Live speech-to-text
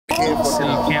can't fuck So it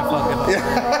you up. can't fuck it up.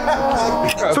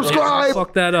 Yeah. Subscribe.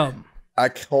 Fuck that up. I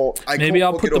can't. Maybe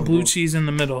I'll fuck put it the up, blue bro. cheese in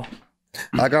the middle.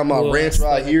 I got my Little ranch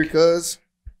right aesthetic. here, cuz.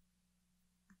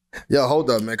 Yo, hold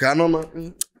up, man. 'Cause I know my.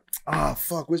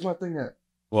 Fuck. Where's my thing at?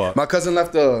 What? My cousin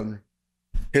left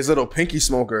his little pinky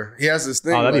smoker. He has this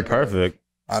thing. Oh, that'd like be perfect.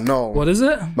 I know. What is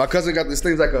it? My cousin got this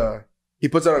thing like he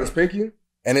puts it on his pinky,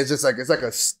 and it's just like it's like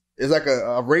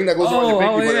a ring that goes around your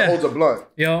pinky, but it holds a blunt.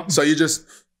 Yo. So you just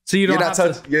So you don't you're have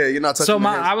not to. Yeah, you're not touching. So the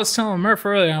hands. I was telling Murph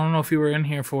earlier, I don't know if you were in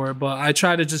here for it, but I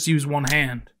try to just use one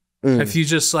hand. If you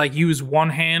just like use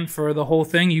one hand for the whole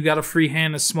thing, you got a free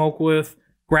hand to smoke with.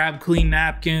 Grab clean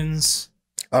napkins.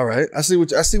 All right, I see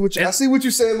what you're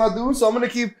saying, my dude. So I'm gonna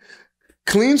keep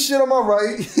clean shit on my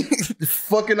right,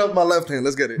 fucking up my left hand.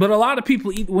 Let's get it. But a lot of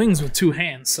people eat wings with two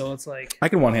hands, so it's like I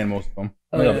can one hand most of them.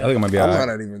 Oh, I think I might be I alright. might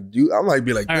not even do. I might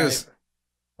be like All this.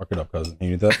 Fuck it up, cousin. You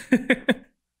need that?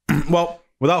 Well,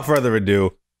 without further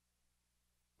ado,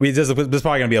 this is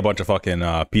probably gonna be a bunch of fucking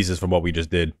pieces from what we just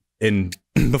did in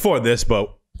before this,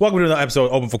 but welcome to another episode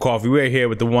of Open for Coffee. We're here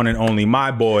with the one and only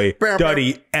my boy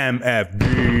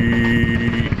DuttyMFD.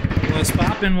 what's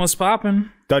poppin'? What's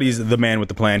poppin'? Dutty's the man with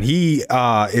the plan. He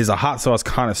is a hot sauce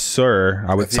connoisseur.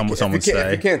 I would If you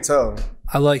say. can't tell,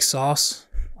 I like sauce.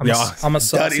 I'm Yeah. a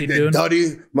saucy dude.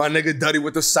 Dutty, my nigga Dutty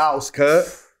with the sauce, cut.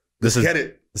 This Get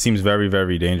it. seems very,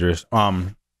 very dangerous.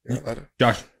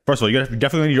 Josh, first of all, you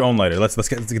definitely need your own lighter. Let's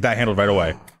get that handled right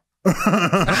away. Me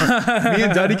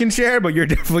and Dutty can share, but you're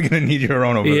definitely gonna need your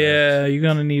own over there. Yeah, you're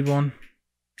gonna need one.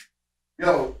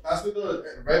 Yo, pass me the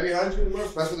right behind you,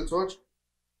 Murph. Pass me the torch.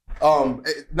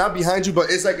 Not behind you,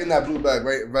 but it's like in that blue bag,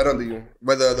 right under you,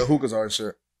 where the hookahs are and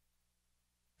shit.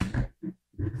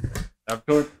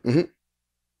 Mm-hmm.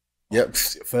 Yep,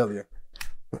 failure.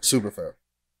 Super fail.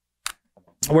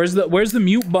 Where's the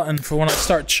mute button for when I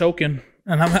start choking?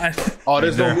 And Oh,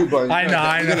 there's no mute button. I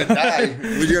know. You're gonna die.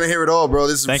 We're gonna hear it all, bro.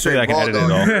 This is Thankfully, I straight can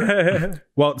ball, edit dog. it all.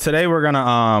 Well, today we're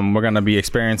gonna be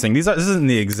experiencing these. This isn't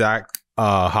the exact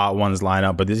hot ones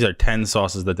lineup, but these are 10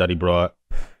 sauces that Dutty brought.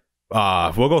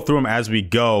 We'll go through them as we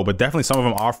go, but definitely some of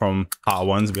them are from hot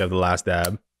ones. We have the last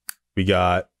dab. We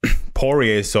got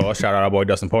Poirier sauce. Shout out our boy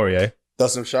Dustin Poirier.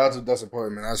 Dustin, shout out to Dustin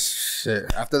Poirier, man. That's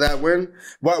shit. After that win,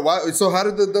 why? So how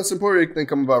did the Dustin Poirier thing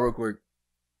come about, real quick?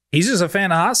 He's just a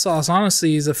fan of hot sauce.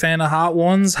 Honestly, he's a fan of hot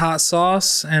ones, hot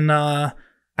sauce, and I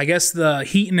guess the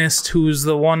Heatonist, who's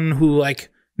the one who like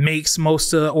makes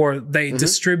most of, or they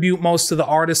distribute most of the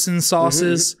artisan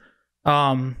sauces.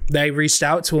 They reached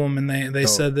out to him and they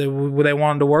said they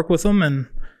wanted to work with him, and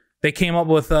they came up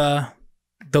with the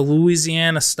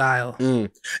Louisiana style.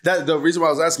 That the reason why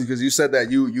I was asking, because you said that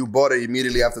you bought it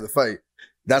immediately after the fight.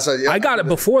 That's how, I got it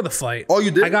before the fight. Oh,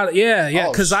 you did? I got it. Yeah,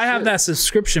 Oh, because I have shit. that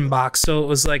subscription box. So it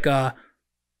was like the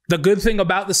good thing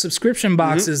about the subscription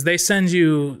box is they send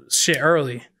you shit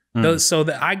early. So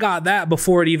that I got that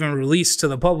before it even released to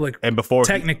the public. And before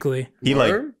technically, he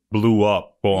like blew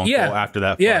up, quote unquote, after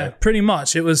that fight. Yeah, pretty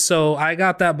much. It was, so I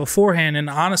got that beforehand, and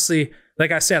honestly,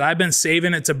 like I said, I've been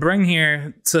saving it to bring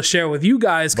here to share with you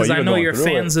guys because But I you've know been you're going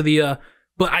through fans of the.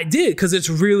 But I did, because it's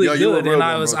really Yo, you were good, real and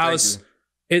good, bro. Thank you.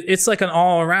 It's like an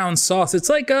all around sauce. It's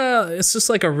like it's just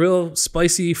like a real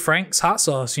spicy Frank's hot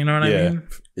sauce. You know what I mean?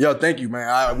 Yo, thank you,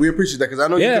 man. We appreciate that, because I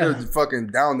know you could have fucking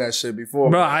downed that shit before.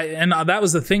 Bro, that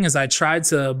was the thing, is I tried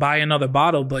to buy another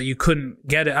bottle, but you couldn't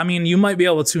get it. I mean, you might be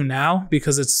able to now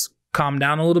because it's calmed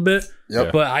down a little bit.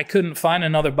 Yep. But I couldn't find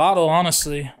another bottle,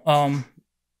 honestly.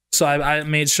 So I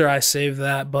made sure I saved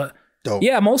that. But Dope.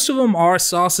 yeah, most of them are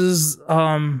sauces.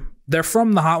 They're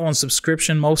from the Hot One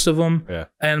subscription, most of them. Yeah.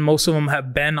 And most of them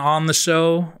have been on the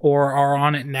show or are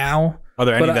on it now. Are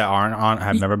there any that aren't on?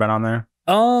 Have never been on there?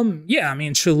 Yeah, I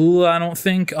mean, Cholula, I don't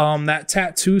think. That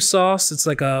tattoo sauce, it's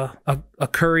like a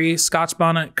curry, Scotch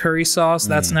bonnet curry sauce.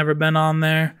 That's never been on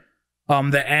there.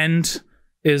 The end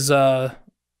is gonna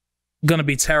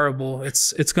be terrible.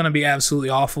 It's gonna be absolutely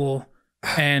awful.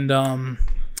 And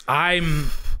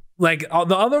I'm like,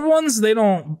 the other ones, they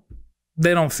don't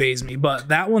faze me, but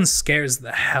that one scares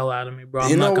the hell out of me, bro.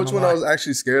 You know which one I was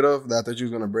actually scared of that I thought you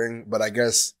was gonna bring, but I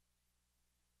guess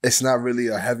it's not really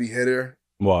a heavy hitter.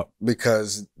 What?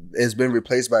 Because it's been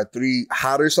replaced by 3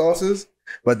 hotter sauces.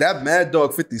 But that Mad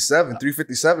Dog 57,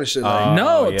 357 shit. Like,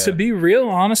 no, to be real,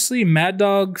 honestly, Mad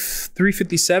Dog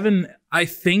 357, I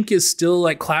think, is still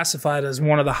like classified as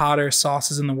one of the hotter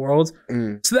sauces in the world.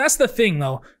 So that's the thing,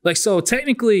 though. Like, so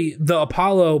technically, the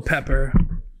Apollo pepper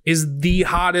is the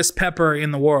hottest pepper in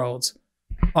the world.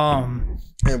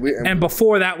 And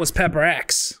before that was Pepper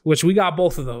X, which we got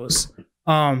both of those.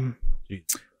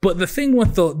 But the thing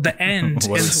with the end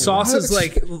and sauces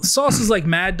like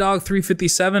Mad Dog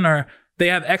 357 they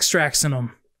have extracts in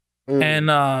them.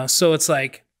 And so it's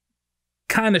like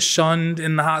kind of shunned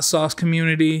in the hot sauce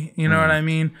community. You know what I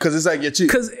mean? Because it's like you're cheap.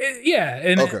 Because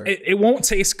it won't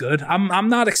taste good. I'm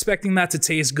not expecting that to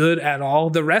taste good at all.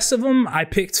 The rest of them I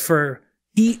picked for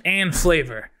heat and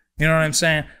flavor. You know what I'm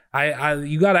saying?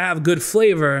 You got to have good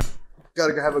flavor. Got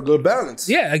to have a good balance.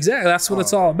 Yeah, exactly. That's what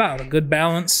it's all about. A good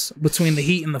balance between the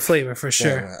heat and the flavor, for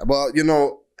sure. Yeah. Well, you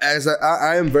know, as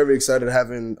I am very excited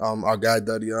having our guy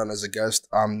Dutty on as a guest.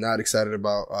 I'm not excited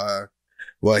about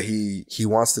what he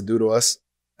wants to do to us.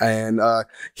 And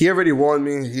he already warned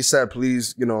me. He said,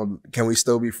 please, you know, can we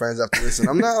still be friends after this? And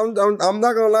I'm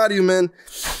not gonna lie to you, man.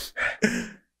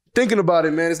 Thinking about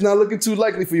it, man, it's not looking too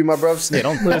likely for you, my bros. Yeah,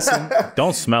 don't listen.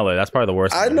 Don't smell it. That's probably the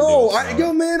worst. I know.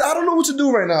 Yo, man, I don't know what to do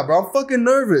right now, bro. I'm fucking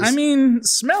nervous. I mean,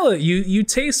 smell it. You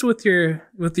taste with your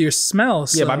smell.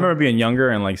 So. Yeah, but I remember being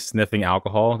younger and like sniffing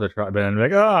alcohol to try, but I'm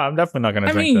like, oh, I'm definitely not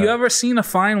gonna drink that. You ever seen a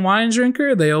fine wine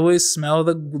drinker? They always smell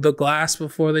the glass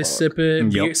before they sip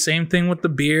it. Yep. Same thing with the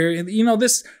beer. You know,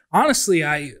 this honestly,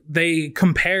 they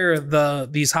compare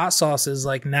these hot sauces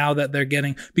like now that they're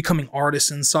becoming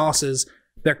artisan sauces.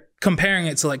 They're comparing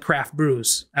it to like craft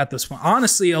brews at this point.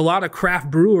 Honestly, a lot of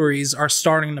craft breweries are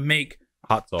starting to make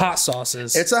hot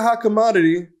sauces. It's a hot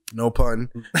commodity, no pun.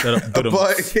 But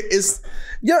it's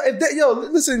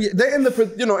listen, they're in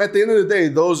the, you know, at the end of the day,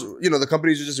 those, you know, the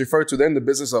companies you just referred to, they're in the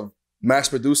business of mass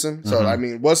producing. So I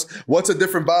mean, what's a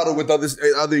different bottle with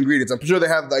other ingredients? I'm sure they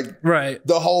have like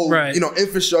the whole you know,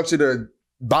 infrastructure to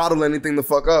bottle anything the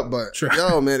fuck up, but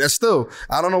yo, man, that's still,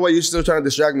 I don't know why you're still trying to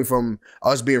distract me from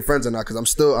us being friends or not, because I'm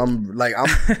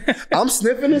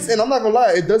sniffing this, and I'm not gonna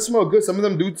lie, it does smell good. Some of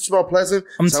them do smell pleasant.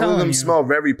 Some of them smell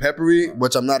very peppery,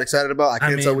 which I'm not excited about. I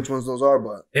can't tell which ones those are,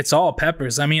 but it's all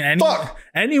peppers. I mean,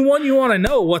 anyone you want to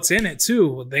know what's in it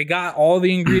too. They got all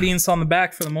the ingredients on the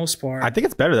back for the most part. I think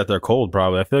it's better that they're cold.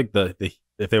 Probably, I feel like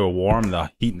if they were warm, the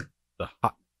heat, the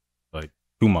hot, like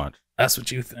too much. That's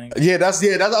what you think. Yeah, that's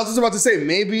I was just about to say,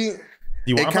 maybe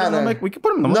you want we can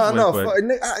put them in the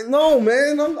microwave. No,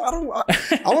 man.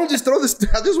 I want to just throw this.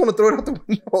 I just want to throw it out the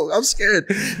window. I'm scared.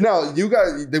 Now, you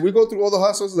guys, did we go through all the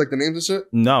hot sauces, like the names and shit?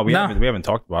 No, we haven't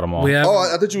talked about them all. I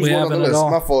thought you was one on the list.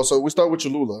 My fault. So we start with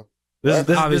Cholula. This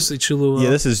obviously Cholula. Yeah,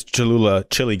 this is Cholula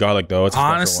chili garlic though. It's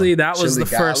honestly, that was the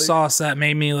first sauce that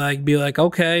made me be like,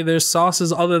 okay, there's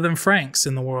sauces other than Frank's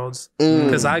in the world.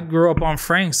 Because I grew up on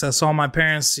Frank's. That's all my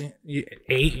parents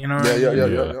ate. You know.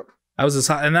 Yeah. I was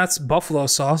hot, and that's buffalo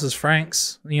sauce is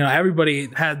Frank's. You know, everybody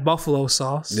had buffalo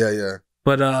sauce. Yeah.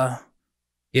 But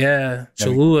yeah,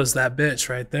 Cholula's that bitch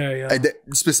right there. Yeah.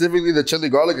 Specifically, the chili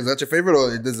garlic, is that your favorite,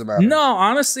 or it doesn't matter? No,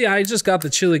 honestly, I just got the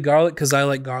chili garlic because I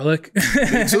like garlic.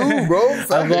 Me too, bro.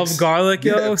 Facts. I love garlic,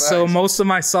 yo. So most of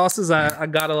my sauces, I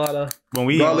got a lot of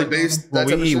garlic based. When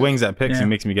we eat wings at Pix, he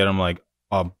makes me get them like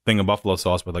a thing of buffalo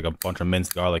sauce with like a bunch of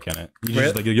minced garlic in it. You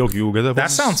just like, yo, you get that?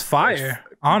 That sounds fire.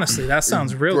 Honestly, that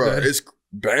sounds real good. It's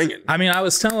banging. I mean, I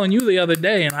was telling you the other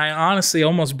day, and I honestly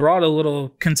almost brought a little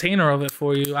container of it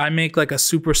for you. I make like a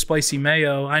super spicy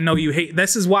mayo. I know you hate.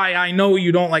 This is why I know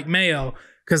you don't like mayo,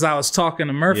 because I was talking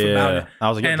to Murph about it. I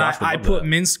was like, and I put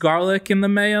minced garlic in the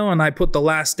mayo, and I put the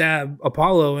last dab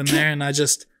Apollo in there, and I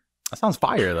just. That sounds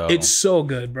fire though. It's so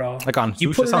good, bro. Like on sushi,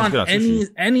 you put it on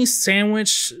any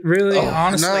sandwich, really.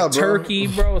 Honestly, like turkey,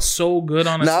 bro, so good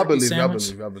on a turkey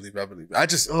sandwich. I believe. I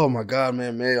just, oh my god,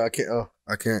 man, mayo. I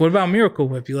can't. What about Miracle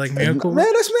Whip? You like Miracle Whip?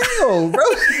 Man, that's mayo, bro.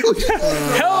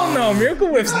 Hell no,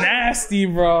 Miracle Whip's nasty,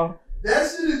 bro.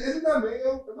 That shit isn't that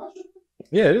mayo? Am I sure?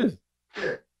 Yeah, it is.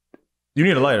 Yeah. You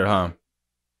need a lighter, huh?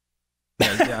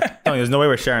 Yeah. There's no way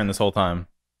we're sharing this whole time.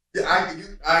 Yeah,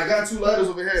 I got 2 lighters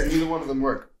over here, and neither one of them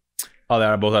work. Oh,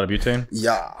 they're both out of butane?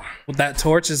 Yeah. Well, that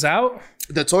torch is out?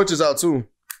 The torch is out too.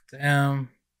 Damn.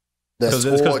 It's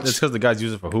because the guys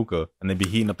use it for hookah, and they be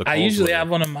heating up the coals. I usually have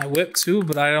one in my whip too,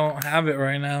 but I don't have it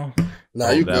right now.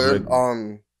 Nah, you good.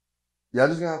 Yeah, I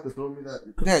just gonna have to throw me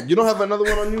that. Damn, you don't have another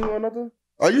one on you or nothing?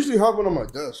 I usually have one on my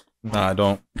desk. Nah, I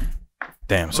don't.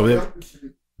 Damn. So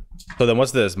then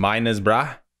what's this? Minus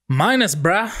brah? Minus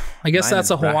brah. I guess that's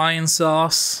a Hawaiian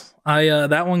sauce.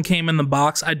 That one came in the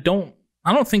box. I don't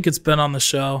think it's been on the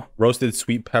show. Roasted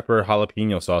sweet pepper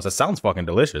jalapeno sauce. That sounds fucking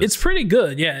delicious. It's pretty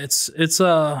good. Yeah,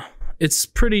 it's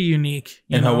pretty unique.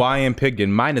 In Hawaiian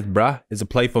pidgin, minus brah is a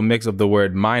playful mix of the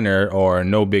word minor or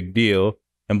no big deal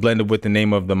and blended with the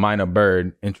name of the minor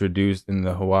bird introduced in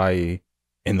Hawaii.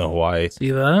 See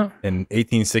that? In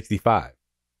 1865.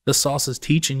 The sauce is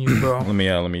teaching you, bro. let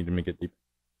me get deep.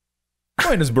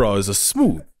 Minus brah is a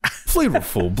smooth,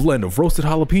 flavorful blend of roasted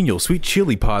jalapeno, sweet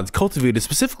chili pods cultivated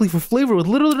specifically for flavor with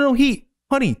little to no heat,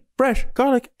 honey, fresh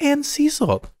garlic, and sea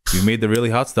salt. You made the really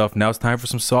hot stuff. Now it's time for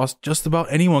some sauce just about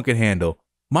anyone can handle.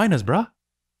 Minus brah.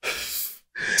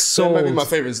 Sold. That might be my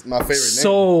favorite name.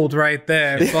 Sold right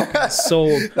there. Fucking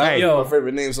sold. That my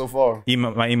favorite name so far.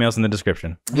 My email's in the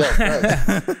description.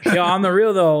 Yo, on the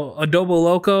real though, Adobo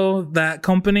Loco, that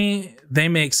company, they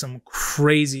make some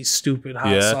crazy stupid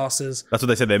hot sauces. That's what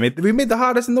they said. We made the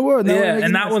hottest in the world. Yeah,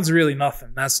 and that one's really nothing.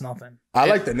 That's nothing. I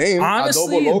like the name.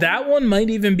 Honestly, that one might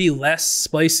even be less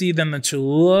spicy than the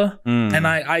Cholula. And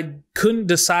I couldn't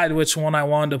decide which one I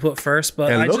wanted to put first,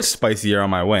 but it looks spicier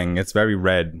on my wing. It's very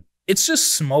red. It's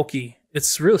just smoky.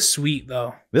 It's real sweet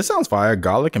though. This sounds fire.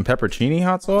 Garlic and pepperoni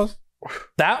hot sauce.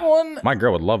 That one, my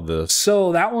girl would love this.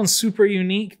 So that one's super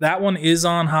unique. That one is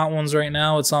on Hot Ones right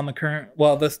now. It's on the current.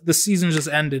 Well, the season just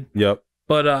ended. Yep.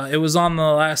 But it was on the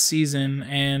last season,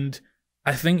 and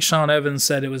I think Sean Evans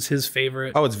said it was his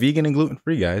favorite. Oh, it's vegan and gluten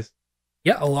free, guys.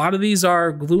 Yeah, a lot of these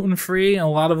are gluten free, and a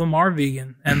lot of them are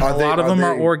vegan, and a lot of them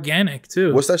are organic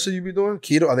too. What's that shit you be doing?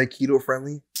 Keto? Are they keto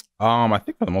friendly? I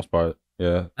think for the most part.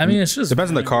 Yeah, I mean, it's just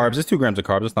depends on the carbs. It's 2 grams of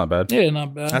carbs. It's not bad. Yeah,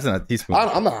 not bad. That's in a teaspoon.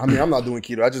 I'm not doing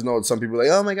keto. I just know some people are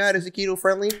like, oh my god, is it keto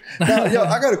friendly? Now, yo,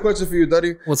 I got a question for you,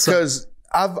 Dutty. What's up? Because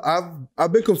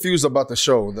I've been confused about the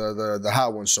show, the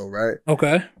Hot One show, right?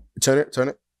 Okay. Turn it.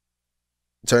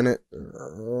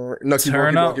 No, keep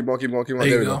on.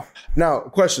 There we go. Now,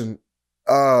 question.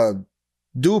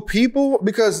 Do people,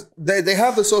 because they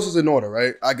have the sauces in order,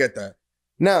 right? I get that.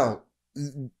 Now,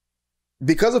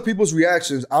 because of people's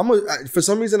reactions, for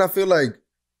some reason I feel like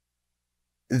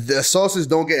the sauces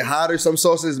don't get hotter. Some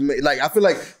sauces, I feel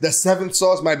like the 7th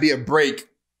sauce might be a break.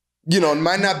 You know, it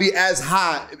might not be as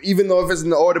hot, even though if it's in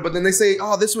the order. But then they say,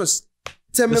 oh, this was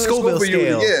 10 minutes Scoville for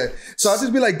you. Yeah. So I'll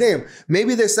just be like, damn,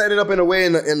 maybe they set it up in a way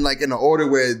in an order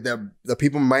where the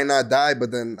people might not die.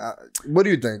 But then, what do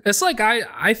you think? It's like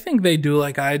I think they do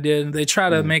like I did. They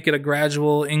try to make it a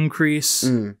gradual increase.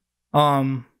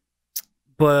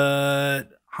 But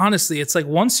honestly, it's like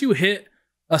once you hit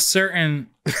a certain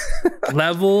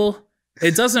level,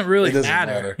 it doesn't really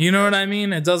matter. You know what I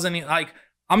mean? It doesn't, like,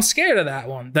 I'm scared of that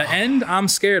one. The end, I'm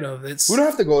scared of. We don't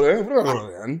have to go there. We don't have to go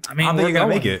to the end. I mean, I don't think you're going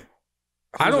to make it.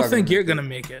 I don't think you're going to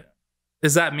make it.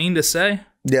 Is that mean to say?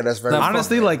 Yeah, that's very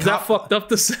honestly like that fucked up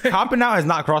to say. Topping out has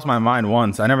not crossed my mind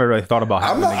once. I never really thought about.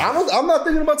 I'm not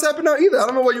thinking about tapping out either. I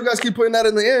don't know why you guys keep putting that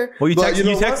in the air. Well, he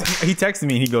texted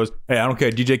me and he goes, "Hey, I don't care.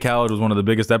 DJ Khaled was one of the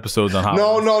biggest episodes on Hot."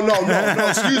 No.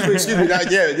 Excuse me.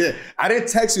 Yeah. I didn't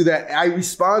text you that. I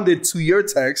responded to your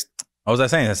text. What was I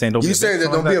saying?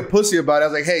 Don't be a pussy about it. I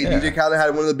was like, hey, DJ Khaled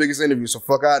had one of the biggest interviews, so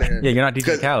fuck out of here. Yeah, you're not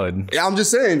DJ Khaled. Yeah, I'm just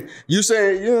saying. You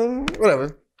saying,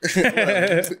 whatever.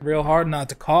 Real hard not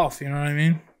to cough. You know what I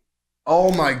mean?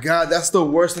 Oh my god, that's the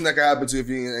worst thing that could happen to you if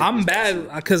you. I'm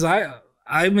bad because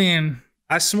I mean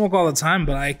I smoke all the time,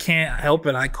 but I can't help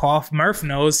it. I cough. Murph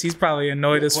knows. He's probably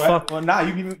annoyed as fuck. Well,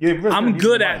 I'm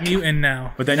good at muting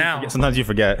now. But then sometimes you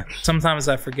forget. Sometimes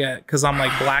I forget because I'm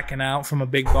like blacking out from a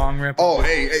big bong rip. Oh,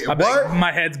 hey, what?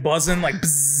 My head's buzzing like,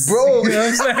 bzz, bro. You know what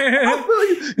I'm saying? I feel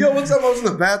you. Yo, one time I was in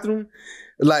the bathroom,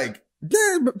 like,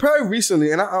 probably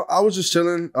recently, and I was just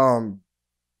chilling. You know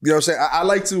what I'm saying? I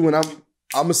like to when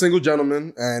I'm a single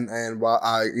gentleman, and while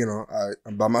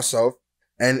I'm by myself,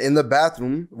 and in the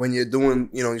bathroom when you're doing,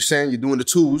 you're doing the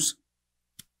twos.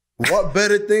 What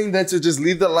better thing than to just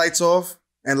leave the lights off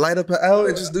and light up an L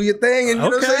and just do your thing? And you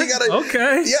know what I'm saying? You gotta,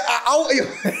 okay.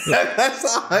 Yeah, that's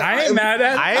how I ain't mad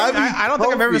at it. I don't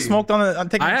think I've ever smoked on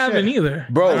taking. I haven't either,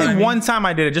 bro. I think one time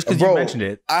I did it just because you mentioned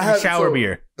it. I had shower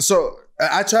beer. So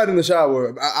I tried in the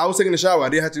shower. I was taking the shower. I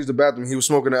didn't have to use the bathroom. He was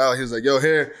smoking it out. He was like, yo,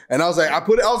 here. And I was like, I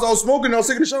was smoking. I was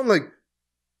taking the shower. I'm like,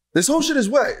 this whole shit is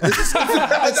wet. I just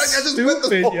wet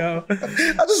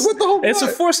the whole It's a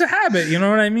force of habit. You know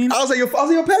what I mean? I was like, yo,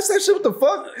 pass that shit. What the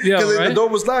fuck? Because the door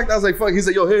was locked. I was like, fuck. He's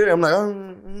like, yo, here. I'm like,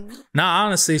 Nah,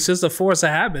 honestly, it's just a force of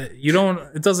habit.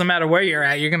 It doesn't matter where you're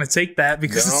at. You're going to take that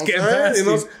because it's getting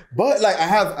past But like, I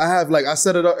have like, I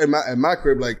set it up in my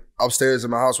crib, like upstairs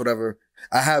in my house, whatever.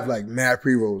 I have like mad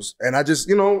pre-rolls. And I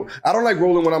just, I don't like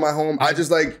rolling when I'm at home. I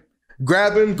just like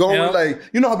grabbing, going like,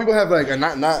 how people have like,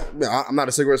 I'm not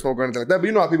a cigarette smoker or anything like that, but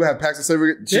you know how people have packs of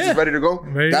cigarettes ready to go?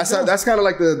 That's kind of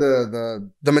like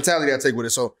the mentality I take with it.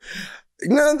 So,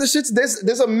 the shit's,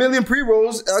 there's a million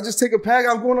pre-rolls. I just take a pack.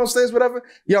 I'm going upstairs, whatever.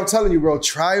 Yeah, I'm telling you, bro,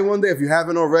 try it one day if you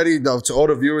haven't already. To all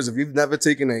the viewers, if you've never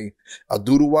taken a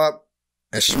doodle wop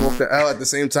and smoked the L at the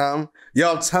same time,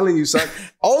 I'm telling you, son.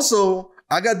 Also,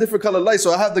 I got different colored lights.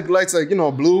 So I have the lights like,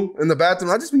 blue in the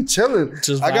bathroom. I just be chilling.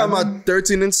 I got my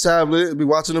 13-inch tablet. Be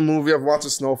watching a movie. I've watched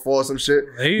Snowfall or some shit.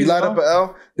 You light up an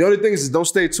L. The only thing is don't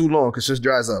stay too long because it just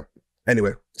dries up.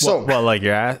 Anyway, so well, like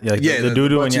your ass, like yeah, the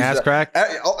doo-doo in your ass crack.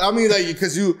 I mean, like,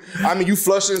 because you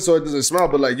flushing so it doesn't smell,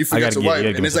 but like you forget to wipe,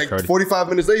 and it's like 45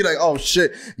 minutes later. You're like, oh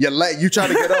shit, you trying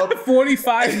to get up.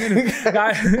 45 minutes.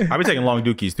 I've been taking long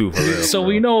dookies too. For real, so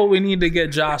we know what we need to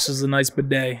get Josh is a nice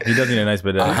bidet. He does need a nice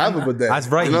bidet. I have a bidet. That's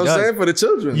right. You know what I'm saying, for the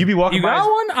children. You be walking. You got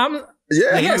one?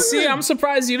 Yeah. See, I'm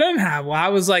surprised you didn't have one. I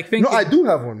was like thinking. No, I do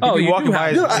have one. Oh, you walking do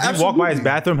by have if you walk by his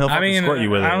bathroom, he'll fucking squirt you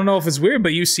with it. I don't know if it's weird,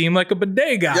 but you seem like a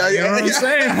bidet guy. You know what I'm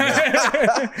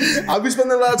saying? I'll be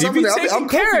spending a lot of time in there. I'm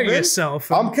care of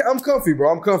yourself. I'm comfy,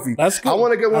 bro. I'm comfy. That's good. I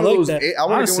want to get one of those.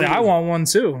 Honestly, I want one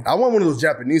too. I want one of those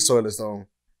Japanese toilets though.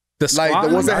 The squat? Like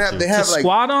the ones that have like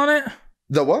squat on it.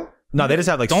 The what? No, they just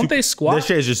have like. Don't they squat? This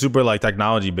shit is just super like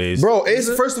technology based, bro. It's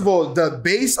first of all the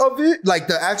base of it, like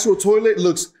the actual toilet,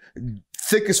 looks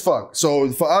thick as fuck.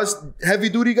 So for us heavy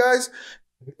duty guys,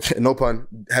 no pun,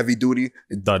 heavy duty,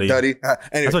 Dutty. Anyway,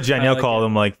 that's what Danielle called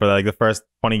him like for like the first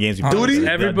 20 games. Duty?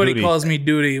 Everybody calls me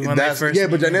Duty when they first. Yeah,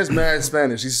 but Danielle's mad in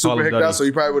Spanish. She's super hicked out, so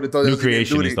you probably would have thought new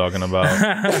creation he's talking about.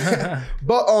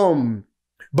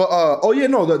 Oh yeah,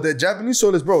 no, the Japanese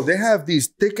toilets, bro. They have these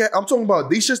thick. I'm talking about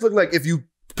these shits look like if you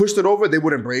pushed it over, they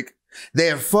wouldn't break.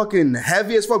 They're fucking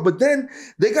heavy as fuck. But then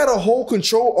they got a whole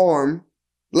control arm.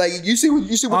 Like you see what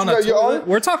you got your arm?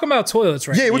 We're talking about toilets,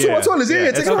 right? Yeah, we're talking about toilets.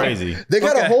 Yeah, it's crazy. They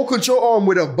got a whole control arm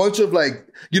with a bunch of like,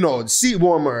 seat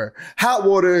warmer, hot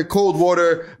water, cold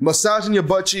water, massaging your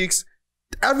butt cheeks,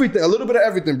 everything, a little bit of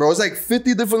everything, bro. It's like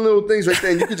 50 different little things right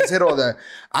there, and you can just hit all that.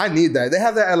 I need that. They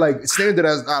have that at like standard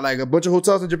as like a bunch of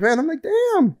hotels in Japan. I'm like,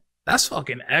 damn. That's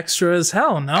fucking extra as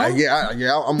hell, no? I'm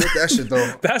with that shit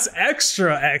though. That's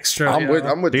extra. I'm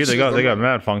with. Dude, they got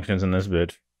mad functions in this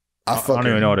bitch. I don't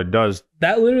even know what it does.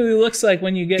 That literally looks like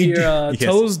when you get your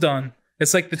toes done.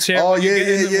 It's like the chair when you're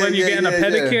getting a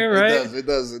pedicure, right? It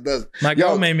does. My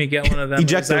girl made me get one of them.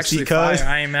 Eject it's actually fire.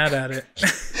 I ain't mad at it.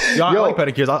 I like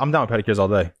pedicures. I'm down with pedicures all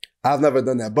day. I've never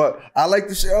done that, but I like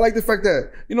the shit. I like the fact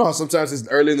that how sometimes it's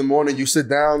early in the morning, you sit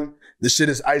down, the shit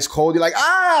is ice cold. You're like,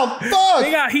 fuck.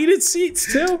 They got heated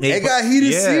seats too. They got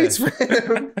heated seats,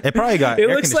 man. It probably got. It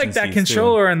looks like that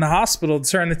controller in the hospital to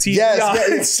turn the TV on.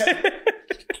 Yes.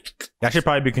 That should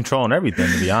probably be controlling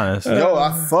everything, to be honest. Yo,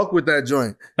 I fuck with that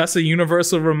joint. That's a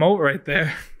universal remote right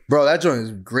there. Bro, that joint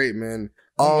is great, man.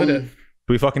 Do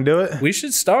we fucking do it? We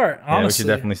should start, honestly. Yeah, we should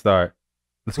definitely start.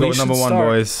 Let's go with number one,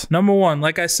 boys. Number one,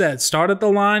 like I said, start at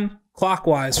the line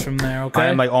clockwise from there, okay? I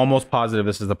am like almost positive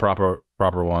this is the proper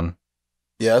one.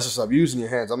 Yeah, that's just stop using your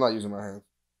hands. I'm not using my hands.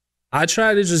 I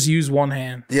try to just use one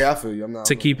hand. Yeah, I feel you. I'm not.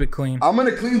 To keep it clean. I'm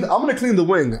gonna clean the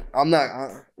wing. I'm not.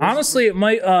 Honestly, it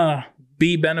might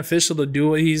be beneficial to do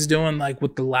what he's doing like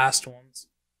with the last ones.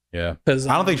 Yeah. Because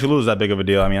I don't think Cholula is that big of a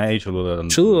deal. I mean, I ate Cholula.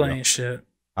 Cholula ain't shit.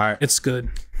 All right. It's good.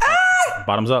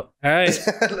 Bottoms up. All right.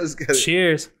 Let's get it.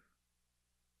 Cheers.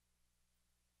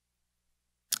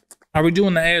 Are we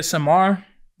doing the ASMR?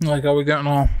 Like, are we getting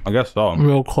all I guess so.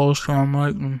 Real close to our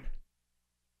mic?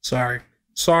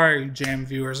 Sorry, Jam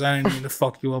viewers. I didn't mean to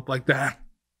fuck you up like that.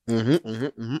 I'm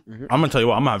gonna tell you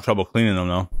what. I'm gonna have trouble cleaning them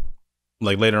though.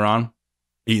 Like later on,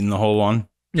 eating the whole one.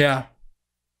 Yeah.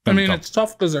 I mean, it's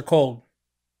tough because they're cold.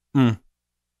 We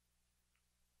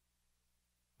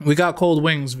got cold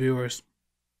wings, viewers.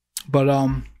 But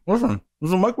listen,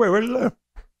 there's a microwave right there.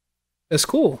 It's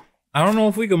cool. I don't know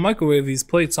if we can microwave these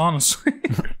plates, honestly.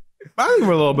 I think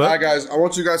we're a little bit. All right, guys. I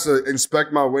want you guys to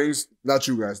inspect my wings. Not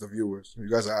you guys, the viewers. You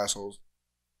guys are assholes.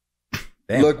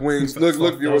 Damn. Look, wings.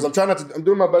 Look, viewers. I'm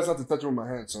doing my best not to touch them with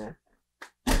my hands. So,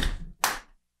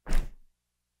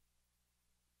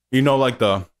 like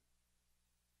because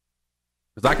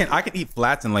I can eat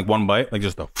flats in like one bite, like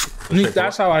just a.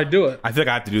 That's how I do it. I feel like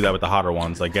I have to do that with the hotter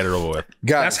ones, like get it over with.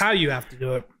 Guys, that's how you have to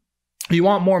do it. You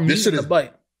want more meat in the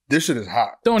bite. This shit is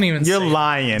hot. Don't even You're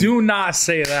lying. Do not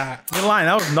say that. You're lying.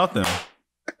 That was nothing.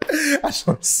 I just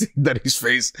want to see Dutty's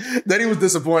face. Dutty was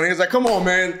disappointed. He's like, come on,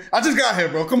 man. I just got here,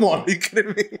 bro. Come on. Are you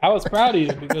kidding me? I was proud of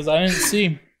you because I didn't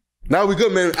see. Now we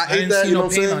good, man. I ate that. You know what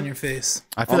I'm saying? On your face.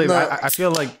 I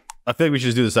feel like we should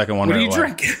just do the second one. What are you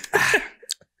drinking?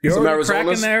 You're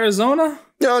cracking the Arizona?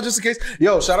 Yo, just in case.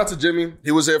 Yo, shout out to Jimmy.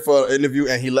 He was here for an interview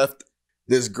and he left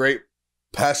this great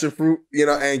passion fruit,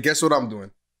 and guess what I'm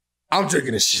doing? I'm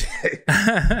drinking this shit.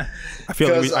 I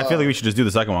feel like we should just do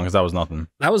the second one because that was nothing.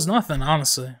 That was nothing,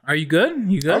 honestly. Are you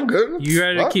good? You good? I'm good. You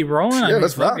ready to keep rolling? Yeah,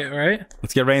 let's rock it, right?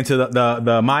 Let's get right into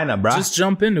the mina, bruh. Just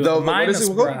jump into it. The minus,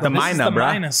 the mina,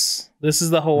 bruh. This is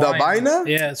the Hawaiian. The mina?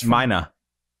 Yeah, it's mina.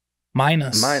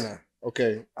 Minus. Mina.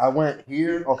 Okay, I went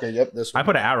here. Okay, yep, this one. I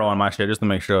put an arrow on my shit just to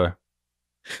make sure.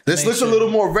 This looks a little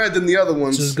more red than the other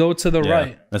ones. Just go to the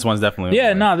right. This one's definitely.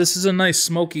 Yeah, no, this is a nice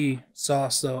smoky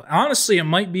sauce though. Honestly, it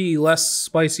might be less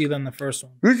spicy than the first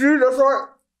one.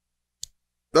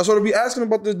 That's what I'll be asking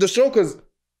about the show, because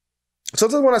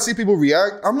sometimes when I see people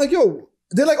react, I'm like, yo,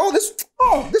 they're like, this is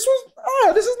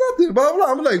nothing, blah, blah.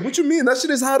 I'm like, what you mean? That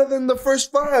shit is hotter than the first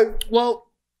 5.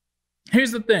 Well,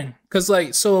 here's the thing. Because,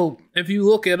 like, so if you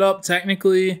look it up,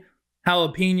 technically,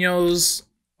 jalapenos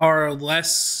are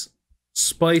less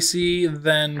spicy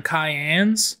than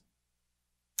cayennes.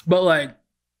 But, like,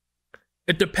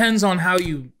 it depends on how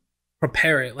you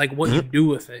prepare it, like what you do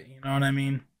with it. You know what I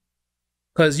mean?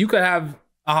 Because you could have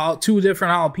 2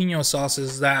 different jalapeno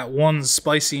sauces that one's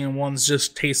spicy and one's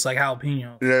just tastes like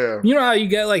jalapeno. Yeah. You know how you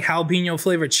get like jalapeno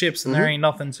flavored chips and there ain't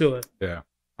nothing to it. Yeah.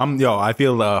 I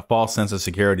feel a false sense of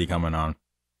security coming on.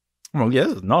 I'm like, yeah,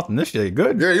 this is nothing. This shit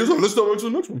good. Yeah, let's go into the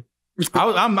next one.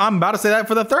 I'm about to say that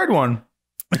for the third one.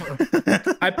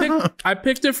 I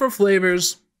picked it for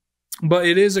flavors, but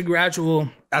it is a gradual.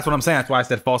 That's what I'm saying. That's why I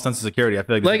said false sense of security. I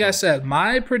feel like I said,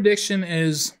 my prediction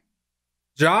is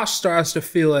Josh starts to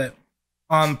feel it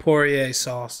on Poirier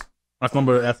sauce. That's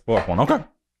the fourth one. Okay.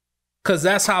 Because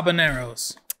that's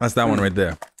habaneros. That's that one right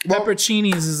there.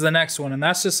 Pepperoncinis is the next one, and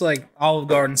that's just like Olive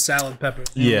Garden salad peppers.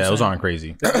 Yeah, those aren't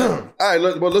crazy. All right,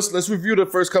 let's review the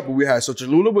first couple we had. So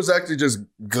Cholula was actually just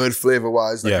good flavor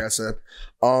wise, like I said.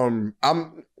 I'm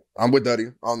with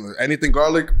Dutty. Anything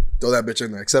garlic, throw that bitch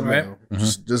in there. Except mayo.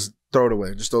 Just throw it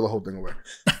away. Just throw the whole thing away.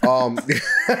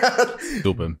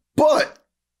 Stupid. But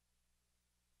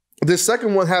this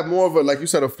second one had more of a, like you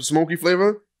said, a smoky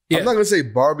flavor. Yeah. I'm not gonna say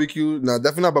barbecue. No,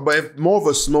 definitely not. But more of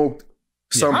a smoked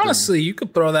something. Yeah, honestly, you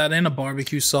could throw that in a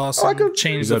barbecue sauce and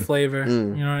change the flavor.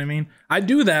 You know what I mean? I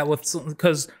do that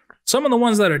because some of the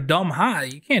ones that are dumb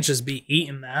hot, you can't just be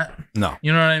eating that. No.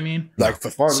 You know what I mean? Like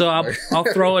for fun. So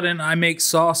I'll throw it in. I make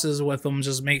sauces with them,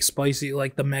 just make spicy,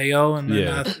 like the mayo. And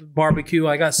then barbecue,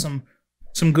 I got some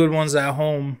good ones at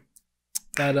home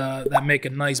that make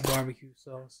a nice barbecue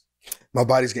sauce. My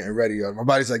body's getting ready, yo. My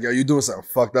body's like, yo, you doing something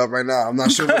fucked up right now. I'm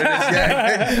not sure what it is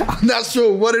yet. I'm not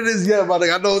sure what it is yet, but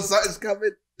I know something's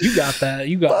coming. You got that.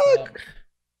 You got that.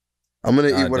 I'm gonna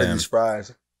eat one of these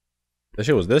fries. This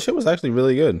shit was actually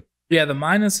really good. Yeah, the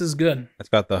minus is good. It's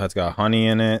got honey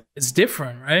in it. It's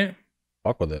different, right?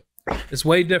 Fuck with it. It's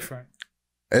way different.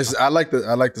 I like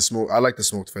the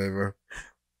smoked flavor.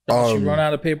 If you run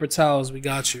out of paper towels, we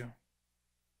got you.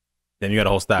 Then you got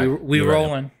a whole stack. We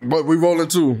rolling. But we rolling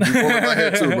too. We rolling right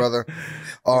here too, brother.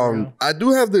 I do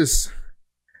have this.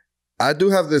 I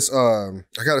gotta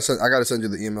send you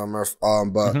the email, Murph.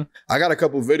 But I got a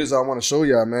couple videos I want to show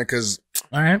y'all, man, because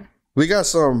we got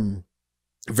some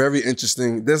very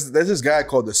interesting. There's this guy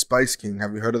called the Spice King.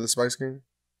 Have you heard of the Spice King?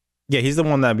 Yeah, he's the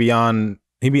one that be on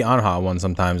Hot Ones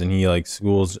sometimes, and he like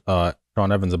schools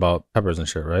Sean Evans about peppers and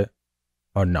shit, right?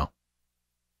 Or no?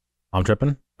 I'm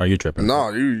tripping. Are you tripping?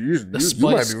 No, you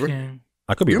might be right.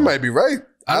 I could be. You might be right.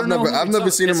 I've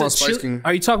never seen him on Spice King.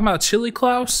 Are you talking about Chili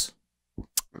Klaus?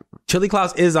 Chili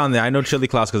Klaus is on there. I know Chili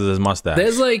Klaus because of his mustache.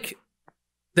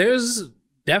 There's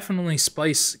definitely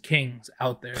Spice Kings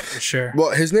out there for sure. Well,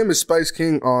 his name is Spice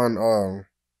King on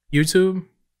YouTube,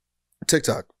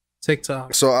 TikTok.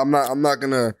 So I'm not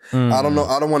gonna. I don't know.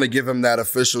 I don't want to give him that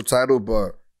official title,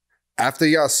 but after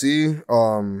y'all see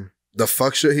the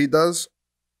fuck shit he does,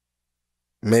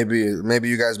 maybe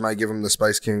you guys might give him the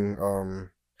Spice King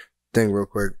thing real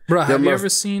quick. Bro, have you ever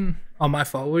seen? Oh, my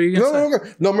fault. What are you gonna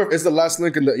say? No, Murph, it's the last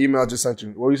link in the email I just sent you.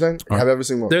 What were you saying? Have you ever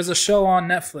seen one? There's a show on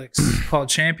Netflix called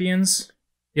Champions.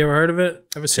 You ever heard of it?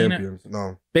 Ever seen it?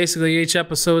 No. Basically, each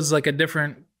episode is like a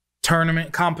different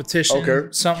tournament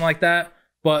competition, something like that.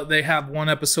 But they have one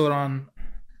episode on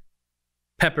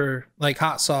pepper, like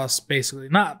hot sauce, basically.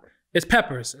 It's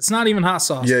peppers. It's not even hot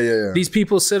sauce. Yeah. These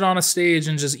people sit on a stage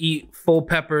and just eat full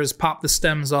peppers, pop the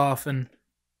stems off, and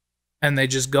they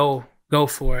just go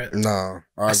for it. No.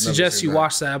 I suggest you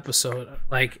watch that episode.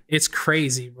 Like, it's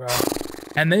crazy, bro.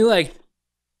 And they like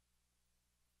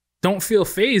don't feel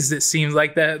phased, it seems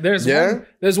like that.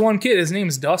 There's one kid, his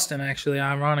name's Dustin, actually,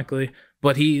 ironically,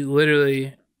 but he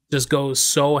literally just goes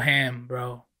so ham,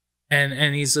 bro.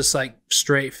 And he's just like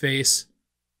straight face.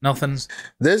 Nothing's.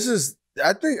 This is,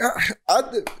 I think,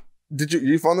 did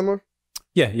you found him?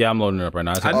 Yeah, I'm loading it up right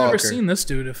now. I've never seen this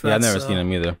dude. I've never seen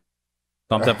him either.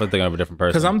 So I'm definitely thinking of a different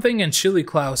person. Because I'm thinking Chili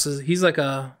Klaus. He's like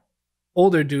a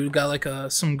older dude, got like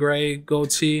some gray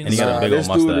goatee. And he got a big old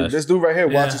mustache. This dude right here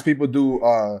watches people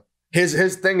do,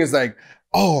 his thing is like,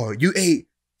 oh, you ate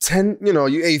 3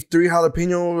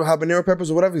 habanero peppers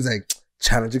or whatever. He's like,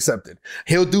 challenge accepted.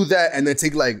 He'll do that and then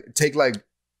take like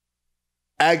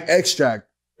egg extract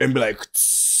and be like,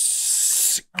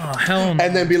 Oh hell no.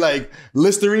 And then be like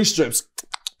Listerine strips.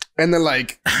 And then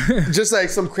like just like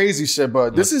some crazy shit,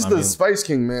 but this is the Spice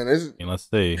King, man. Let's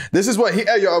see. This is what he.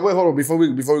 Hey, yo, wait, hold on. Before we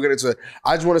get into it,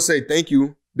 I just want to say thank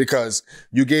you because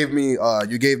you gave me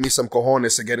some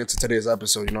cojones to get into today's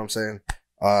episode. You know what I'm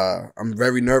saying? I'm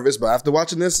very nervous, but after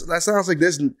watching this, that sounds like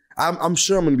this. I'm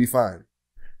sure I'm gonna be fine.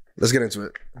 Let's get into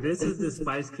it. This is the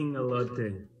Spice King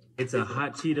elote. It's a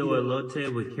hot Cheeto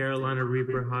elote with Carolina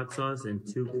Reaper hot sauce and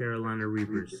 2 Carolina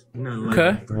Reapers. None like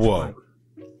Okay. Whoa.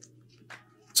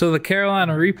 So the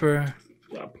Carolina Reaper.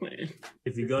 Stop playing.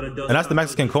 If you go to And that's the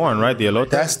Mexican corn, right? The elote.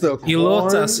 That's the corn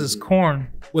Elotes is corn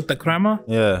with the crema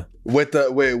Yeah. with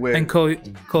the wait. and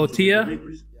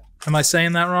cotilla. Am I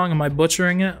saying that wrong? Am I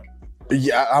butchering it?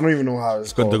 Yeah, I don't even know how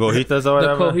it's called. The gojitas or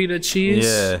The whatever. cojita cheese.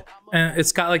 Yeah. And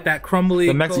it's got like that crumbly.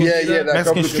 The Mexican, Yeah, that Mexican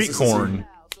couple street consistency. corn.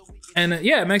 And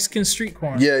yeah, Mexican street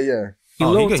corn. Yeah.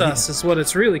 Elotes is what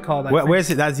it's really called. Where's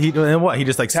it? That's he doing what? He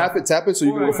just like Tap it so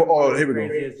you can go for. Oh, here we go.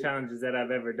 Craziest challenges that I've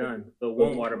ever done. The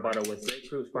one water bottle with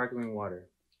grapefruit sparkling water.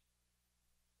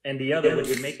 And the other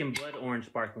with Jamaican blood orange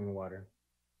sparkling water.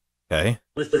 Okay.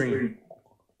 Listerine.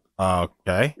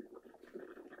 Okay.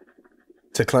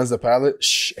 To cleanse the palate.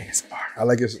 Shh, ASMR. I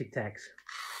like it. Tic Tacs.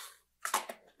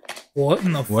 What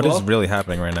in the fuck? What is really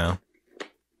happening right now?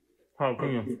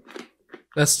 Jalapeno.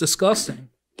 That's disgusting.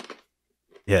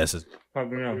 Yes.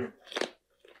 Jalapeno.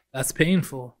 That's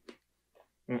painful.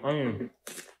 And onion.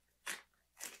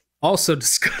 Also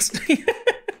disgusting.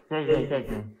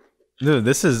 Dude,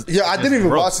 this is. Yeah, I didn't even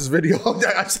gross. watch this video.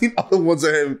 I've seen other ones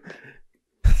of him.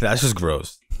 That's just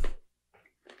gross.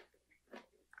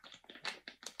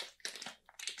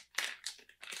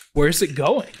 Where's it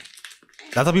going?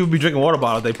 That's how people be drinking water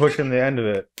bottles. They push in the end of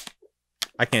it.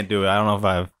 I can't do it. I don't know if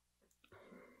I've.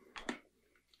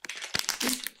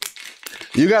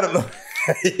 You gotta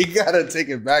you gotta take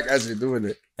it back as you're doing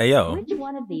it. Hey, yo. Which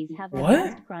one of these have the What?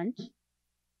 best crunch?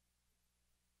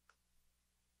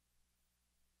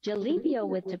 Jalapeno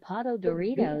with Chipotle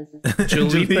Doritos.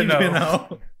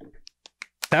 Jalapeno.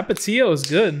 Tapatio is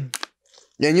good.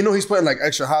 Yeah, and you know he's putting like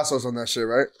extra hot sauce on that shit,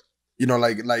 right? You know,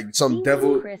 like some Cheesy,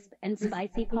 devil. crisp and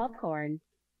spicy popcorn.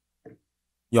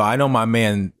 Yo, I know my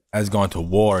man has gone to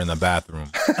war in the bathroom.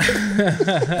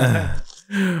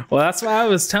 Well, that's why I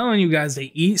was telling you guys to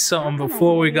eat something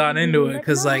before we got into it,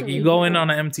 because like you go in on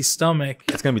an empty stomach,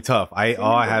 It's gonna be tough. All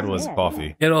I had was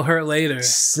coffee. it'll hurt later.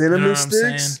 Cinnamon You know what I'm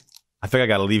sticks. saying? I think I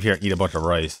gotta leave here and eat a bunch of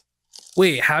rice.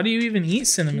 Wait, how do you even eat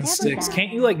cinnamon sticks?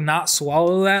 Can't you like not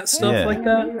swallow that stuff Yeah. like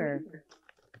that? Reaper.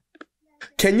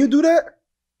 Can you do that,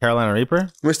 Carolina Reaper?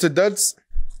 Mr. Duds?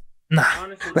 Nah,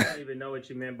 Honestly, I don't even know what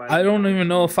you meant by I don't even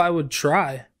know if I would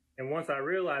try. And once I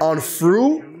realized On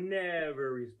fruit? you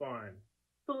never respond.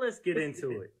 So let's get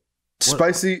into it.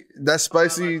 Spicy. That's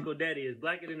spicy. Biological daddy is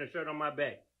blacker than a shirt on my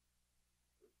back.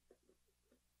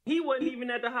 He wasn't even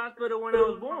at the hospital when I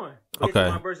was born. It's Okay.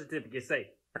 my birth certificate say.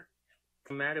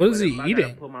 What is he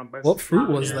eating? What fruit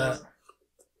was that?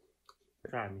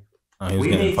 Try me. Oh, he was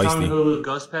We getting made feisty. Honolulu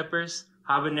ghost peppers,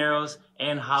 habaneros,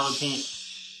 and jalapeno.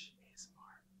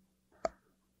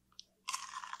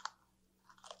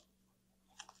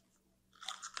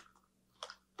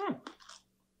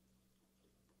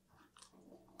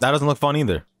 That doesn't look fun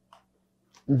either.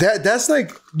 That's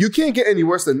like you can't get any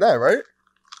worse than that, right?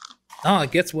 Oh,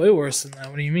 it gets way worse than that.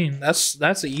 What do you mean? That's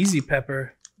an easy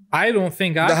pepper. I don't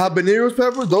think The habaneros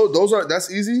pepper, those are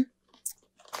that's easy.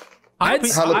 I'd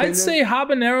Jalapeno? say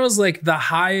habanero's like the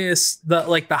highest, the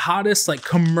hottest, like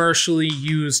commercially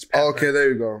used pepper. Okay,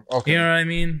 there you go. Okay. You know what I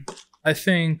mean? I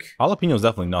think Jalapeno is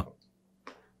definitely nothing.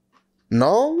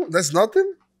 No, that's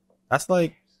nothing. That's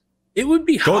like it would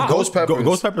be hot. Ghost peppers.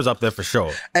 Ghost peppers up there for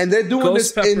sure. And they're doing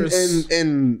Ghost this peppers.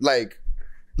 in like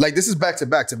this is back to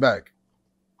back to back.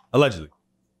 Allegedly.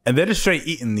 And they're just straight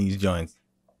eating these joints.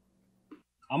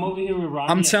 I'm over here with Ronnie.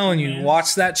 I'm telling you,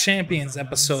 watch that Champions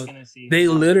episode. They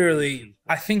literally,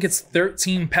 I think it's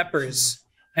 13 peppers,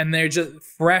 and they're just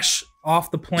fresh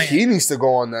off the plant. He needs to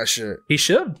go on that shit. He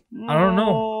should. I don't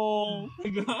know.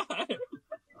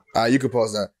 You could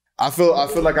pause that. I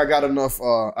feel like I got enough.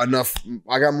 I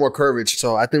got more courage,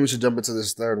 so I think we should jump into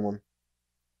this third one.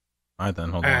 All right then,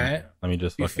 hold All on. right. Let me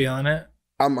just You fucking- feeling it?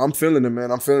 I'm feeling it,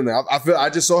 man. I'm feeling it. I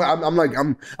just saw. I'm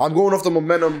going off the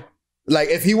momentum. Like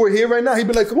if he were here right now, he'd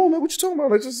be like, "Come on, man, what you talking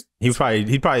about?" Like just He'd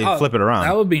probably Oh, flip it around.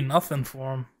 That would be nothing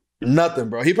for him. nothing,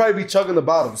 bro. He'd probably be chugging the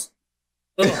bottles.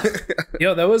 Ugh.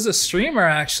 Yo, there was a streamer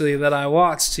actually that I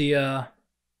watched. He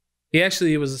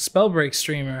actually was a Spellbreak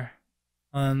streamer.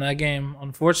 And that game,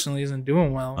 unfortunately, isn't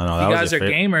doing well. I know, If that you was guys your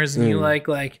are gamers and you Mm.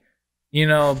 like you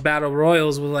know, battle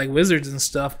royals with like wizards and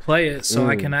stuff, play it so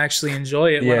I can actually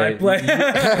enjoy it when I play.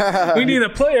 We need a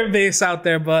player base out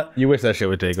there, but you wish that shit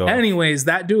would take off. anyways,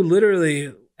 that dude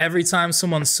literally every time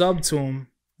someone subbed to him,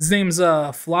 his name's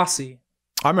Flossie.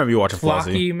 I remember you watching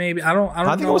Flossie. Flocky, maybe. I don't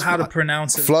know how to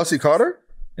pronounce it. Flossie Carter?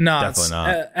 No, Definitely it's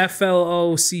not.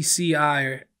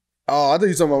 FLOCCI. Oh, I think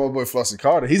you're talking about my boy Flossie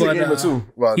Carter. He's a gamer too.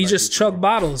 Well, He just chugged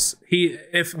bottles.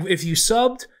 If you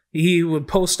subbed, he would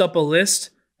post up a list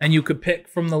and you could pick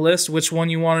from the list which one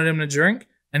you wanted him to drink,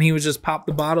 and he would just pop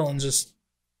the bottle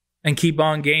and keep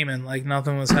on gaming like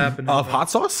nothing was happening. Of hot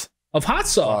sauce? Of hot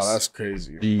sauce. Oh, that's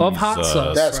crazy. Of hot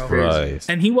sauce. That's bro. crazy.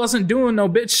 And he wasn't doing no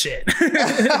bitch shit.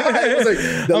 It was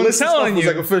like, the I'm list of telling stuff was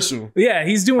you. like official. Yeah,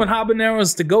 he's doing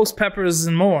habaneros to ghost peppers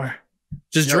and more.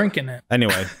 Just drinking it.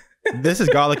 Anyway, this is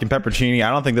garlic and pepperoni. I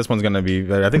don't think this one's gonna be.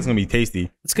 I think it's gonna be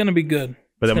tasty. It's gonna be good.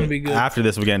 But It's then gonna be good. after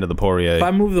this, we get into the Poirier. If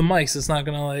I move the mics, it's not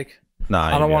gonna like.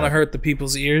 Nah, I don't want to hurt the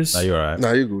people's ears. Nah, you're all right.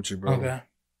 Nah, you Gucci, bro. Okay.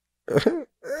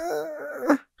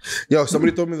 Yo,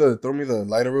 somebody throw me the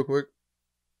lighter real quick.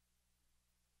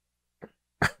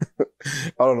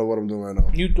 I don't know what I'm doing right now.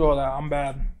 You throw that. I'm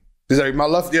bad. He's like my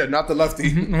left, yeah, not the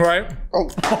lefty. Right? Oh,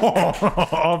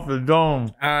 Off the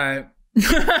dome. All right.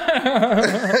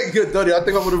 good, Dutty. I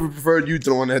think I would have preferred you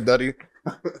throwing that, Dutty.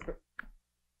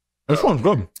 This one's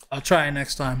good. I'll try it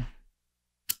next time.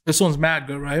 This one's mad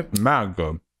good, right? Mad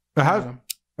good.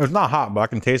 It's not hot, but I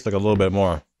can taste like a little bit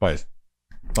more spice.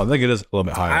 I think it is a little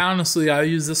bit higher. I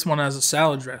use this one as a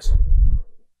salad dress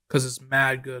because it's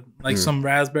mad good. Like some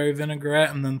raspberry vinaigrette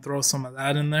and then throw some of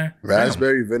that in there.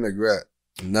 Raspberry vinaigrette.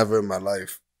 Never in my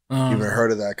life even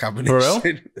heard of that combination. For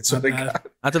real? It's what they Not got.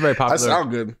 That's a very popular. That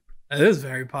sound good. It is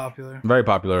very popular. Very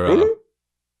popular. Really?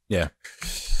 Yeah.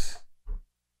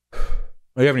 Oh,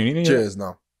 you haven't eaten it yet? Cheers,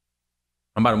 no.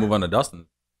 I'm about to move on to Dustin.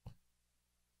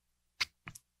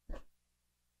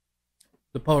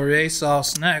 The Poirier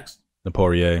sauce next. The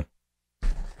Poirier.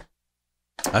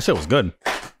 That shit was good.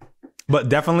 But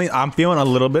definitely, I'm feeling a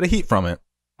little bit of heat from it.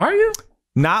 Are you?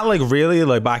 Not like really,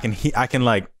 like, but I can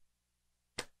like,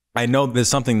 I know there's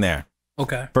something there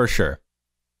Okay. for sure.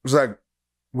 It's like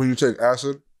when you take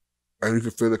acid and you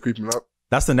can feel it creeping up.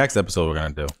 That's the next episode we're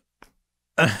gonna do.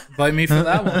 Invite me for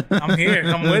that one. I'm here.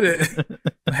 Come with it.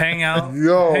 Hang out.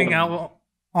 Yo. Hang out with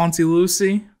Auntie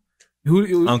Lucy.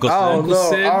 Uncle Sid. I don't know.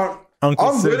 Sid? Uncle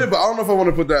I'm Sid. with it, but I don't know if I want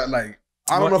to put that like.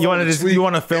 I don't know. If You I want to just you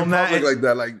want to film in that public like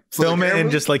that, like for film the it and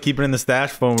camera? just like keep it in the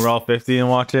stash when we're all 50 and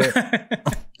watch it.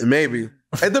 Maybe.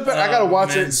 It depends. I gotta watch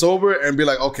man. it sober and be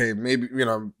like, okay, maybe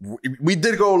we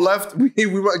did go left. We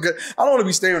might get, I don't want to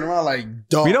be staring around like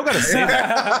dog. We don't gotta say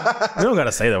that. We don't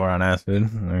gotta say that we're on acid.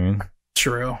 I mean,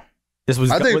 True. this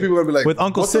was. I think people are gonna be like, with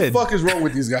Uncle what Sid. the fuck is wrong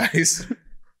with these guys?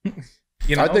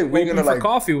 You know, I think we're Open gonna, for like-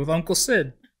 coffee with Uncle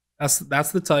Sid. That's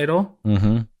the title.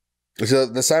 Mm-hmm. So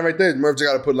the sign right there, Murph just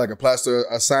gotta put like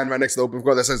a sign right next to the open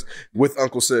floor that says with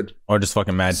Uncle Sid. Or just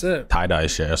fucking mad That's it. tie dye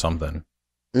shit or something.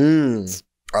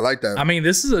 I like that. I mean,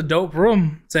 this is a dope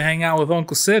room to hang out with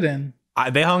Uncle Sid in.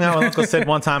 They hung out with Uncle Sid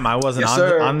one time. I wasn't Yes,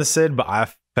 sir. on the Sid, but I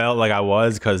felt like I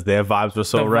was because their vibes were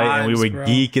so The right, and we vibes, were bro.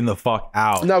 geeking the fuck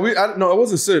out. No, it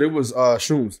wasn't Sid. It was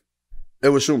shrooms. It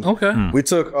was shrooms. Okay. We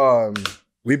took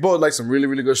we bought like some really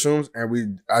really good shrooms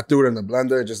and I threw it in the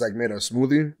blender and just like made a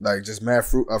smoothie, like just mad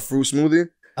fruit smoothie.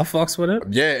 I fucks with it.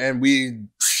 Yeah, and we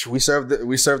served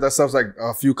that stuff like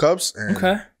a few cups. And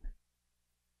Okay.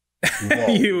 Whoa.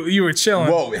 you were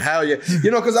chilling. Whoa, hell yeah! You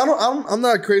know, because I'm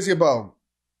not crazy about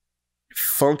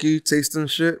funky tasting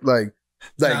shit. Like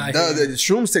Nah, I hear the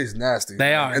shrooms taste nasty.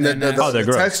 They are, and they're then nasty. they're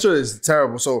the gross. texture is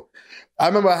terrible. So I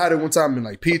remember I had it one time in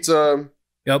like pizza.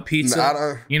 Yo, pizza. Nah, I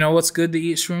don't- You know what's good to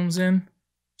eat shrooms in?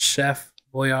 Chef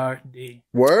Boyardee.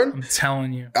 Word, I'm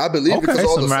telling you. I believe Okay, because of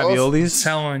all some the sauce. raviolis.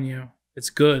 Telling you. It's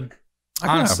good. I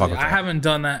can Honestly, fuck with I that. haven't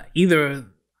done that either.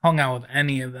 Hung out with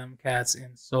any of them cats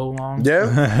in so long.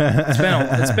 Yeah,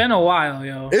 It's been a while,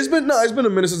 yo. it's been a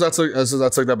minute since I took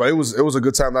that, but it was a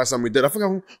good time last time we did. I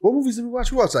forgot what movies did we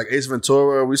watch. We watched like Ace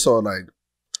Ventura. We saw like,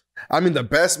 I mean my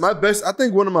best. I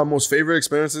think one of my most favorite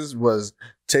experiences was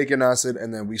taking acid,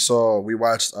 and then we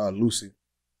watched Lucy.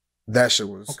 That shit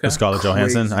was Okay. Scarlett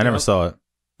Johansson. Crazy. I never saw it.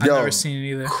 I've Yo. never seen it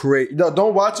either. crazy. No,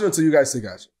 don't watch it until you guys take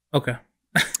acid. Okay.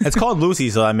 It's called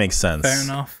Lucy, so that makes sense. Fair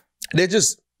enough. They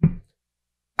just,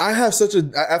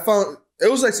 I found it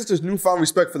was like such a newfound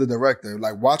respect for the director.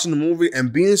 Like watching the movie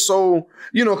and being so,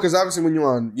 because obviously when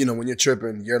you're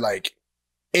tripping, you're like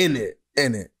in it.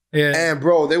 Yeah. And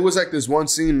bro, there was like this one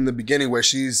scene in the beginning where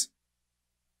she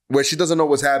doesn't know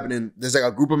what's happening. There's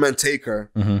like a group of men take her,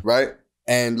 right?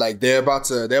 And like they're about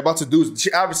to do.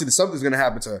 Obviously something's gonna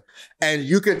happen to her, and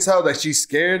you can tell that she's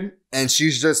scared, and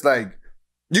she's just like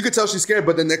you could tell she's scared,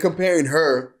 but then they're comparing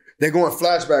her. They're going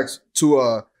flashbacks to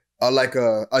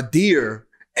a deer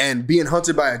and being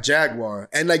hunted by a jaguar.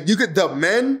 And like the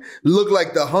men look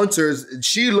like the hunters,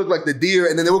 she looked like the deer,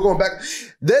 and then they were going back.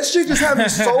 That shit just had me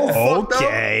so fucked up.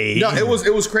 No, it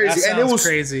was crazy. That And it was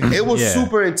crazy. It was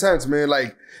super intense, man.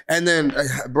 Like, and then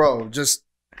bro, just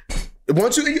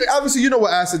once you obviously you know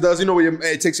what acid does, you know what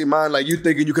it takes your mind, like you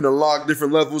thinking you can unlock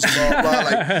different levels, blah blah.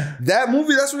 Like that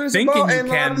movie, that's what it's Thinking about.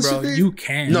 you can, bro. You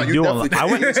can. No, you definitely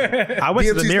I went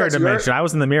to the mirror dimension. I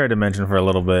was in the mirror dimension for a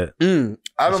little bit.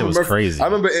 I remember was crazy. I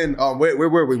remember in where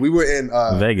were we? We were in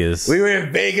Vegas. We were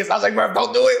in Vegas. I was like, Murph,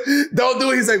 don't do it. Don't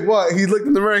do it. He's like, what? He looked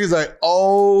in the mirror. He's like,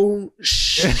 oh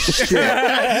shit.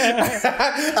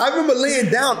 I remember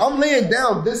laying down. I'm laying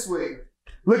down this way.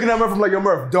 Looking at Murph, I'm like, yo,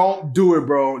 Murph, don't do it,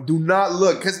 bro. Do not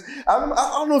look. Because I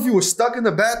don't know if you were stuck in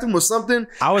the bathroom or something.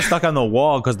 I was stuck on the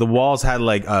wall because the walls had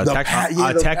like a texture,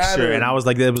 pattern. and I was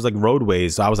like, it was like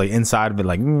roadways. So I was like inside of it,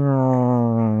 like.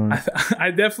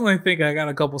 I definitely think I got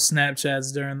a couple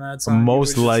Snapchats during that time.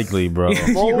 Most likely, bro.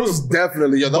 Most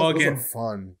definitely. Yo, that was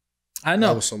fun. I know.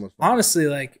 That was so much fun. Honestly,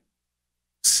 like,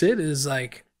 Sid is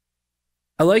like,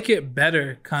 I like it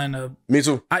better, kind of. Me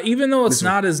too. Even though it's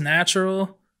not as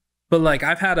natural. But like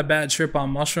I've had a bad trip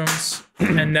on mushrooms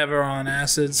and never on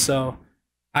acid, so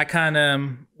I kind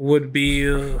of would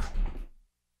be.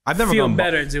 I've never feel gone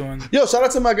better doing. Yo, shout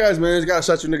out to my guys, man. Gotta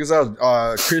shout you niggas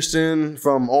out. Christian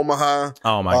from Omaha.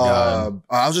 Oh my god!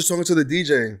 I was just talking to the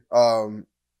DJ.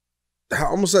 I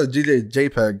almost said DJ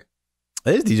JPEG.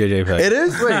 It is DJ JPEG. It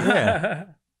is. Wait, yeah.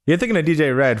 You're thinking of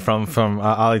DJ Red from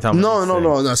Ollie Thomas.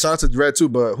 No. Shout out to Red too,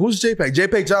 but who's JPEG?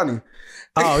 JPEG Johnny.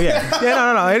 Oh yeah,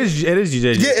 no. It is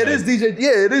DJ. Yeah, it is DJ.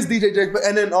 Yeah, it is DJ JPEG.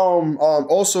 And then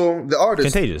also the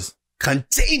artist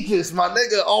Contagious, my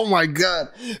nigga. Oh my god.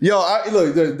 Yo,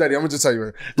 look, Daddy, I'm gonna just tell you,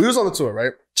 man. We was on the tour,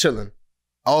 right? Chilling,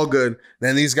 all good.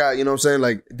 Then these guys, you know what I'm saying?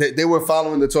 Like they were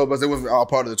following the tour, but they were all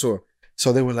part of the tour.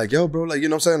 So they were like, yo, bro, like, you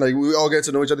know what I'm saying? Like, we all get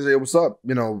to know each other. Say, yo, what's up?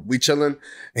 You know, we chilling. And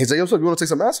he's like, yo, what's up? You want to take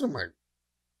some acid? I'm like,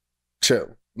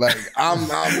 chill. Like, I'm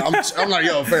like,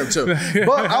 yo, fam, chill.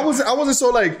 But I wasn't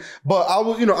so like, but I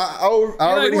was, you know, I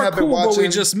already have been watching. But we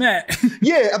just met.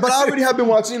 Yeah, but I already have been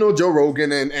watching, you know, Joe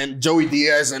Rogan and Joey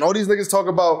Diaz and all these niggas talk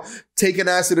about taking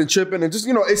acid and tripping and just,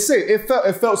 you know, it's safe. It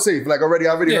felt safe. Like I already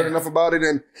heard enough about it,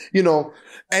 and you know,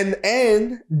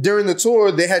 and during the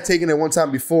tour they had taken it one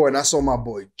time before, and I saw my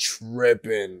boy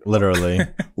tripping. Literally.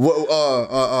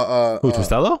 What? Who,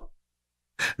 Twistello?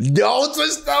 No,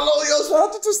 Twistello. Yo, shout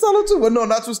out to Twistello too. But no,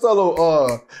 not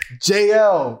Twistello.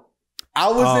 JL.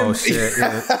 I was in. Shit,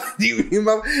 yeah. You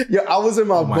remember? Yo, I was in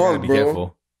my bunk, bro.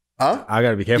 Careful. Huh? I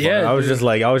gotta be careful. Yeah, I was just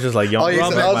like, yo,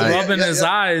 rubbing his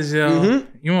eyes, yo.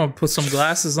 Mm-hmm. You want to put some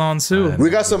glasses on too? We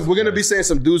got some. We're gonna be saying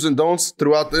some do's and don'ts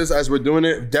throughout this as we're doing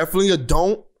it. Definitely a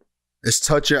don't is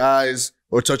touch your eyes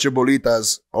or touch your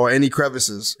bolitas or any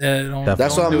crevices. Yeah,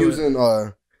 that's why I'm using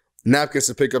napkins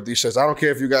to pick up these shits. I don't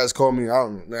care if you guys call me.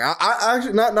 I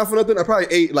actually not for nothing. I probably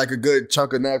ate like a good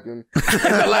chunk of napkin.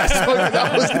 The last chunk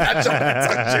that was not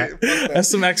shit. That's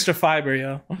some extra fiber,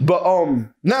 yo. But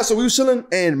so we were chilling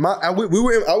and I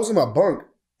was in my bunk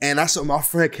and I saw my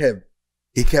friend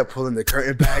kept pulling the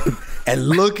curtain back and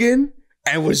looking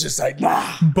and was just like, nah,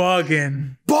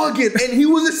 bugging, and he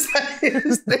was just saying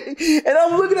this thing, and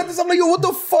I'm looking at this. I'm like, yo, what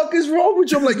the fuck is wrong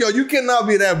with you? I'm like, yo, you cannot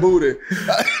be that booted.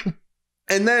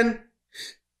 And then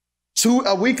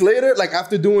a week later, like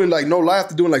after doing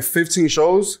after doing like 15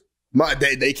 shows,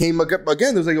 they came up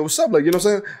again. They was like, yo, what's up? Like, you know what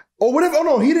I'm saying? Or whatever. Oh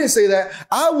no, he didn't say that.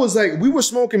 I was like, we were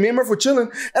smoking, me and Murph were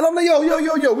chilling, and I'm like, yo,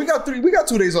 we got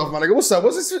 2 days off, man. Like, what's up?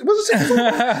 What's this? He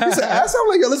said, ass. I'm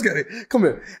like, yo, let's get it. Come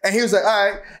here. And he was like,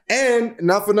 all right. And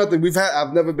not for nothing,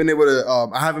 I've never been able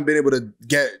to, I haven't been able to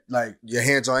get like your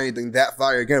hands on anything that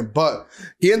fire again. But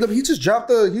he just dropped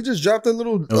a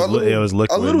little, it was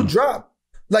liquid. A little drop.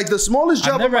 Like the smallest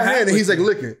drop of my hand, and he's like,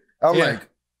 lick it. I'm like,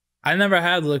 I never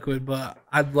had liquid, but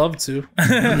I'd love to. That's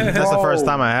the first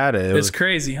time I had it. It's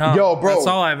crazy, huh? Yo, bro. That's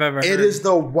all I've ever heard. It is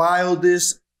the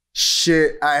wildest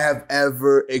shit I have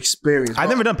ever experienced. I've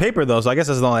never done paper though, so I guess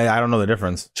that's the only, I don't know the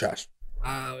difference. Trash.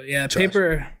 Yeah, trash.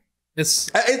 Paper.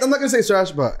 I'm not gonna say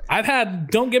trash, but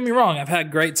don't get me wrong, I've had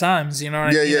great times, you know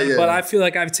what I mean? Yeah. But I feel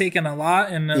like I've taken a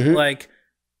lot, and like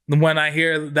when I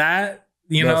hear that,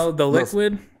 you know, the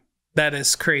liquid, that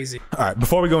is crazy. All right,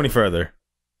 before we go any further,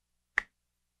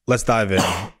 let's dive in.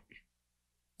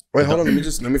 Wait, hold on.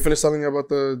 Let me finish telling you about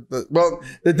the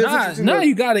difference.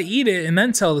 You gotta eat it and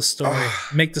then tell the story.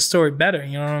 Make the story better.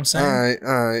 You know what I'm saying?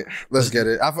 All right. Let's get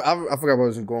it. I forgot where I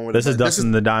was going with this. This is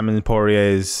Dustin the Diamond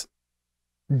Poirier's.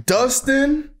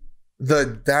 Dustin the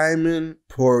Diamond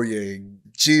Poirier.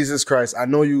 Jesus Christ. I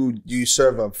know you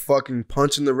serve a fucking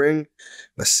punch in the ring.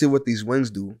 Let's see what these wings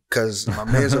do. Because my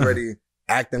man's already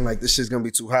acting like this shit's going to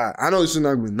be too hot. I know this is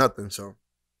not going to be nothing, so.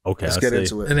 Okay, let's get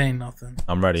into it. It ain't nothing.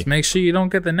 I'm ready. Just make sure you don't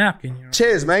get the napkin. You know?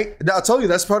 Cheers, mate. I told you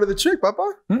that's part of the trick,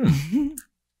 Papa.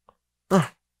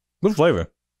 Good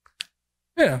flavor.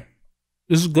 Yeah.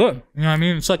 This is good. You know what I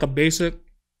mean? It's like a basic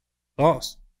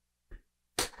sauce.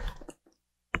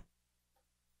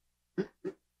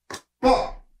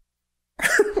 Fuck.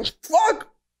 Fuck.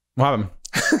 What happened?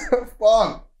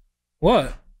 Fuck.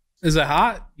 What? Is it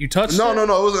hot? You touched it? No, it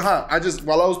wasn't hot. I just,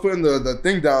 while I was putting the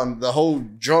thing down, the whole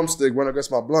drumstick went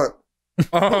against my blunt.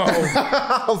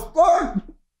 Oh. Fuck.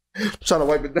 I'm trying to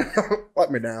wipe it down. Wipe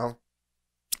me down.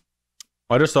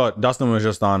 I just thought Dustin was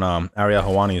just on Ariel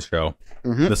Hawani's show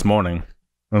this morning.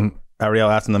 Ariel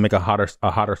asked him to make a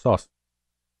hotter sauce.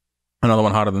 Another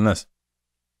one hotter than this.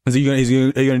 Are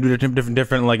you gonna do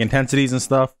different like intensities and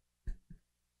stuff?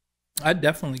 I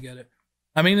definitely get it.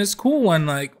 I mean, it's cool when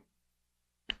like,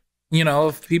 you know,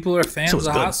 if people are fans of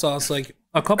hot sauce, like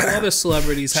a couple other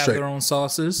celebrities have their own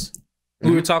sauces.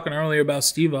 We were talking earlier about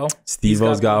Steve-O.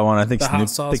 Steve-O's got one. I think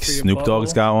Snoop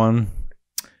Dogg's got one.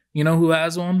 You know who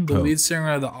has one? The lead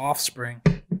singer of The Offspring.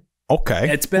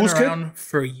 Okay. It's been around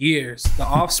for years. The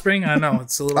Offspring, I know,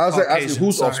 it's a little Caucasian.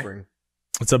 Who's Offspring?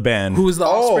 It's a band. Who's The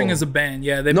Offspring is a band.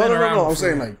 Yeah, they've been around. No. I'm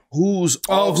saying like, who's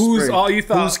Offspring? You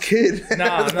thought? Who's Kid?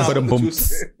 No.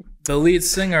 The lead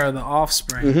singer of The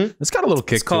Offspring. It's got a little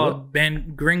kick It's called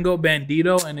Gringo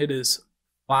Bandito, and it is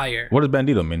fire. What does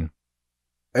bandito mean?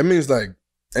 It means like,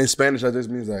 in Spanish, that just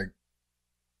means like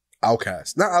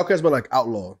outcast. Not outcast, but like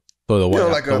outlaw. So the white,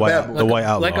 like a bad boy. The white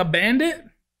outlaw. Like a bandit?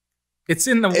 It's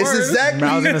in the word. It's exactly.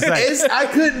 I was gonna say. I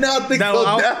could not think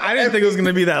of that. I didn't think it was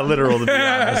gonna be that literal, to be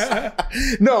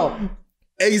honest. No,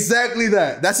 exactly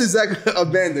that. That's exactly a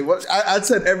bandit. I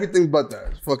said everything but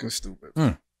that. It's fucking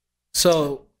stupid.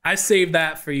 So I saved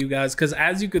that for you guys because,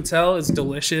 as you could tell, it's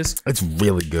delicious. It's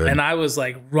really good. And I was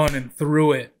like running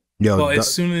through it. Yo, but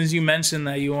as soon as you mentioned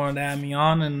that you wanted to add me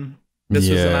on and this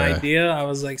was an idea, I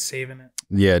was like saving it.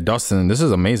 Yeah, Dustin, this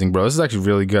is amazing, bro. This is actually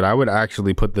really good. I would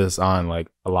actually put this on like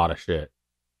a lot of shit.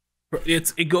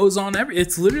 It goes on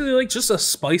it's literally like just a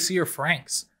spicier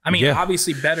Frank's. I mean,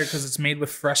 obviously better because it's made with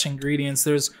fresh ingredients.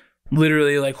 There's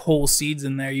literally like whole seeds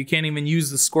in there. You can't even use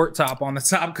the squirt top on the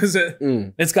top because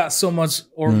it's got so much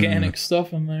organic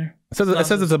stuff in there. It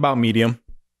says it's about medium.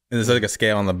 And there's like a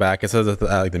scale on the back. It says it's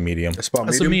like the medium. It's about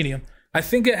That's a medium. I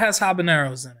think it has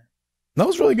habaneros in it. That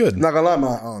was really good. Not gonna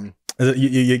lie,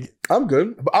 I'm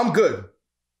good. I'm good.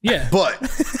 Yeah. But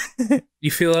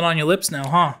you feel it on your lips now,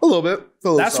 huh? A little bit.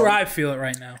 That's where I feel it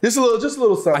right now. Just a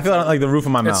little something. I feel it on, like the roof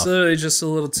of my mouth. It's literally just a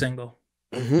little tingle.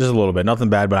 Just a little bit. Nothing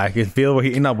bad, but I can feel we're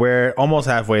heating up. We're almost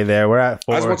halfway there. We're at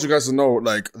 4. I just want you guys to know,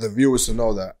 like the viewers to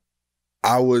know that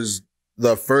I was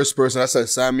the first person. I said,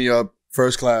 sign me up,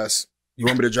 first class. You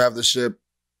want me to drive the ship?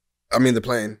 I mean the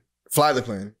plane. Fly the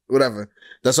plane. Whatever.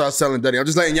 That's what I was telling Dutty. I'm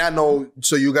just letting y'all know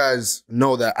so you guys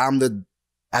know that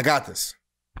I got this.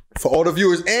 For all the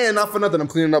viewers, and not for nothing, I'm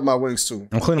cleaning up my wings too.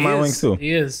 I'm cleaning my wings too.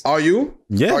 He is. Are you?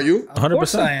 Yeah. Are you?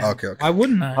 100%. Okay. Why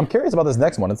wouldn't I? I'm curious about this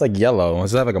next one. It's like yellow.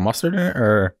 Does it have like a mustard in it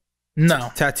or? No.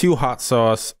 Tattoo hot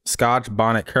sauce, Scotch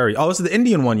bonnet curry. Oh, this is the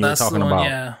Indian one you were talking about.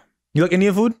 Yeah. You like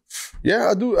Indian food? Yeah,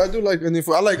 I do like Indian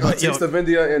food. I like Taste of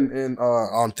India in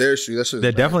on Thayer Street.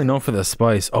 They're definitely known for the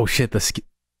spice. Oh shit, the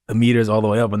meter's all the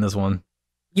way up in this one.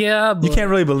 Yeah, but you can't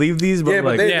really believe these,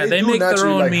 but they make their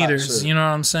own meters. You know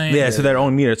what I'm saying? Yeah, so their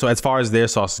own meter. So as far as their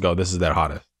sauces go, this is their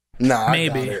hottest. Nah,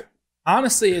 maybe.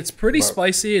 Honestly, it's pretty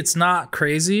spicy. It's not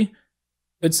crazy.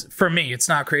 It's for me, it's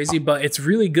not crazy, but it's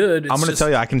really good. I'm gonna tell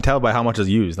you, I can tell by how much is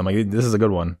used. I'm like, this is a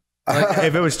good one. Like,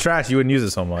 if it was trash, you wouldn't use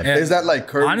it so much. Yeah. Is that like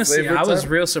curry? Honestly, I was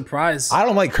real surprised. I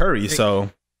don't like curry,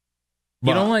 so.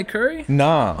 You don't like curry?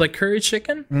 Nah. Like curry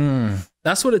chicken?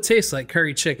 That's what it tastes like,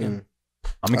 curry chicken.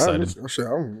 I'm excited.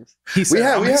 He said,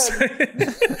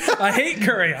 I hate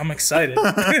curry. I'm excited.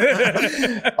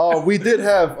 We did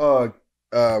have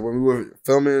when we were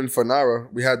filming for Nara,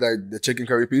 we had the chicken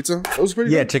curry pizza. It was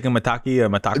pretty good. Chicken mataki or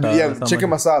mataka. Yeah, chicken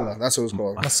masala. That's what it's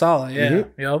called. Masala, yeah.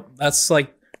 Yep. That's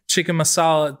like chicken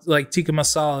masala, like tikka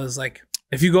masala is like,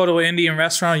 if you go to an Indian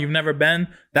restaurant you've never been,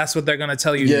 that's what they're gonna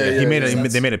tell you. Yeah, they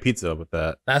made a pizza with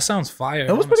that. That sounds fire.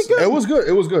 It was pretty good. It was good.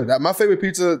 It was good. My favorite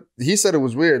pizza. He said it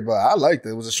was weird, but I liked it.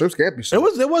 It was a shrimp scampi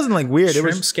sauce. It wasn't like weird. Shrimp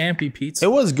it was scampi pizza. It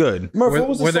was good. Murph, what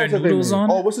was the were there noodles on?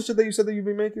 Oh, what's the shit that you said that you've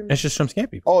been making? It's just shrimp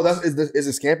scampi. Oh, is it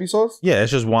scampi sauce? Yeah,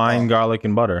 it's just wine, garlic,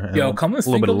 and butter. And Yo, come to a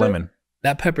little bit of lemon.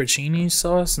 That pepperoni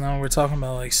sauce. Now we're talking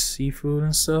about like seafood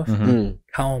and stuff.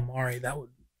 Calamari. That would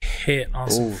hit on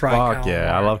some fried calamari.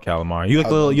 Yeah, I love calamari.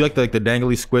 You like the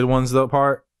dangly squid ones though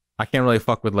part? I can't really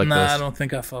fuck with like Nah, this. I don't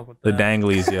think I fuck with The that.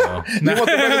 danglies, yo.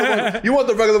 You want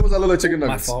the regular ones that look like chicken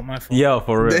nuggets. My fault. Yo,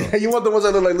 for real. You want the ones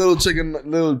that look like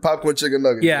little popcorn chicken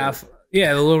nuggets. Yeah,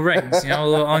 yeah, the little rings, the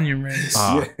little onion rings.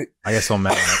 I get so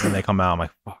mad when they come out. I'm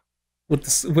like, fuck.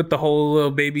 With the whole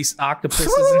little baby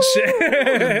octopuses and shit.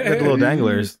 Get the little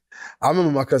danglers. I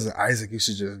remember my cousin Isaac used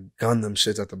to just gun them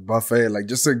shits at the buffet, like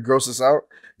just to gross us out.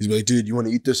 He's like, dude, you want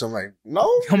to eat this? I'm like, no.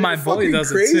 My boy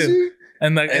does it too.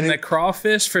 And the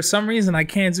crawfish, for some reason, I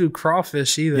can't do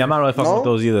crawfish either. Yeah, I'm not really fucking with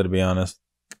those either, to be honest.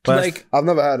 But like, I've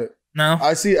never had it. No.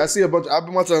 I see a bunch. I've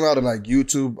been watching a lot of like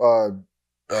YouTube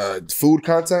food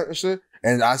content and shit,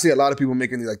 and I see a lot of people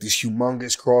making like these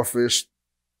humongous crawfish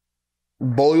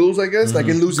boils, I guess, like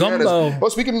in Louisiana. Gumbo. Well,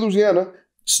 speaking of Louisiana,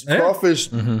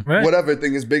 crawfish, whatever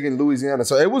thing is big in Louisiana.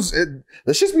 So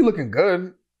the shit's be looking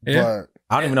good. Yeah. But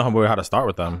I don't even know how to start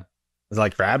with them. It's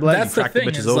like crab leg. That's You the crack the thing.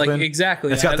 bitches It's open. like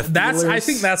exactly. It's got the That's. I feelers.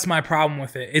 think that's my problem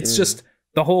with it. It's just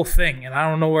the whole thing, and I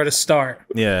don't know where to start.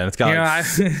 Yeah, and it's got. You know,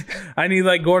 Like, I need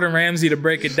like Gordon Ramsay to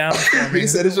break it down for me. he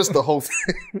said it's just the whole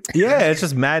thing. yeah, it's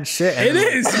just mad shit. It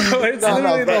is. Bro. It's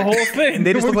literally the whole thing.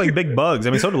 They just look like big bugs. I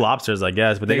mean, so do lobsters, I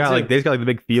guess, but they just got like the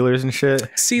big feelers and shit.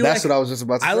 See, That's like, what I was just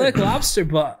about to say. I like lobster,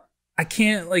 but I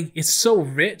can't like. It's so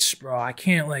rich, bro. I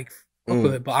can't like fuck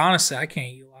with it. But honestly, I can't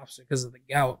eat lobster because of the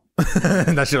gout.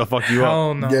 That shit'll fuck you up.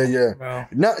 Oh no. Yeah.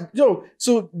 Bro.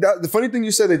 So the funny thing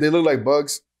you said that they look like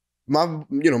bugs. My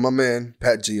man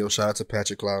Pat Geo, shout out to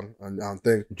Patrick Clown on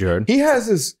thing. Jared. He has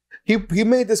this. He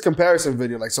made this comparison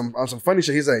video, like some funny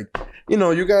shit. He's like,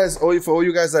 you guys, for all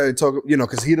you guys that talk,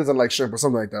 because he doesn't like shrimp or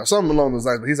something like that, something along those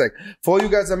lines. But he's like, for all you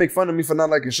guys that make fun of me for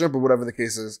not liking shrimp or whatever the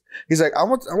case is, he's like, I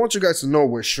want you guys to know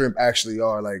where shrimp actually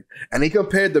are. Like, and he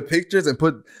compared the pictures and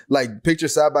put like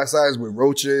pictures side by side with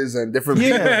roaches and different.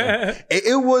 Yeah.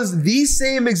 It was the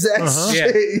same exact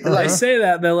shit. Like, they say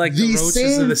that they're like the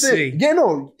roaches of the sea. Yeah,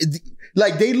 no,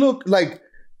 like they look like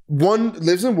one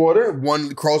lives in water,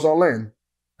 one crawls on land.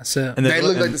 That's it. And They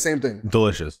look like the same thing.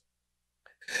 Delicious.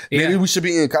 Maybe we should be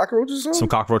eating cockroaches or something? Some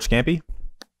cockroach scampi.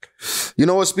 You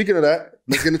know what? Speaking of that,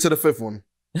 let's get into the fifth one.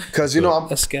 Because,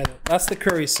 Let's get it. That's the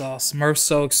curry sauce. Murph's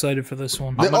so excited for this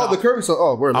one. the curry sauce.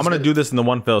 Oh, word. I'm going to do this in the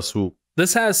one fell swoop.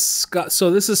 This has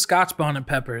this is Scotch bonnet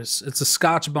peppers. It's a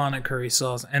Scotch bonnet curry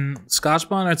sauce. And Scotch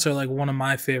bonnets are like one of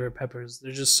my favorite peppers.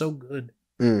 They're just so good.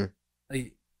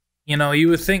 Like, you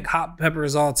would think hot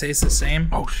peppers all taste the same,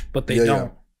 but they don't. Yeah.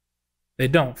 They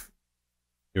don't.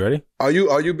 You ready? Are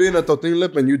you being a tortilla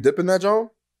lip and you dipping that, John?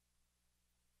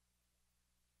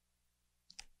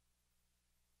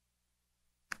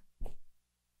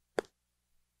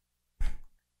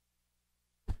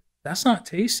 That's not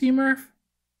tasty, Murph.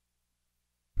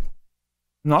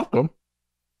 Not good.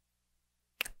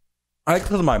 I like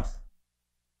because my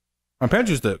parents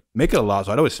used to make it a lot,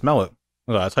 so I'd always smell it.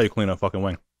 Oh, that's how you clean a fucking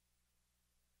wing.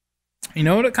 You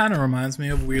know what it kind of reminds me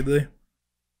of, weirdly?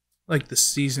 Like the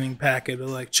seasoning packet of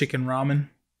like chicken ramen.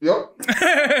 Yep.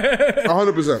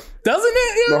 100%. Doesn't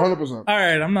it? Yeah? 100%. All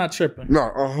right, I'm not tripping.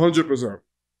 No, 100%.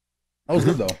 That was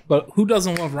good though. But who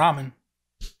doesn't love ramen?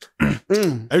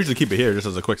 I usually keep it here just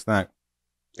as a quick snack.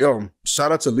 Yo,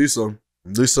 shout out to Lisa.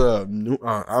 Lisa,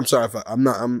 I'm sorry if I'm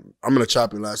gonna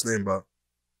chop your last name, but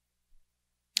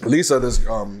Lisa,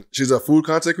 she's a food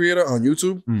content creator on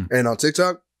YouTube and on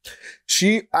TikTok.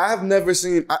 I have never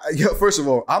seen. First of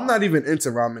all, I'm not even into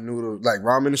ramen noodles, like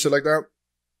ramen and shit like that.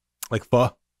 Like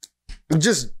pho.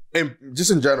 Just in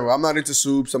general, I'm not into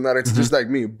soups. I'm not into just like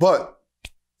me. But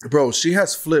bro, she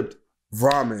has flipped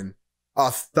ramen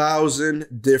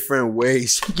 1,000 different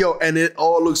ways. Yo, and it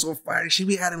all looks so fire. She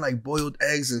be adding like boiled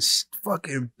eggs and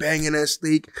fucking banging that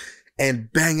steak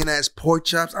and banging ass pork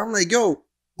chops. I'm like, yo,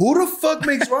 who the fuck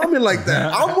makes ramen like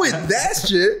that? I'm with that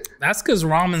shit. That's because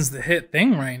ramen's the hit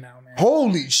thing right now, man.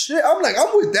 Holy shit. I'm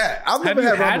with that. I've never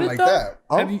had ramen like that.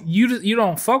 Have you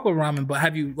don't fuck with ramen, but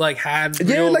have you like had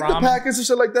real like ramen? the packets and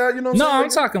shit like that, you know what I'm No, saying? I'm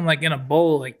talking like in a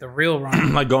bowl, like the real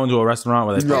ramen. Like going to a restaurant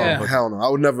where they No, Yeah. hell no. I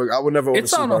would never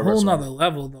It's on a whole nother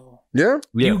level, though. Yeah?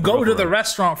 You go to the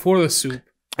restaurant for the soup.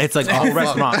 It's like a whole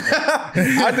restaurant.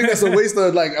 I think that's a waste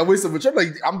of a trip.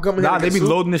 Like I'm coming Nah, here. they be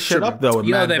loading this shit up though with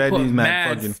mad They put veggies,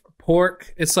 mad fucking.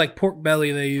 pork. It's like pork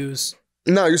belly they use.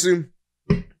 No, you see,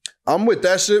 I'm with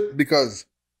that shit because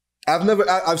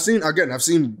I've seen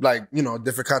like,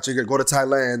 different countries. You go to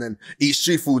Thailand and eat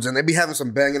street foods and they be having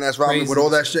some banging ass ramen Crazy with all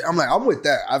that shit. I'm like, I'm with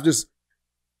that. I've just,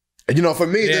 for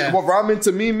me, what ramen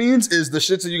to me means is the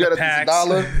shit that you got at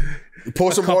 $1. You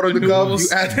pour some water in the cup, you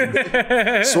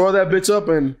add, swirl that bitch up,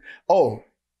 and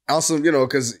also,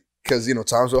 because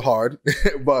times were hard.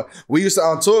 But we used to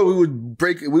on tour,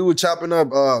 we would chopping up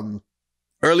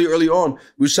early on,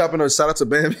 we was shopping. Shout out to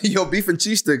Bam. Yo, beef and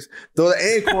cheese sticks. Throw the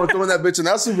acorn, throwing that bitch, and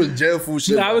that's super jail food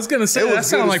shit. I was gonna say that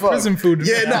sounded like prison food.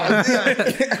 Yeah, no.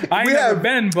 I ain't never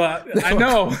been, but I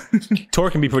know. Tour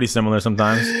can be pretty similar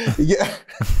sometimes. Yeah.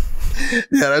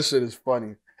 Yeah, that shit is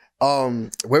funny.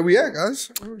 Where we at,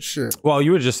 guys? Oh shit. Well,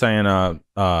 you were just saying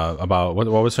about what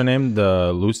was her name?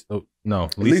 Lisa.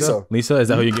 Lisa, is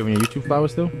that who you're giving your YouTube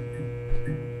flowers to?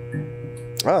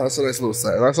 Oh, that's a nice little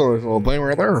set. That's a nice little bling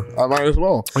right there. I might as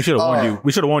well. We should have warned you.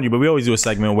 We should have warned you, but we always do a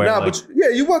segment where but yeah,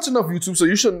 you watch enough YouTube, so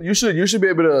you should be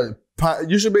able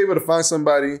to find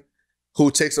somebody who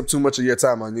takes up too much of your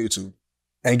time on YouTube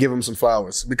and give them some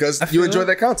flowers because you enjoy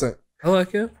that content. I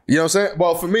like it. You know what I'm saying?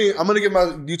 Well, for me, I'm gonna give my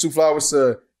YouTube flowers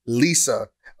to Lisa.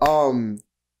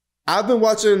 I've been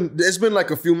watching. It's been like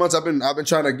a few months. I've been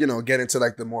trying to get into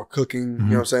like the more cooking. You know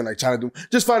what I'm saying? Like trying to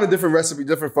find a different recipe,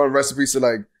 different fun recipes to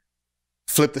like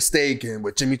flip the steak in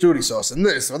with chimichurri sauce and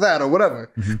this or that or whatever.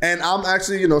 And I'm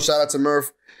actually shout out to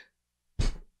Murph.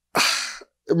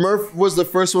 Murph was the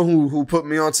first one who put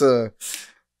me onto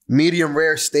medium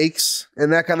rare steaks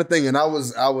and that kind of thing, and I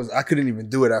couldn't even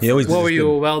do it after. What were you,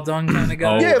 a well done kind of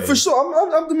guy? Yeah, for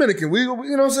sure. I'm Dominican. We you know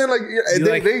what I'm saying? Like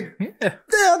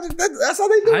that's how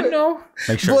they do it. I know.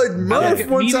 But Murph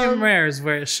one medium time, rare is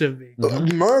where it should be.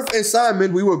 Murph and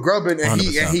Simon, we were grubbing, and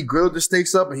 100%. he grilled the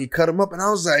steaks up and he cut them up, and I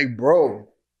was like, bro,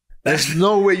 there's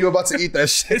no way you're about to eat that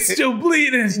shit. It's still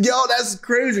bleeding. Yo, that's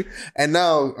crazy. And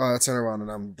now I turn around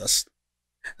and that's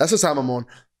the time I'm on.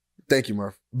 Thank you,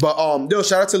 Murph. But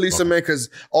shout out to Lisa, man, because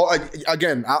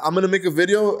again, I'm gonna make a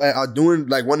video doing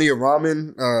like one of your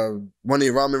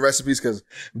ramen recipes, because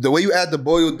the way you add the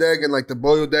boiled egg, and like the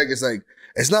boiled egg is like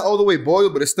it's not all the way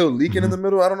boiled, but it's still leaking in the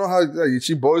middle. I don't know how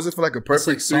she boils it for like a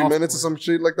perfect 3 minutes or some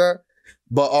shit like that.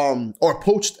 But or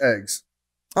poached eggs.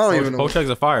 I don't even know. Poached eggs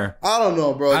are fire. I don't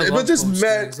know, bro. But just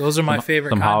mad. Those are my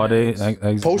favorite. Some holiday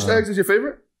eggs. Poached eggs is your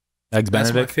favorite? Eggs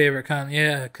Benedict. That's my favorite kind.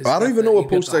 Yeah, I don't even know what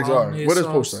poached eggs are. What is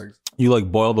poached eggs? You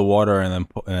like boil the water and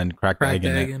then crack the egg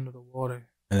into the water,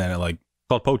 and then it's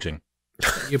called poaching.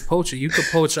 You poach it. You could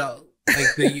poach out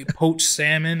like the poached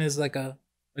salmon is like a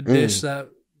dish that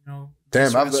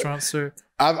Damn, restaurants serve.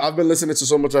 I've been listening to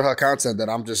so much of her content that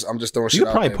I'm just throwing shit out. You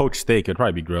could probably there. poach steak. It'd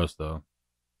probably be gross though.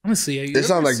 Honestly, it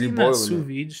sounds like you boiling sous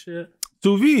vide shit.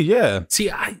 Sous vide, yeah. See,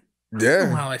 I don't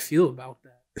know how I feel about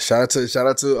that. Shout out to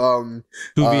sous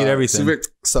vide everything.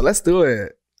 So let's do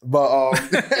it. But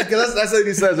because that's what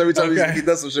he says every time he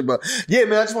does some shit. But yeah,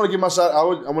 man, I just want to give my shout. I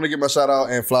want to give my shout out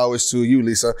and flowers to you,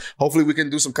 Lisa. Hopefully, we can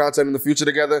do some content in the future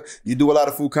together. You do a lot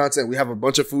of food content. We have a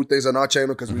bunch of food things on our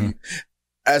channel because we,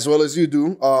 as well as you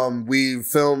do, we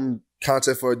film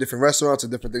content for different restaurants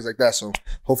and different things like that. So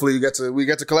hopefully, we get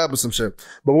to collab with some shit.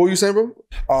 But what were you saying, bro?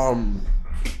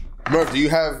 Murph, do you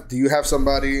have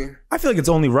somebody? I feel like it's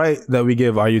only right that we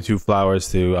give our YouTube flowers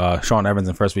to Sean Evans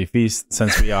and First We Feast,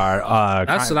 since we are.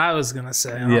 That's what I was gonna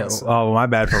say. Yeah. Oh, my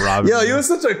bad for Rob. Yo, you're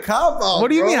such a cop out. What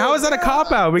do you mean? How is that a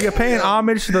cop out? We get paying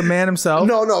homage to the man himself.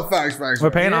 No, facts.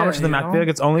 We're paying homage to the man. I feel like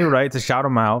it's only right to shout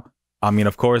him out. I mean,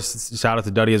 of course, shout out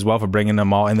to Dutty as well for bringing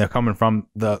them all, and they're coming from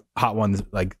the Hot Ones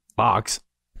box.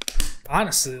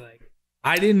 Honestly,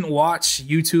 I didn't watch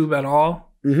YouTube at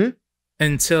all.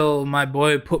 Until my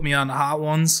boy put me on the Hot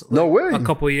Ones a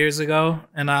couple years ago,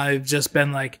 and I've just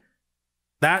been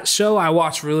that show I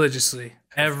watch religiously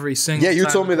every single time. Yeah, you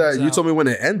told me that. You told me when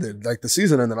it ended, like the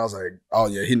season ended. I was like, oh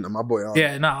yeah, my boy on.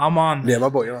 Yeah, no, I'm on. Yeah, my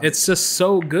boy on. It's just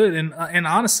so good, and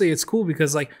honestly, it's cool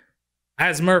because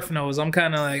as Murph knows, I'm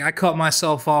kind of I cut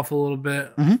myself off a little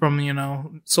bit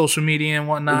from social media and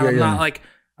whatnot. I'm not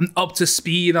I'm up to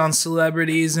speed on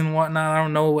celebrities and whatnot. I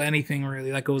don't know anything really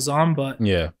that goes on, but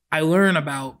yeah. I learn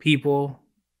about people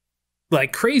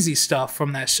crazy stuff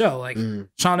from that show.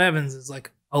 Sean Evans is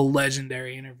a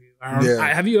legendary interview.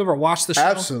 Have you ever watched the show?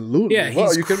 Absolutely. Yeah,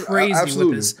 he's crazy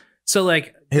with this. So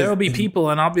there'll be people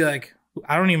and I'll be I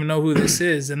don't even know who this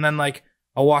is. And then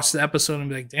I'll watch the episode and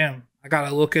be like, damn, I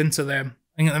gotta look into them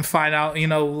and find out,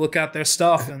 look at their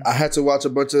stuff. And I had to watch a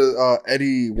bunch of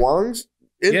Eddie Wong's.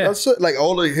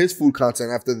 All of his food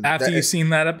content after you've seen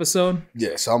that episode.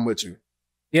 Yeah, so I'm with you.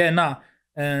 Yeah, nah.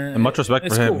 And much respect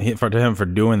for him for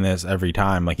doing this every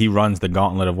time. He runs the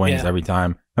gauntlet of wings every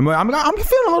time. I'm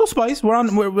feeling a little spice.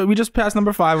 We just passed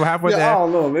number 5. We're halfway there. I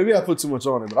don't know. Maybe I put too much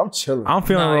on it, but I'm chilling. I'm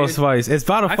feeling a little spice. It's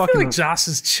about I feel like Josh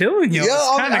is chilling. It's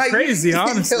kind of crazy,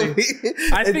 honestly.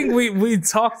 I think we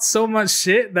talked so much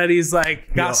shit that he's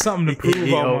got something to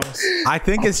prove almost. I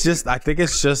think it's just I think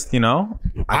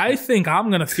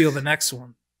I'm gonna feel the next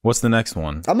one. What's the next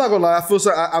one? I'm not gonna lie. I feel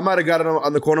I might have got it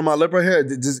on the corner of my lip right here.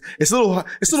 It's a little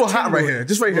hot right here.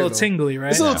 Just right here. A little tingly,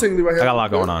 right? It's a little tingly right here. I got a lot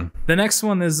going on. The next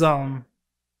one is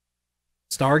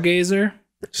Stargazer.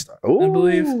 Ooh, I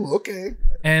believe. Okay.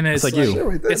 And it's like like, you.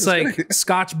 Right there. it's like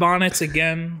Scotch bonnets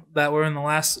again that were in the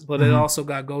last, but it also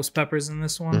got ghost peppers in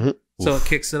this one. So it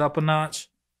kicks it up a notch.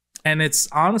 And it's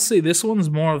honestly, this one's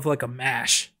more of like a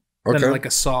mash than like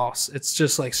a sauce. It's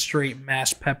just like straight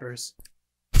mashed peppers.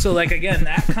 So like again,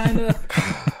 that kind of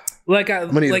like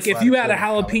if you had a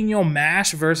jalapeno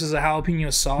mash versus a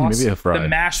jalapeno sauce, Maybe a fried. the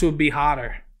mash would be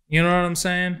hotter. You know what I'm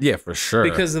saying? Yeah, for sure.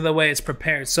 Because of the way it's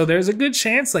prepared. So there's a good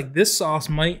chance like this sauce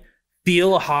might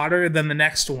feel hotter than the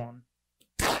next one.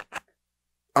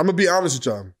 I'm gonna be honest with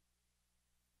y'all. I'm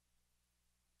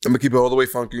gonna keep it all the way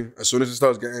funky. As soon as it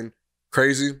starts getting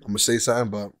crazy, I'm gonna say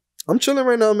something, but I'm chilling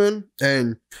right now, man.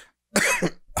 And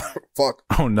fuck.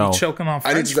 Oh no. Choking on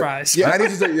French fries. Yeah, I need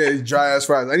to say dry ass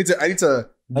fries. I need to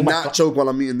not choke while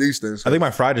I'm eating these things. I think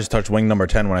my fry just touched wing number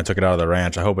 10 when I took it out of the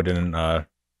ranch. I hope it didn't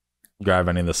grab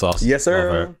any of the sauce. Yes,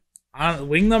 sir.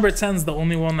 Wing number 10 is the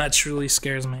only one that truly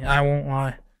scares me. I won't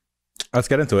lie. Let's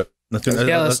get into it. Let's do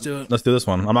it. Let's do this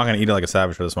one. I'm not gonna eat it like a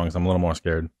savage for this one because I'm a little more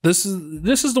scared. This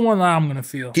is the one that I'm gonna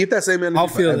feel. Keep that same energy. I'll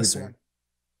for feel everything. this one.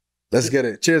 Let's get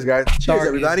it. Cheers, guys. Cheers,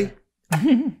 everybody.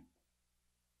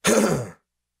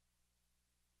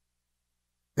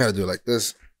 Gotta do it like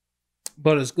this.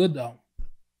 But it's good though.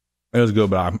 It was good,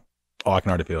 but I can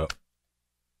already feel it.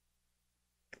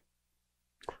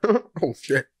 Oh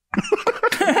shit.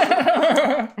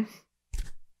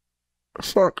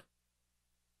 Fuck.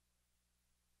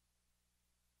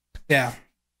 Yeah.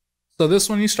 So this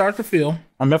one you start to feel.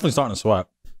 I'm definitely starting to sweat.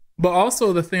 But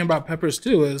also the thing about peppers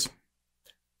too is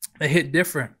they hit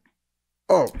different.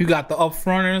 Oh. You got the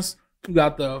upfronters, you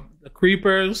got the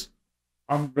creepers.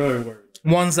 I'm very worried.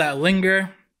 Ones that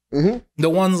linger. Mm-hmm. The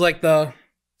ones like that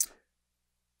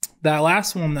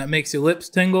last one that makes your lips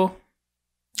tingle.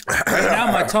 Right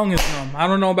now my tongue is numb. I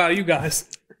don't know about you guys.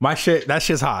 That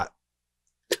shit's hot.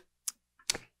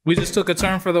 We just took a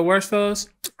turn for the worst, fellas.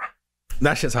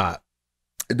 That shit's hot.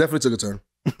 It definitely took a turn.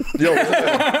 Yo,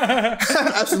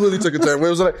 absolutely took a turn.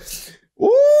 Where was it?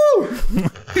 Woo!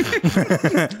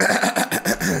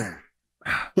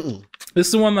 This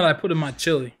is the one that I put in my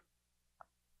chili.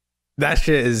 That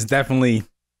shit is definitely.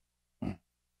 I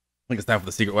think it's time for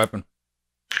the secret weapon.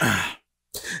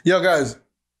 Yo, guys,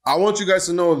 I want you guys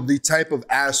to know the type of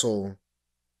asshole,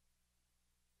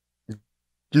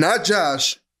 not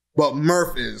Josh, but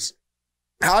Murph is.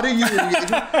 How do you?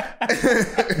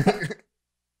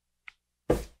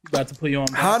 About to put you on.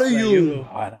 How do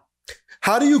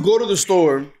you go to the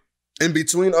store in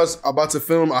between us about to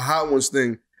film a Hot Ones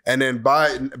thing and then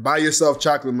buy yourself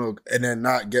chocolate milk and then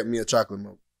not get me a chocolate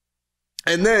milk?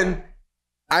 And then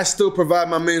I still provide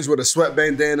my mans with a sweat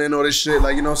bandana and all this shit.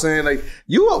 Like, you know what I'm saying? Like,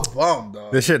 you a bum,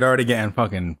 dog. This shit already getting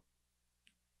fucking.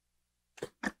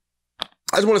 I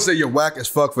just want to say you're whack as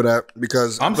fuck for that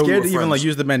because I'm scared to even like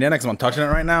use the bandana because I'm touching it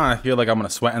right now and I feel like I'm gonna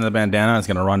sweat in the bandana and it's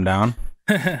gonna run down.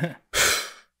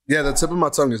 Yeah, the tip of my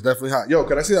tongue is definitely hot. Yo,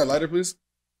 can I see that lighter, please?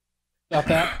 Got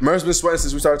that? Murph's been sweating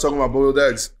since we started talking about boiled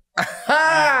eggs.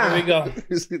 Here we go.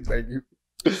 Thank you.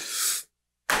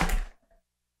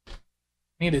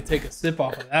 Need to take a sip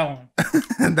off of that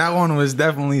one. That one was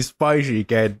definitely spicy,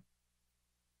 kid.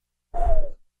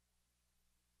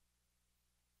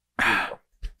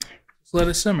 Just let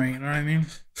it simmer, you know what I mean?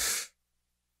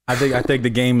 I think the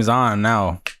game is on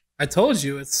now. I told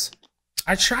you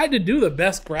I tried to do the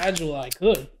best gradual I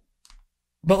could.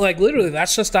 But like literally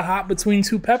that's just a hot between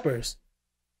two peppers.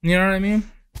 You know what I mean?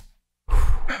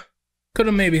 Could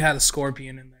have maybe had a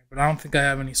scorpion in there, but I don't think I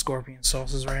have any scorpion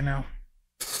sauces right now.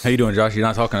 How you doing, Josh? You're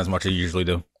not talking as much as you usually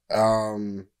do.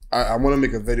 I want to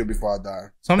make a video before I die.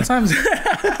 Sometimes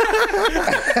I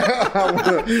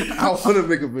want to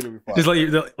make a video before Just I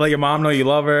die. let your mom know you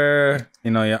love her.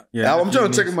 You know, yeah. I'm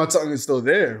trying to check if my tongue is still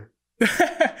there.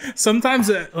 sometimes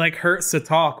it like hurts to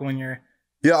talk when you're.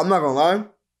 Yeah, I'm not gonna lie,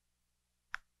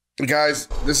 guys.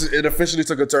 It officially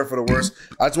took a turn for the worse.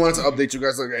 I just wanted to update you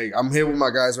guys. Like, hey, I'm here with my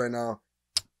guys right now.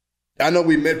 I know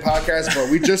we mid podcast, but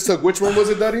we just took. Which one was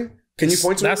it, Dutty? Can you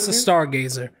point to That's the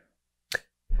Stargazer.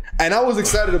 And I was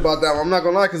excited about that one. I'm not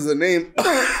gonna lie, because the name.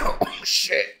 Oh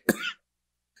shit!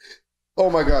 Oh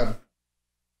my god!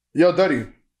 Yo, Dutty.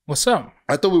 What's up?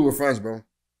 I thought we were friends, bro.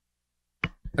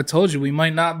 I told you we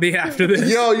might not be after this.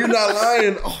 Yo, you're not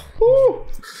lying. Oh,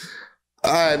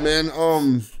 all right, man.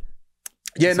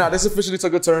 Yeah, this officially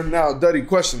took a turn. Now, Dutty,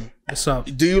 question. What's up?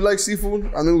 Do you like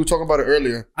seafood? I know we were talking about it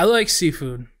earlier. I like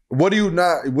seafood. What do you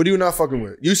not fucking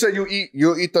with? You said you'll eat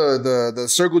the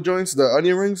circle joints, the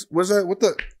onion rings. What's that? What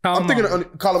the? Calamari. I'm thinking of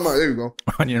calamari. There you go.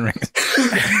 Onion rings.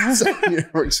 Onion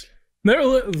rings. There are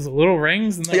little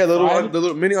rings. And Yeah, the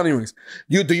little mini onion rings.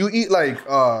 Do you eat like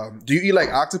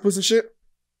octopus and shit?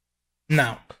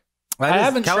 No. I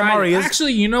haven't tried it.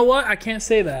 Actually, you know what? I can't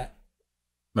say that.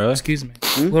 Really? Excuse me.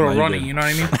 A little runny, you know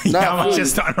what I mean? Yeah, I'm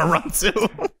just starting to run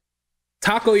too.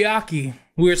 Takoyaki.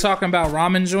 We were talking about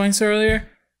ramen joints earlier.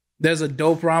 There's a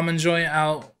dope ramen joint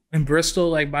out in Bristol,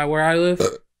 like by where I live.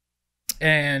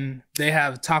 And they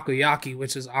have takoyaki,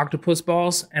 which is octopus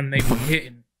balls, and they be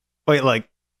hitting. Wait, like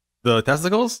the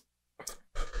testicles?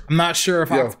 I'm not sure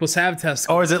if octopus have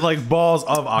testicles. Or is it like balls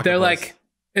of octopus? They're like,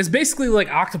 it's basically like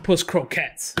octopus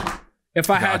croquettes. If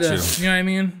I had to, you know what I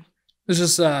mean? It's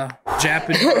just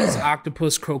Japanese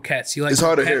octopus croquettes. You like? It's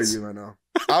hard to hear you right now.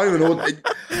 I don't even know what.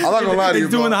 I'm not gonna lie to you,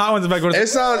 He's doing the hot ones back. It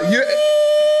sounds.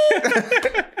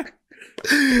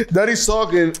 Dutty's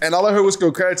talking, and all I heard was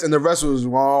croquettes, and the rest was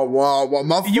wah wah wah.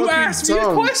 My You fucking asked me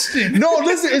tongue. a question. No,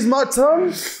 listen, is my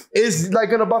tongue is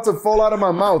like about to fall out of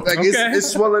my mouth. Like it's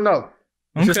swelling up.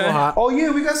 Okay. so hot. Oh yeah,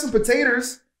 we got some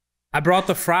potatoes. I brought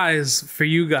the fries for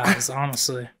you guys.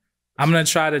 Honestly, I'm gonna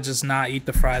try to just not eat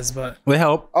the fries, but We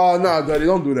help. Oh no, Dutty,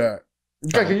 don't do that.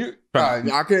 Can you? I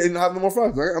can't have no more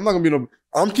fries. Right? I'm not gonna be no.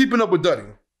 I'm keeping up with Dutty.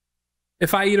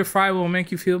 if I eat a fry, will it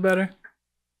make you feel better?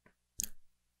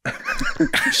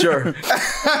 Sure. All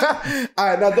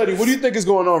right, now Dutty, what do you think is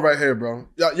going on right here, bro?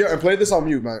 Yeah, and play this on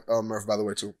mute, man. Murph, by the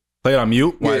way, too. Play it on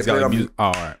mute. Why Yeah, it's play got it like on music? mute. Oh,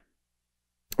 all right.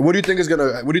 What do you think is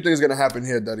gonna happen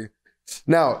here, Dutty?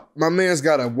 Now, my man's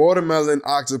got a watermelon,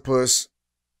 octopus,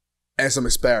 and some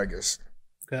asparagus.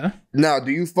 Okay. Now,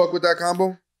 do you fuck with that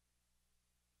combo?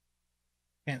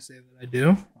 Can't say that I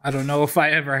do. I don't know if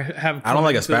I ever have. I don't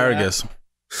like come into asparagus.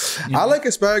 that. You I know, like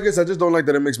asparagus. I just don't like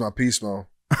that it makes my pee smell.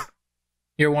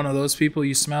 You're one of those people.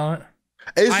 You smell it.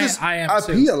 It's just I am I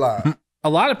too. pee a lot. A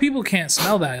lot of people can't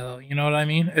smell that though. You know what I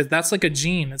mean? That's like a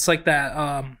gene. It's like that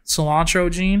cilantro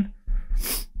gene.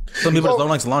 Some people just don't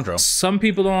like cilantro. Some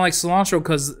people don't like cilantro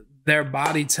because their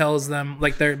body tells them,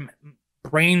 like their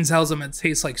brain tells them it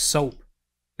tastes like soap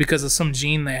because of some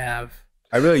gene they have.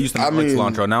 I really used to not like mean-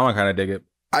 cilantro. Now I kind of dig it.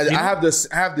 I have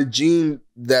the gene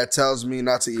that tells me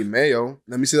not to eat mayo.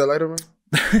 Let me see that later, man.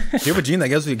 You have a gene that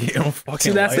gives you get your own fucking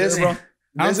See, that's lighter, the bro. thing.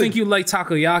 I don't think you like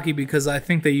takoyaki because I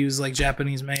think they use like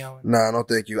Japanese mayo. Nah, no,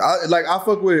 thank you. I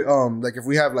fuck with like if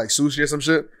we have like sushi or some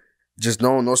shit, just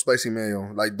no spicy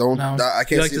mayo. Like don't. No. I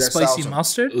can't You like see the that spicy salsa.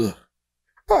 mustard? Ugh.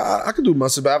 I could do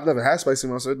mustard, but I've never had spicy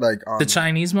mustard. Like The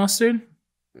Chinese mustard?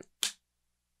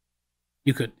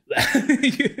 You could.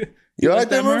 you like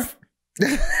that, Murph?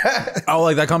 Oh,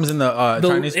 like that comes in the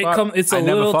Chinese spot? It's a I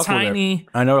never little fuck with it. tiny,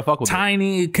 I never fuck with it.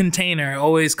 tiny container.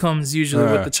 Always comes usually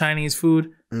with the Chinese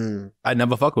food. I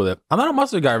never fuck with it. I'm not a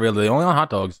mustard guy really. Only on hot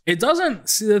dogs. It doesn't.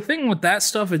 See, the thing with that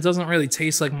stuff, it doesn't really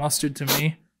taste like mustard to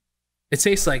me. It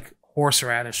tastes like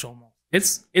horseradish almost.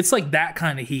 It's like that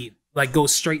kind of heat. Like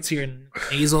goes straight to your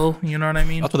nasal. You know what I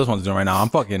mean? That's what this one's doing right now. I'm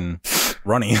fucking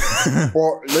running.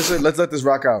 Well, listen, let's let this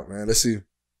rock out, man. Let's see.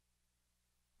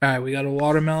 All right, we got a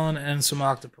watermelon and some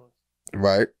octopus.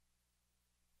 Right.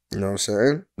 You know what I'm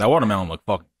saying? That watermelon look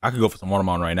fuck. I could go for some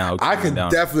watermelon right now. I could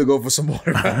definitely go for some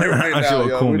watermelon right That shit now. would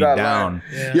Yo, cool we me not down. lying.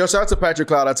 Yeah. Yo, shout out to Patrick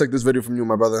Cloud. I took this video from you,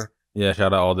 my brother. Yeah,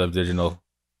 shout out all Dev Digital.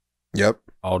 Yep.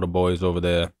 All the boys over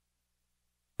there.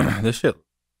 This shit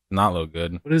not look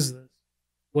good. What is this?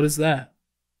 What is that?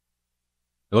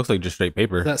 It looks like just straight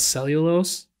paper. Is that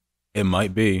cellulose? It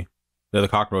might be. They're the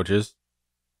cockroaches.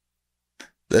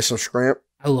 There's some scrimp.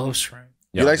 I love shrimp.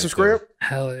 You like some scrimp?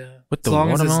 Hell yeah. With As the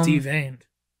long as it's watermelon?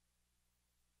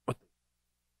 deveined.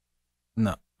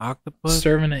 No. Octopus?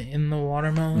 Serving it in the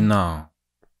watermelon? No.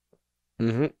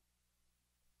 Mm-hmm.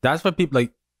 That's what people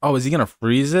like. Oh, is he gonna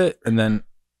freeze it and then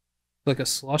Like a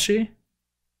slushy?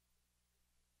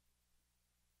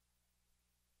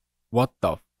 what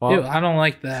the fuck? Ew, I don't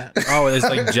like that. Oh, it's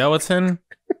like gelatin?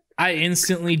 I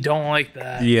instantly don't like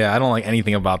that. Yeah, I don't like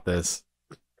anything about this.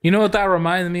 You know what that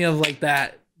reminded me of? Like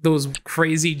those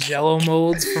crazy Jello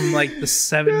molds from like the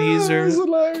 70s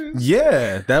or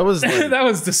Yeah, that was like, that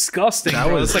was disgusting. that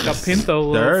Bro. was It's like a pinto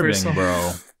loaf or disturbing, something.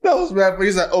 bro. That was bad. But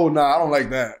he's like, oh, nah, I don't like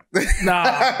that.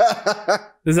 Nah.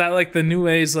 Is that like the new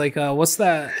age? Like, what's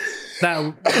that?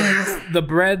 The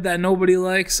bread that nobody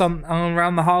likes on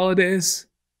around the holidays?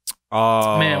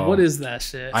 Oh Man, what is that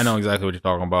shit? I know exactly what you're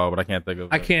talking about, but I can't think of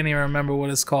it. I can't even remember what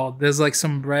it's called. There's like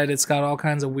some bread. It's got all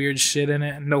kinds of weird shit in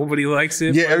it, and nobody likes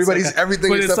it. Yeah, but it's everybody's like everything.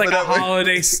 But it's except like for a that one.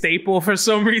 holiday staple for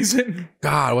some reason.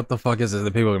 God, what the fuck is it?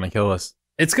 The people are gonna kill us.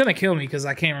 It's gonna kill me because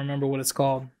I can't remember what it's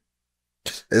called.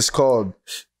 It's called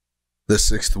the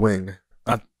Sixth Wing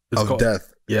It's of called-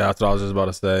 Death. Yeah, that's what I was just about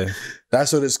to say.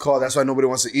 That's what it's called. That's why nobody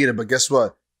wants to eat it. But guess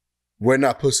what? We're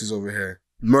not pussies over here.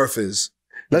 Murph is.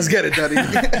 Let's get it, Dutty.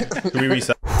 Can we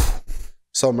reset?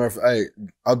 So Murph, hey,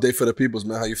 update for the peoples,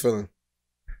 man. How you feeling?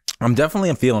 I'm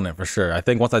definitely feeling it for sure. I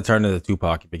think once I turned into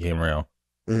Tupac, it became real.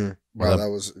 Mm-hmm. Wow, that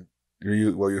was.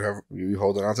 You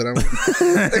holding on to that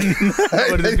one?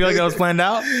 What, did it feel like that was planned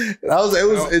out?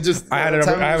 It just. I have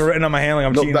it written on my hand like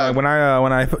I'm cheating. Like when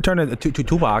I turned it to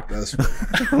Tupac. That's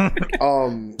I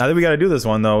think we got to do this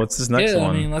one though. What's this next one?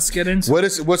 I mean, let's get into.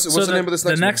 What's the name of this next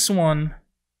one? The next one.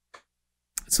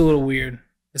 It's a little weird.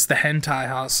 It's the hentai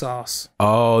hot sauce.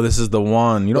 Oh, this is the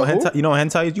one. You know hentai. You know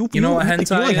hentai. You know what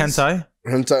hentai? You like hentai?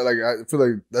 Hentai, like I feel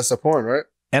like that's a porn, right?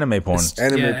 Anime porn.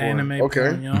 Anime porn. Okay.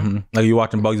 Porn, yeah. Like you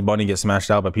watching Bugs Bunny get smashed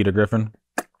out by Peter Griffin.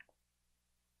 I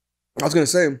was gonna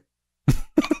say.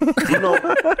 You know,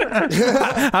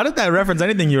 how did that reference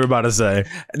anything you were about to say?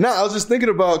 No, I was just thinking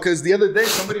about because the other day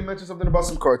somebody mentioned something about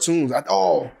some cartoons.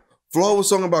 Flo was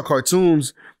talking about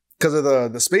cartoons because of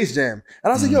the Space Jam,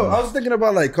 and I was like, yo, I was thinking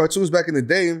about like cartoons back in the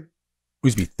day.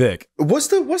 Used to be thick. What's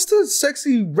the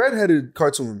sexy redheaded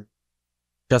cartoon?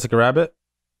 Jessica Rabbit.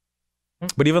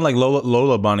 But even like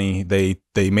Lola Bunny, they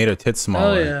made her tits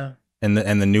smaller. Oh yeah. In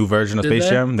the new version of Space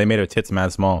Jam, they made her tits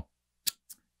mad small.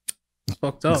 It's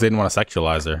fucked up. Because they didn't want to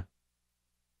sexualize her.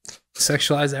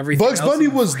 Sexualize everything. Bugs Bunny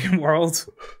was world.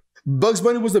 Bugs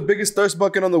Bunny was the biggest thirst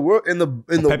bucket on the world in the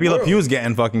Pepe Le world. Pew's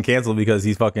getting fucking canceled because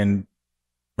he's fucking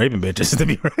raping bitches. To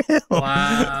be real.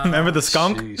 Wow. Remember the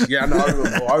skunk? Jeez. Yeah, no,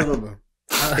 I remember.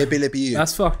 Pepe Le Pew.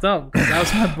 That's fucked up. That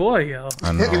was my boy, yo.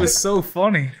 I know. He was so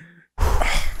funny.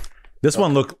 This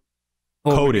one looked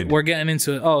coated. We're getting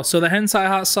into it. Oh, so the hentai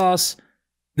hot sauce.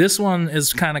 This one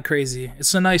is kind of crazy.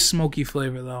 It's a nice smoky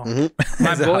flavor though. Mm-hmm.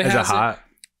 My boy has it hot?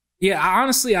 Yeah,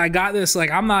 honestly, I got this. Like,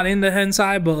 I'm not into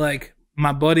hentai, but like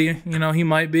my buddy, you know, he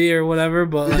might be or whatever.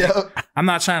 But like, I'm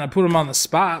not trying to put him on the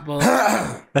spot. But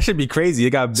like, that should be crazy. It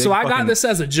got big. So I got this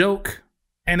as a joke,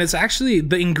 and it's actually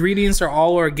the ingredients are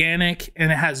all organic,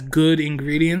 and it has good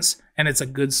ingredients. And it's a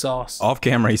good sauce. Off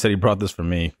camera, he said he brought this for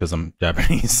me because I'm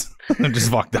Japanese. I'm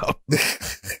just fucked up.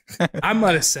 I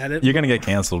might have said it. You're gonna get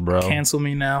canceled, bro. Cancel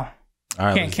me now. All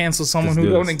right, Can't cancel someone who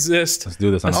don't exist. Let's do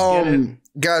this.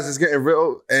 Guys, it's getting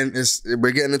real, and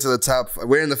we're getting into the top.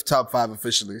 We're in the top 5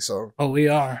 officially. So we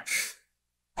are.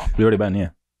 We already been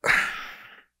here.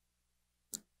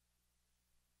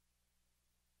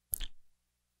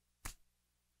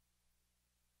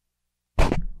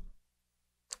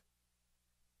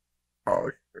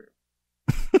 Oh shit!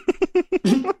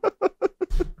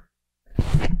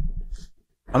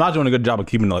 I'm not doing a good job of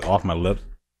keeping it like off my lips.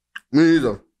 Me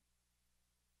either.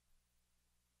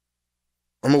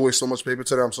 I'm gonna waste so much paper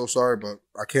today. I'm so sorry, but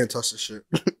I can't touch this shit.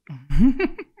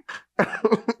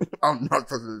 I'm not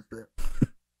touching this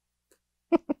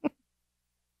shit.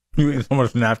 You eat so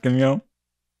much napkin, yo.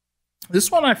 This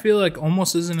one I feel like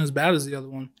almost isn't as bad as the other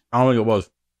one. I don't think it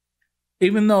was.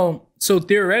 Even though, so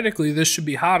theoretically, this should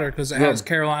be hotter because it has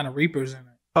Carolina Reapers in it.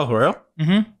 Oh, for real?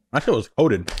 Mm-hmm. That shit was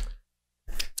coated.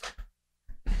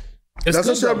 It's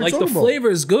good, though. Like the flavor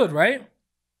is good, right?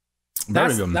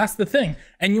 Very good. That's the thing.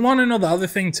 And you want to know the other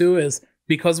thing too is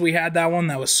because we had that one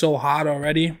that was so hot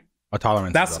already. A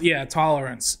tolerance.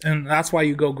 Tolerance. And that's why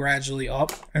you go gradually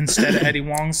up instead of Eddie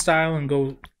Wong style and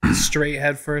go straight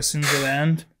head first into the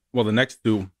end. Well, the next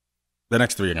 3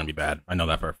 are gonna be bad. I know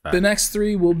that for a fact. The next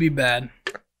 3 will be bad.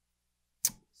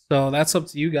 So that's up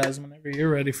to you guys whenever you're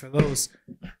ready for those.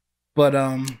 But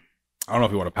I don't know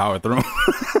if you want to power through.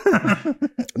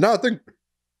 No, I think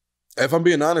if I'm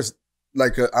being honest,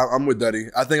 like I'm with Dutty.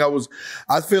 I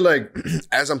feel like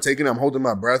as I'm taking it, I'm holding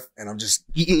my breath and I'm just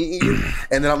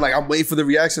and then I'm waiting for the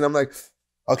reaction. I'm like,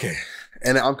 okay.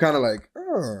 And I'm kind of like,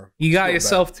 oh, you got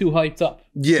yourself too hyped up.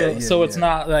 Yeah. So it's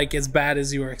not like as bad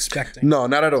as you were expecting. No,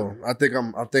 not at all. I think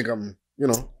I'm, you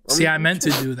know. See, I meant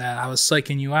to do that. I was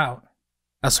psyching you out.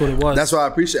 That's what it was. That's why I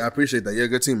appreciate that. You're a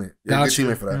good teammate. You're a good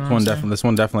teammate for that. This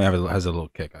one definitely has a little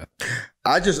kick.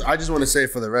 I just want to say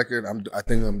for the record, I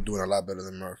think I'm doing a lot better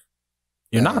than Murph.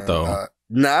 You're not though.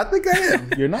 Nah, I think I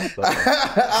am. You're not though.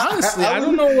 Honestly, I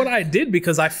don't know what I did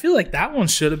because I feel like that one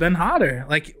should have been hotter.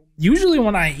 Like usually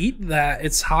when I eat that,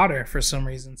 it's hotter for some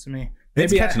reason to me.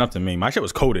 It's catching up to me. My shit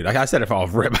was coated. I said it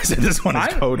off rip. I said this one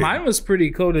is coated. Mine was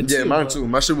pretty coated too. Yeah, mine too.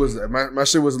 My shit was a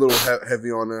little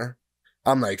heavy on there.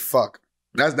 I'm like, fuck.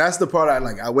 That's the part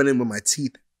I went in with my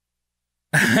teeth.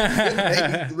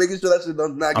 Making sure that shit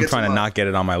does not get. I'm trying to not get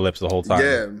it on my lips the whole time.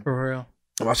 Yeah, for real.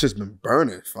 My shit's been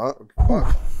burning. Fuck.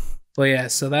 Well, yeah.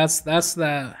 So that's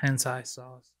that hentai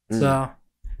sauce. So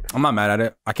I'm not mad at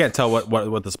it. I can't tell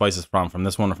what the spice is from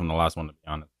this one or from the last one, to be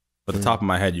honest. But the top of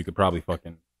my head, you could probably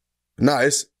fucking.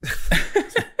 Nice.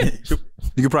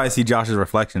 You could probably see Josh's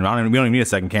reflection. We don't even need a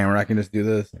second camera. I can just do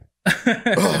this.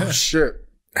 Oh shit!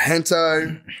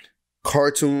 Hentai,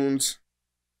 cartoons,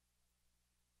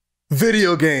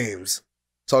 video games.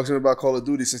 Talk to me about Call of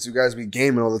Duty since you guys be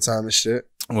gaming all the time and shit.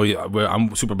 Well, yeah,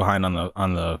 I'm super behind on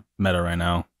the meta right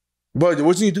now. But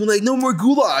wasn't you doing like no more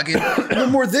gulag and no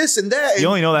more this and that? And You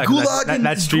only know that gulag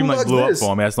that stream like blew up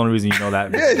for me. That's the only reason you know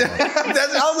that. Yeah,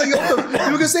 I was like,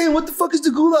 you were saying, what the fuck is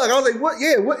the gulag? I was like, what?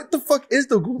 Yeah, what the fuck is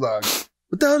the gulag?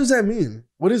 What the hell does that mean?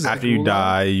 What is it? After you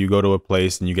die, you go to a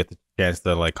place and you get the chance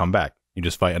to like come back. You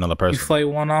just fight another person. You fight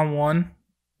 1-on-1,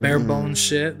 bare bones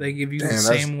shit. They give you the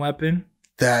same weapon.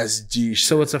 That's G shit.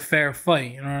 So it's a fair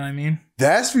fight. You know what I mean?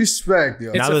 That's respect,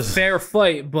 yo. It's a fair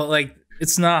fight, but like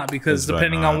it's not because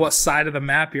depending on what side of the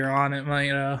map you're on, it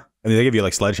might. I mean, they give you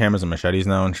like sledgehammers and machetes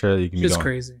now and shit. You can just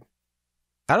crazy.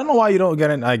 I don't know why you don't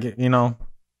get it. I get, you know,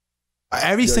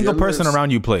 every single person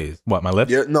around you plays. What, my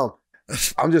lips? Yeah, no.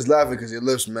 I'm just laughing because your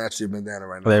lips match your bandana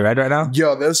right now. Are they red right now?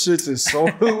 Yo, that shit is so.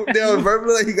 Yo,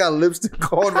 remember like he got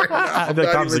lipstick on right now.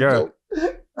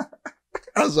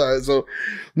 I'm sorry. So,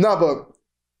 no, but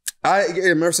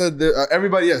Murph said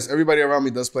everybody around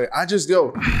me does play. I just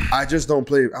don't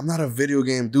play. I'm not a video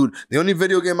game dude. The only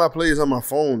video game I play is on my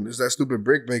phone. Is that stupid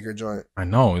Brick Breaker joint. I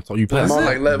know. It's all you play. I'm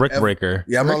on like Brick Breaker.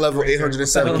 Yeah, I'm on level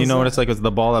 807. You know what it's like? It's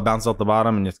the ball that bounces off the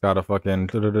bottom and it's got a fucking.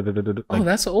 Oh,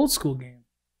 that's an old school game.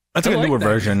 That's like a newer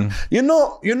version. You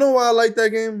know why I like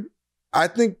that game? I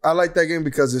think I like that game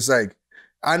because it's like,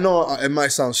 I know it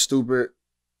might sound stupid,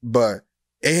 but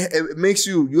it makes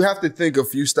you have to think a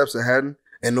few steps ahead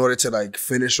in order to like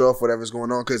finish off whatever's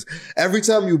going on. Because every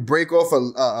time you break off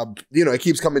it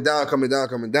keeps coming down,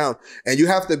 and you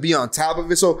have to be on top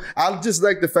of it. So I just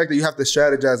like the fact that you have to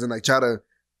strategize and like try to,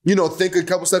 think a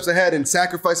couple steps ahead and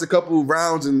sacrifice a couple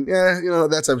rounds and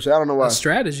that type of shit. I don't know why. A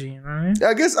strategy, you know what I mean?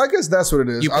 I guess that's what it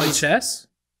is. You play chess?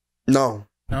 No.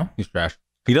 He's trash.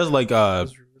 He does like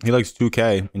he likes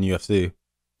 2K in UFC.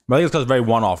 But I think it's because it's very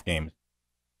one-off games.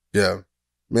 Yeah,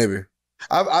 maybe.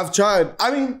 I've tried. I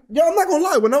mean, I'm not gonna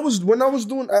lie. When I was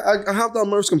doing, I hopped on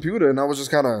Murph's computer and I was just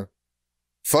kind of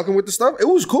fucking with the stuff. It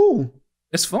was cool.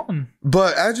 It's fun.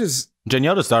 But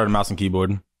Danielle just started mouse and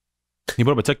keyboard. He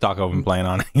put up a TikTok of him playing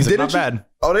on it. He's like, not bad.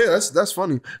 Oh yeah, that's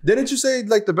funny. Didn't you say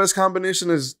like the best combination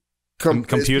is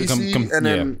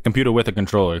computer with a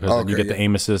controller because you get the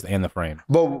aim assist and the frame.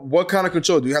 But what kind of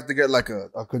controller? Do you have to get like a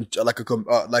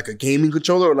gaming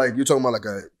controller, or like you're talking about like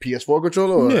a PS4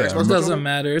 controller? Or it doesn't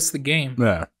matter. It's the game.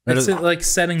 Yeah, it's like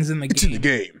settings in the game. It's in the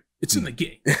game. It's in the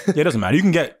game. Yeah, it doesn't matter. You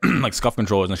can get like scuff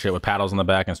controllers and shit with paddles on the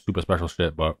back and super special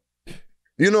shit. But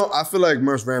I feel like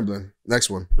Murph's rambling.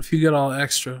 Next one. If you get all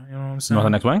extra, you know what I'm saying? You want the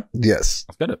next one? Yes.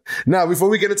 Let's get it. Now, before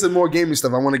we get into more gaming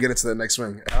stuff, I want to get into the next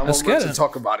swing. Let's get to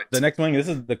talk about it. The next swing, this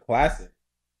is the classic.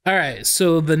 All right,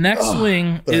 so the next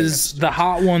swing is the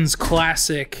Hot Ones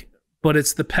Classic, but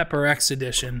it's the Pepper X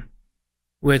edition,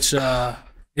 which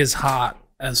is hot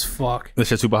as fuck. This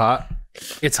shit's super hot?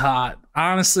 It's hot.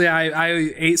 Honestly, I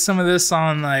ate some of this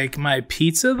on like my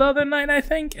pizza the other night, I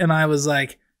think, and I was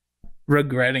like,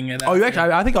 regretting it. Oh, you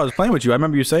actually? I think I was playing with you. I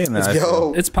remember you saying that.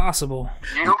 Yo, it's possible.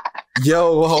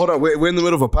 Yo, hold on. We're in the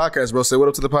middle of a podcast, bro. Say what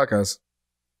up to the podcast.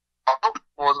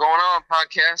 What's going on,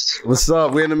 podcast? What's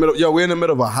up? We're in the middle. Yo, we're in the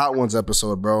middle of a Hot Ones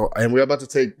episode, bro, and we're about to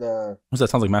take the. What's that?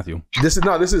 Sounds like Matthew. This is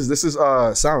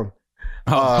sound.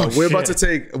 We're about to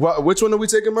take. Which one are we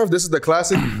taking, Murph? This is the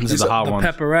classic. This is the Hot Ones.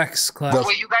 Pepper X classic.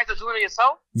 Wait, you guys are doing it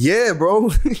yourself? Yeah, bro.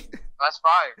 That's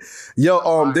fire. Yo,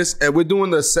 and we're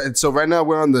doing so right now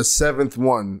we're on the 7th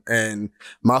one, and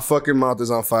my fucking mouth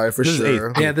is on fire for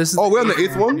sure. Yeah, this is. Oh, we're on the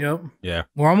 8th one. Yep. Yeah,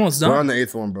 we're almost done. We're on the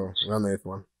 8th one, bro. We're on the 8th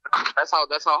one. That's how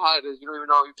hot it is. You don't even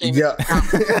know. You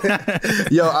can't.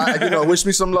 Yeah. Yo, wish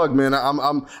me some luck, man.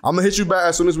 I'm gonna hit you back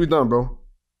as soon as we done, bro.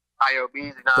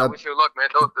 IOBs, I wish you luck, man.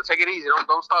 Don't take it easy.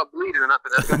 Don't stop bleeding or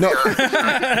nothing. That's gonna be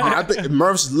I think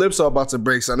Murph's lips are about to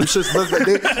break, son.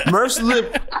 Murph's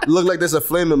lip look like there's a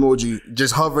flame emoji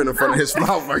just hovering in front of his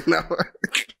mouth right now.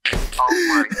 Oh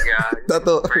my god.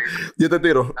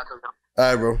 All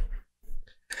right, bro.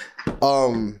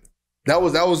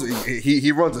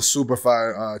 He runs a super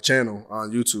fire channel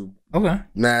on YouTube. Okay.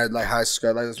 Mad like high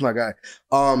subscribe. Like that's my guy.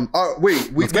 Wait,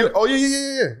 yeah. Oh,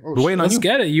 we're waiting on Let's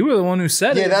get it. You were the one who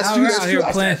said it. Yeah, that's true.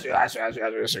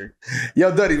 That's true.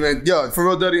 Yo, Dutty, man. Yo, for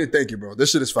real, Dutty, thank you, bro.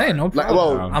 This shit is fire. Hey, no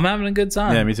problem. I'm having a good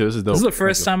time. Yeah, me too. This is dope. This is the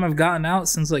first time I've gotten out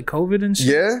since like COVID and shit.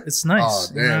 Yeah, it's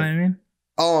nice. You know what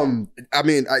I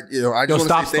mean? I just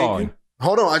want to say thank you.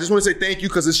 Hold on, I just want to say thank you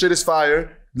because this shit is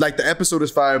fire. Like the episode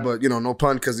is fire, but no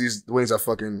pun because these wings are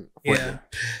fucking. Yeah.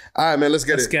 All right, man. Let's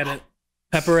get it.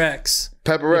 Pepper X.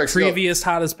 Pepper X. Previous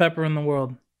hottest pepper in the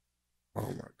world. Oh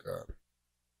my god.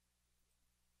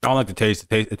 I don't like the taste.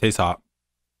 It tastes hot.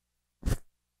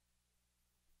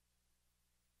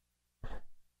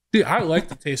 Dude, I like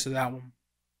the taste of that one.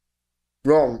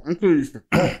 Bro, I'm pleased.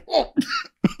 Oh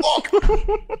my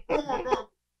god.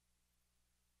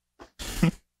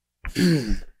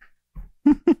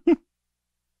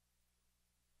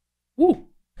 Ooh.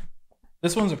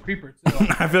 This one's a creeper, too.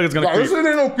 I feel like it's gonna Nah, this creep.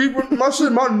 ain't no creeper.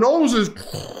 My nose is.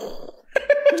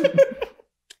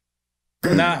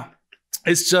 Nah.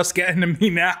 It's just getting to me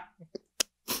now.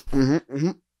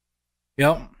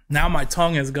 Yep. Now my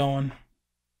tongue is going.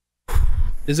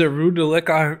 Is it rude to lick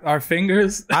our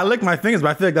fingers? I lick my fingers, but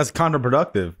I feel like that's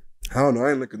counterproductive. I don't know.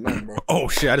 I ain't looking nothing, bro. Oh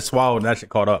shit! I just swallowed and that shit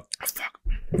caught up. It's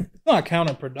not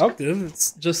counterproductive.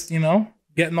 It's just, you know,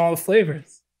 getting all the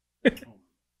flavors.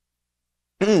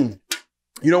 You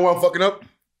know what I'm fucking up?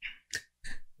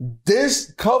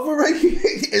 This cover right here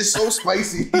is so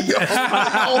spicy. Yo,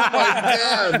 oh my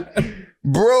god,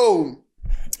 bro.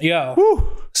 Yo.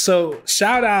 So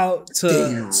shout out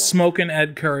to Smoking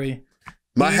Ed Curry.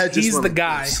 He's the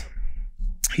guy.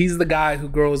 He's the guy who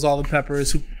grows all the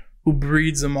peppers, who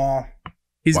breeds them all.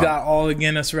 He's got all the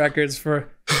Guinness records for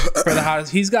the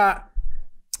hottest. He's got.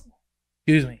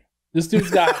 Excuse me. This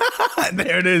dude's got.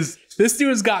 There it is. This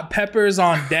dude's got peppers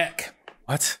on deck.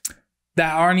 What?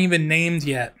 That aren't even named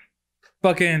yet.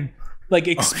 Fucking like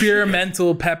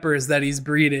experimental peppers that he's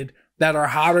breeded that are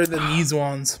hotter than these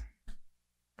ones.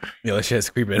 Yo, that shit's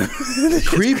creeping.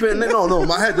 Creeping? No.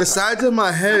 My head, the sides of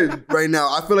my head right now,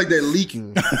 I feel like they're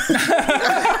leaking.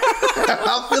 I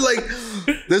feel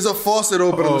like there's a faucet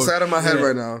open on the side of my head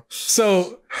right now.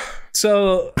 So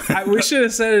we should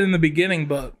have said it in the beginning,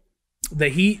 but the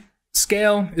heat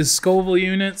scale is Scoville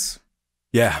units.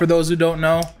 Yeah. For those who don't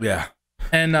know. Yeah.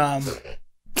 And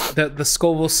the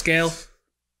Scoville scale,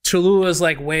 Cholula is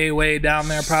like way down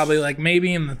there, probably like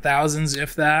maybe in the thousands,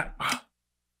 if that.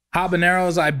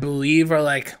 Habaneros, I believe, are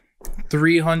like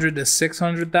 300 to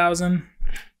 600,000.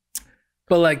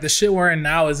 But like the shit we're in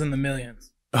now is in the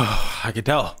millions. Oh, I could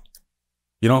tell.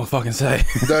 You don't fucking say.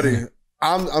 Dutty,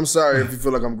 I'm sorry if you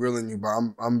feel like I'm grilling you, but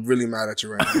I'm really mad at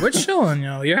you right now. We're chilling,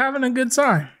 yo. You're having a good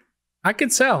time. I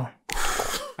could tell.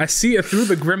 I see it through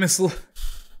the grimace. This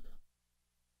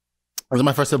is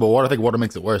my first sip of water. I think water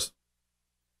makes it worse.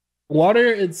 Water,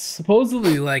 it's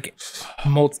supposedly like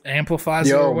amplifies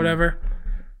it or whatever.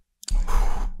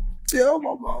 Yo,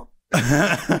 my mom.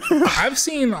 I've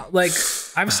seen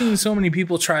so many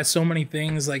people try so many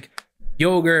things like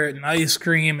yogurt and ice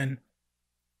cream and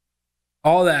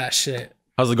all that shit.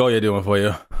 How's the Goya doing for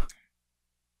you?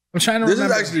 I'm trying to This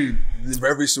remember. is actually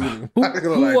very soothing. Who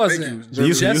was it?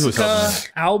 Jessica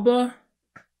Alba?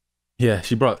 Yeah,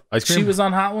 she brought ice cream. She was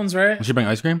on Hot Ones, right? Did she bring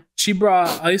ice cream? She brought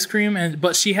ice cream,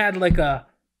 but she had like a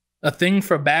thing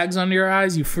for bags under your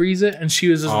eyes. You freeze it, and she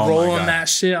was just rolling that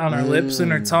shit on her lips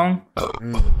and her tongue.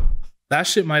 That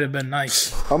shit might have been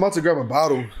nice. I'm about to grab a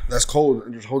bottle that's cold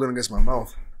and just hold it against my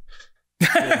mouth.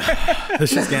 Yeah.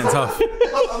 This shit's getting tough.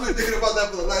 I've been thinking about that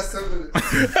for the last 10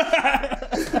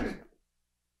 minutes.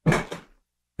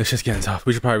 This shit's getting tough.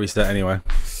 We should probably reset anyway.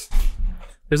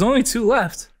 There's only 2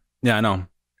 left. Yeah, I know.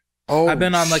 Oh, I've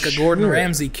been on like a Gordon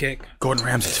Ramsay kick Gordon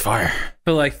Ramsay's fire.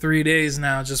 for like 3 days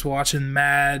now, just watching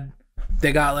Mad.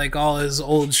 They got like all his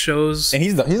old shows And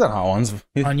he's on Hot Ones.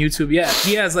 on YouTube. Yeah,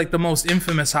 he has like the most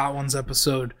infamous Hot Ones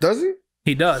episode. Does he?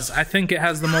 He does. I think it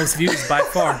has the most views by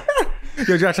far.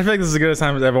 Yo, Josh, I feel like this is as good a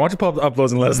time as ever. Why don't you pull up the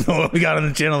uploads and let us know what we got on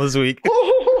the channel this week?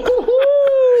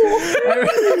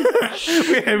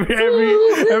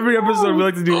 every episode we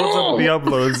like to do what's up with the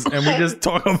uploads, and we just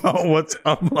talk about what's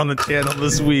up on the channel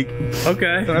this week.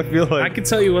 Okay. And I feel like I can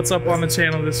tell you what's up on the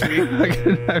channel this week.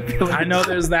 I feel like I know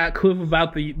there's that clip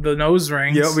about the nose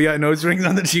rings. yeah, we got nose rings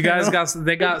on the channel. You guys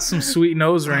got some sweet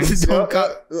nose rings. You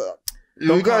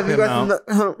guys,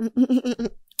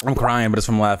 I'm crying, but it's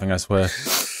from laughing, I swear.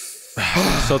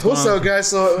 So what's up, guys?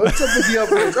 So what's up with the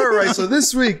uploads? All right, so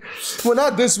this week, well,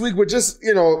 not this week, but just,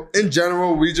 you know, in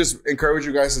general, we just encourage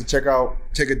you guys to take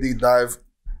a deep dive.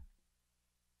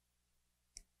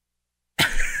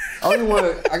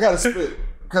 I gotta spit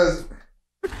because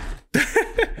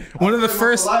One of the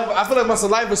first I feel like my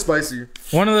saliva's spicy.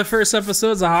 One of the first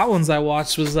episodes of Hot Ones I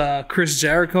watched was Chris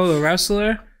Jericho, the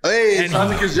wrestler. Hey, And shout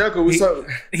out to Chris Jericho. What's up?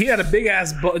 He had a big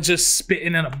ass just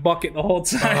spitting in a bucket the whole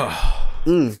time.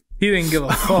 He didn't give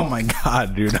a fuck. oh my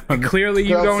god, dude. Clearly,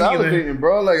 you I'm don't either. salivating,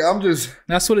 bro. Like I'm just.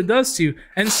 That's what it does to you.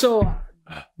 And so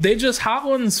they just Hot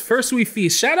Ones First We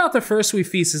Feast. Shout out to First We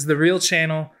Feast is the real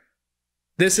channel.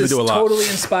 This is do a lot. totally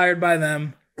inspired by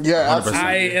them. Yeah, 100%.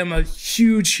 I am a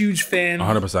huge fan.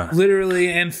 100%.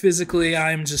 Literally and physically,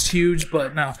 I'm just huge.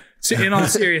 But no, so in all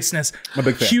seriousness, I'm a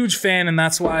big fan. huge fan, and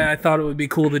that's why I thought it would be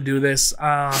cool to do this.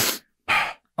 I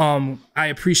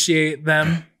appreciate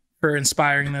them for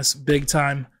inspiring this big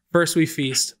time. First We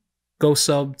Feast. go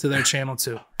sub to their channel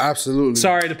too. Absolutely.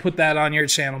 Sorry to put that on your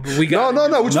channel, but we got no.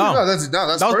 That's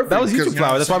perfect. That was YouTube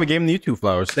flowers. That's why we gave him the YouTube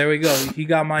flowers. There we go. He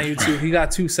got my YouTube. He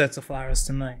got 2 sets of flowers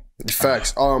tonight.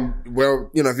 Facts.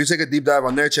 Well, if you take a deep dive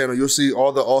on their channel, you'll see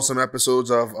all the awesome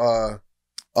episodes of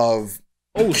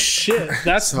Oh shit!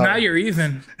 That's now you're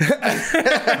even. Yeah,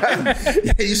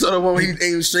 you saw the one where he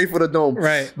aimed straight for the dome,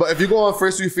 right? But if you go on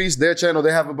First We Feast, their channel,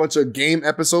 they have a bunch of game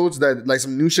episodes that like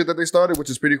some new shit that they started, which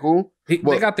is pretty cool. They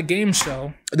got the game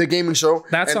show, the gaming show.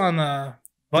 That's on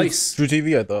Vice, True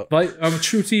TV, I thought.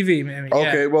 True TV, man. Yeah.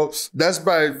 Okay, well, that's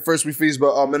by First We Feast,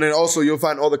 but and then also you'll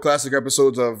find all the classic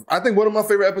episodes of. I think one of my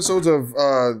favorite episodes of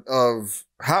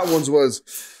Hot Ones was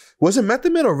it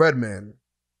Method Man or Redman?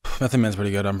 Method Man's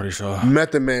pretty good, I'm pretty sure.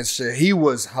 Method Man shit. He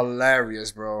was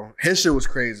hilarious, bro. His shit was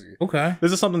crazy. Okay.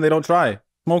 This is something they don't try.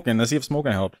 Smoking. Let's see if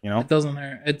smoking helps, you know? It doesn't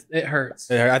hurt. It hurts.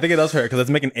 I think it does hurt because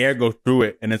it's making air go through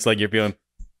it and it's like you're feeling...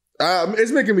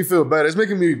 It's making me feel better. It's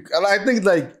making me... I think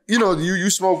like, you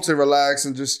smoke to relax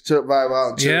and just chill, vibe out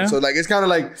and chill. Yeah. So like, it's kind of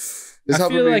like... I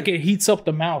feel like it heats up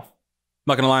the mouth. I'm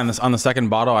not going to lie, on the second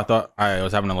bottle, I thought I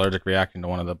was having an allergic reaction to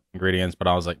one of the ingredients, but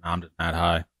I was like, nah, I'm just not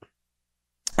high.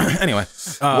 Anyway.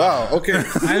 Wow, okay.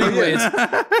 Anyways,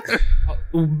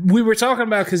 we were talking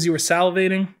about because you were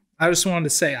salivating. I just wanted to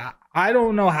say, I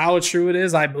don't know how true it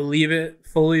is. I believe it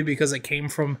fully because it came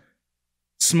from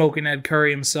Smoking Ed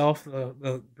Curry himself,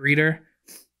 the breeder.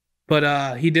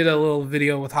 But he did a little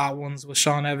video with Hot Ones with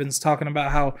Sean Evans talking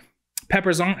about how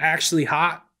peppers aren't actually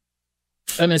hot.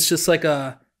 And it's just like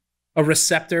a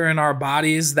receptor in our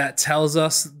bodies that tells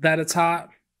us that it's hot.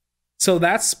 So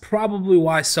that's probably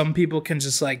why some people can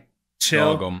just like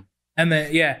chill. And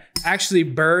then, actually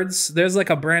birds, there's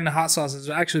like a brand of hot sauce that's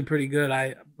actually pretty good.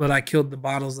 But I killed the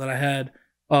bottles that I had.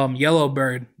 Yellow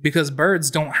Bird, because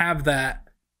birds don't have that.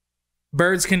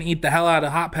 Birds can eat the hell out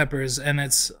of hot peppers, and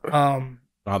it's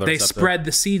they spread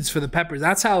the seeds for the peppers.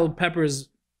 That's how peppers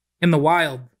in the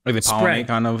wild like they pollinate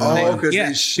kind of.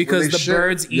 Because the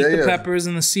birds eat the peppers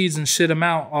and the seeds and shit them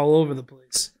out all over the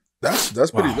place. That's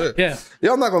pretty lit. Yeah.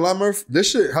 I'm not gonna lie, Murph. This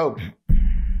shit helped.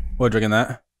 What, drinking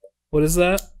that? What is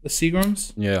that? The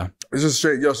Seagrams? Yeah. It's just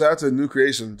straight. Shout out to New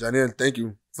Creation. Janine, thank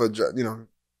you for,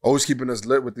 always keeping us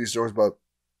lit with these joints. But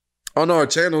on our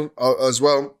channel as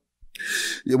well,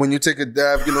 when you take a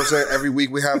dab, you know what I'm saying? Every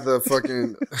week we have the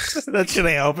fucking... That shit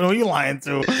ain't helping. Who you lying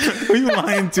to?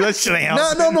 That shit ain't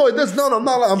helping. No, it does. No, I'm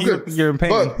not lying. I'm good. You're in pain.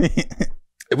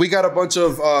 But we got a bunch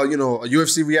of,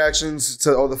 UFC reactions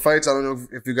to all the fights. I don't know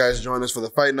if you guys joined us for the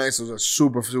fight nights. Those are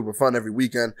super, super fun every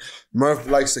weekend. Murph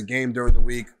likes the game during the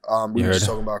week. We were just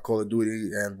talking about Call of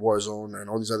Duty and Warzone and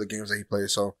all these other games that he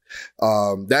plays. So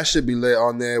that should be lit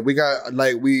on there. We got,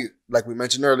 like we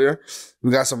mentioned earlier,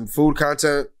 we got some food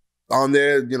content on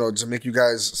there, to make you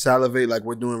guys salivate like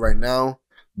we're doing right now.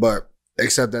 But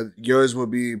except that yours will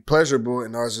be pleasurable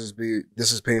and ours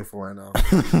this is painful right now.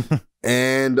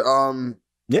 And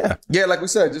yeah, like we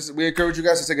said, we encourage you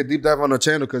guys to take a deep dive on our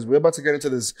channel because we're about to get into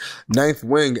this 9th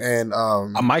wing. And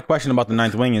my question about the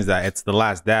 9th wing is that it's the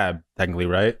last dab, technically,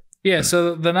 right? Yeah,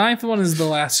 so the 9th one is the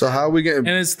last. So how are we getting?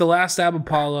 And it's the last dab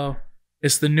Apollo.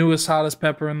 It's the newest, hottest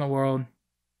pepper in the world.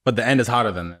 But the end is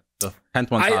hotter than it. The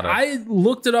 10th one's hotter. I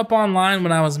looked it up online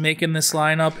when I was making this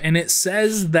lineup, and it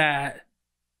says that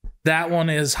one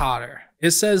is hotter.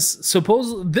 It says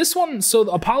this one. So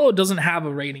Apollo doesn't have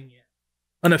a rating yet.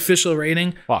 An official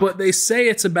rating, but they say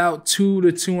it's about 2 to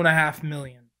 2.5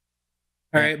 million.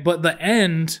 All right, but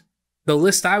the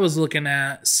list I was looking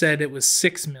at said it was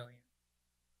 6 million.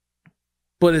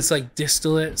 But it's like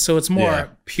distillate, so it's more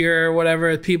pure,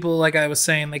 whatever. People, like I was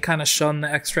saying, they kind of shun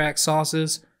the extract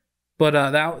sauces, but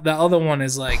the other one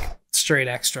is like straight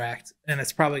extract, and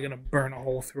it's probably gonna burn a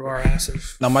hole through our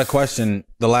asses. Now, my question: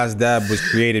 the last dab was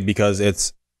created because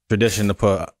it's tradition to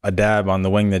put a dab on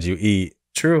the wing that you eat.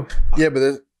 True. Yeah,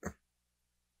 but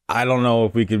I don't know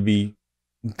if we could be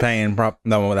paying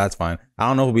no, that's fine. I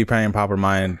don't know if we'll be paying proper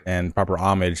mind and proper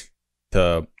homage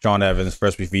to Sean Evans,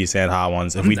 First We Feast, and Hot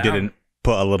Ones if we didn't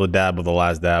put a little dab of the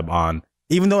last dab on.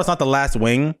 Even though it's not the last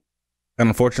wing, and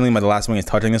unfortunately, the last wing is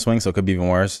touching this wing, so it could be even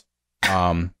worse.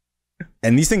 And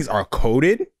these things are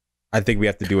coated. I think we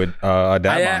have to do a dab on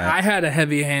it. I had a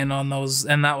heavy hand on those,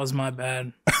 and that was my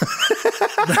bad.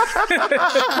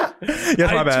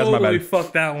 Yes, my bad. I totally bad.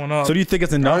 fucked that one up. So do you think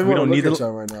it's enough? We don't need it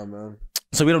right now, man.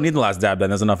 So we don't need the last dab. Then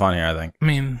there's enough on here, I think. I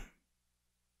mean,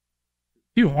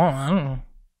 if you want, I don't know.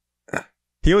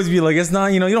 He always be like, it's not,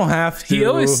 you don't have to. He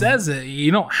always says it.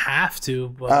 You don't have to,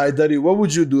 but All right, Dutty, what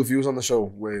would you do if you was on the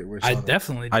show? Wait, I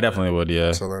definitely would,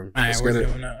 yeah. So then, All right, let's we're get it.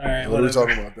 doing it. All right, What are we whatever.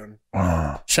 talking about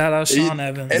then? Shout out Sean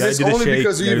Evans. And it's do the only shake.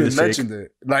 because you Gotta do even the mentioned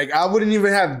it. Like, I wouldn't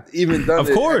even have done Of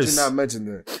it course. had you not mentioned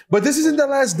it. But this isn't the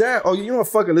last dab. Oh, you know what?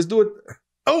 Fuck it. Let's do it.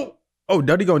 Oh,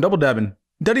 Dutty going double dabbing.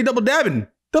 Dutty double dabbing.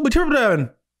 Double triple dabbing.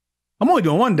 I'm only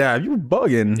doing one dab. You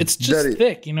bugging. It's just Dutty.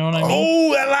 thick, you know what I mean?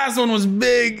 Oh, that last one was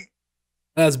big.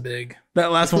 That's big. That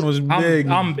last one was big.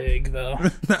 I'm big though.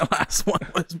 That last one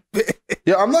was big.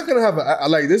 Yeah, I'm not gonna have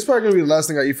like this is probably gonna be the last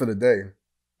thing I eat for the day.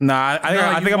 Nah,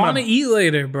 I think I I'm want to gonna eat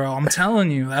later, bro. I'm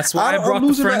telling you. That's why I brought I'm the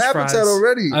losing my French appetite fries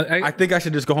already. I think I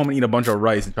should just go home and eat a bunch of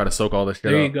rice and try to soak all this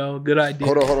shit There you up. go. Good idea.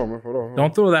 Hold on, man. Hold on.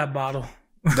 Don't throw that bottle.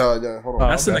 Yeah, hold on.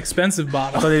 That's an expensive I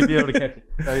bottle. thought they'd be able to catch it.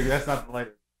 That's not the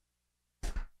lighter.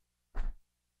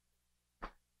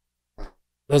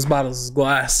 Those bottles is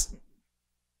glass.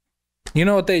 You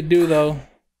know what they do though?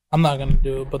 I'm not gonna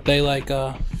do it, but they like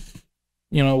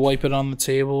wipe it on the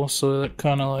table so it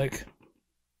kind of like.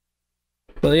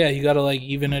 But yeah, you gotta like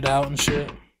even it out and shit.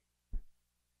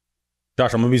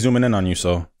 Josh, I'm gonna be zooming in on you,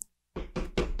 so. I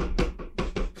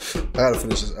gotta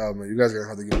finish this album. You guys are gonna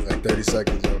have to give me like 30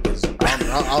 seconds, yo. Because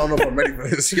I don't know if I'm ready for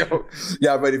this, yo.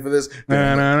 Yeah, I'm ready for this.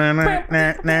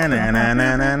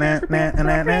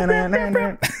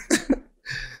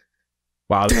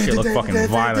 Wow, this shit looks fucking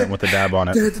violent with the dab on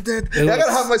it. I gotta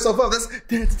hype myself up. That's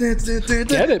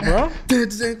Get it, bro.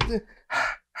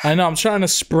 I know. I'm trying to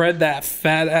spread that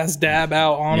fat ass dab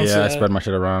out. Honestly, Yeah, I spread my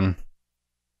shit around.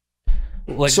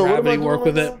 like So what am I gravity doing work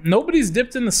with right it. Nobody's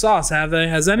dipped in the sauce, have they?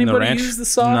 Has anybody ranch? used the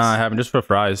sauce? Nah, I haven't. Just for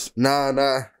fries. Nah.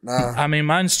 I mean,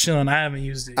 mine's chilling. I haven't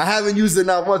used it. I haven't used it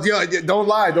now once. Yo, don't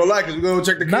lie, because we're gonna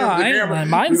check the Nah, I ain't camera. lying. We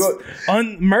Mine's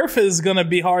go- Murph is gonna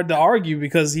be hard to argue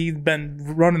because he's been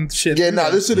running shit. Yeah, through nah,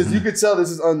 it. this shit is. You can tell this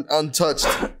is untouched.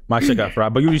 My shit got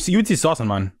fried, but you would see sauce on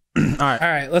mine. All right, All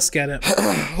right, let's get it.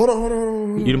 Hold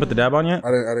on. you didn't put the dab on yet?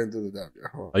 I didn't do the dab yet.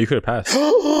 Hold Oh, you could have passed.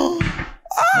 on.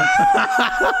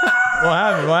 What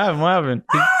happened?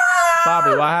 Bobby,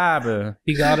 what happened?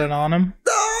 He got it on him.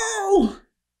 No.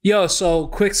 Yo, so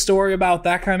quick story about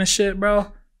that kind of shit,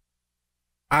 bro.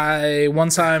 One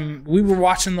time we were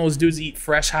watching those dudes eat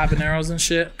fresh habaneros and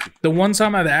shit. The one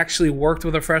time I've actually worked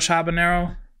with a fresh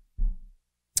habanero,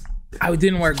 I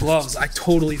didn't wear gloves. I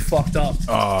totally fucked up.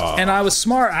 And I was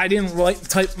smart. I didn't like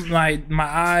type my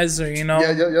eyes or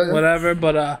Yeah. whatever,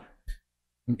 but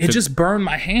it just burned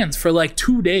my hands for like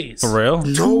 2 days. For real?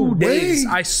 2 days.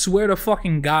 way. I swear to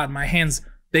fucking God, my hands,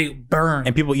 they burn.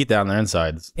 And people eat that on their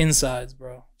insides. Insides,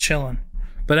 bro. Chilling.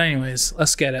 But anyways,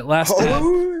 let's get it. Last tab.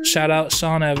 Shout out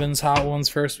Sean Evans, Hot Ones,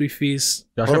 First We Feast.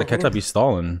 Josh gotta catch up. He's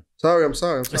stalling. Sorry, I'm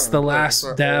sorry. It's the last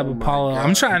dab, Oh my Apollo. God.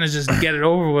 I'm trying to just get it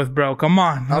over with, bro. Come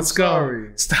on. Let's go.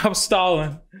 sorry. Stop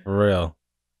stalling. For real.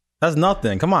 That's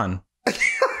nothing. Come on.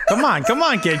 Come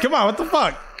on, kid. Come on. What the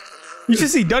fuck? You should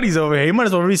see Dutty's over here. He might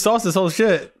as well resauce this whole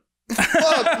shit. Fuck,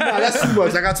 nah, that's too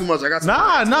much. I got too much.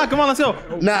 Nah. Come on. Let's go.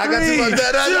 Nah, I got too much.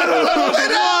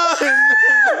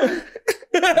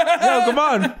 No, come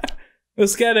on.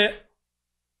 Let's get it.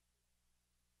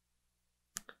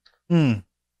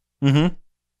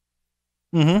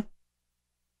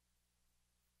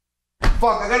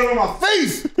 Fuck, I got it on my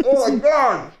face. Oh my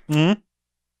God.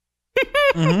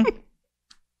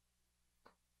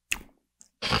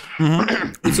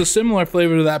 It's a similar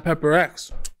flavor to that Pepper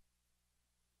X.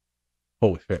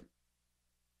 Holy shit.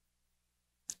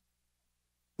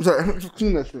 I'm sorry.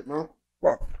 Clean that shit, man.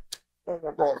 Fuck. Oh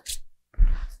my God.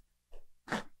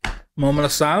 Moment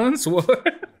of silence? What?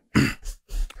 This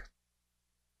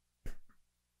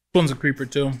one's a creeper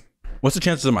too. What's the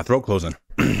chances of my throat closing?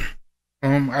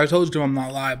 I told you I'm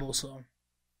not liable, so.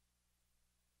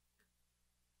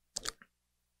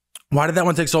 Why did that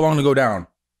one take so long to go down?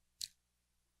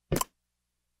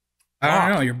 I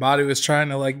don't know. Your body was trying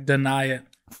to like deny it.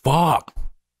 Fuck.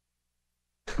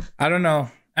 I don't know.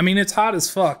 I mean, it's hot as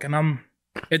fuck, and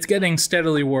it's getting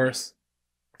steadily worse.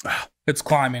 It's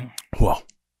climbing. Well,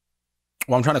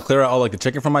 I'm trying to clear out all like the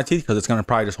chicken from my teeth because it's gonna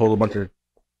probably just hold a bunch of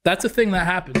That's a thing that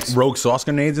happens. rogue sauce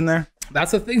grenades in there.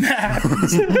 That's a thing that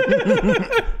happens.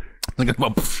 Like a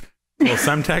little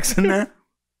Semtex in there.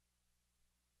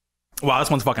 Wow, this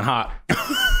one's fucking hot.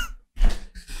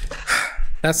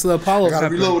 That's the Apollo I gotta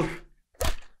pepper. reload.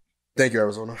 Thank you,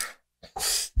 Arizona.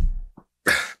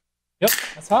 Yep,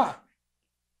 that's hot.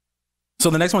 So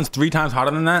the next one's 3 times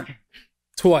hotter than that?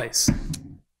 Twice.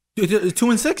 2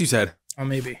 and 6, you said? Oh,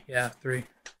 maybe. Yeah, 3.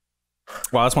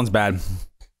 Wow, this one's bad.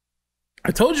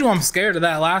 I told you I'm scared of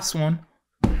that last one.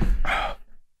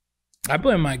 I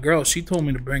blame my girl. She told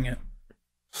me to bring it.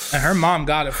 And her mom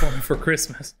got it for me for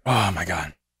Christmas. Oh my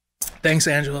god. Thanks,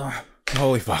 Angela.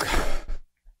 Holy fuck.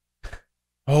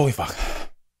 Holy fuck.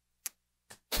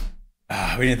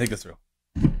 We didn't think this through.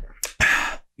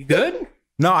 You good?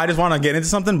 No, I just want to get into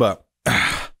something, but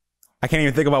I can't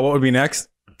even think about what would be next.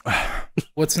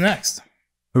 What's next?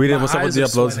 We did My what's up with eyes the are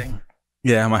uploads. sweating.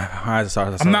 Yeah, my eyes are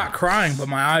sorry. I'm not crying, but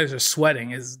my eyes are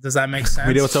sweating. Does that make sense?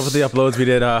 We did what's up with the uploads. We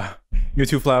did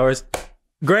YouTube flowers.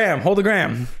 Graham, hold the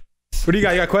Graham. What do you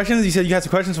got? You got questions? You said you had some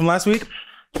questions from last week.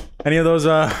 Any of those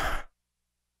good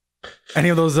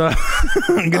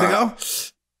to go?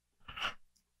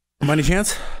 By any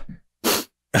chance?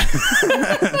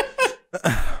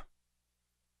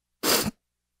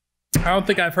 I don't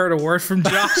think I've heard a word from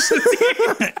Josh.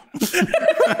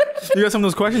 You got some of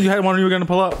those questions? You had one you were going to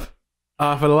pull up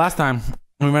for the last time.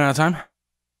 We ran out of time.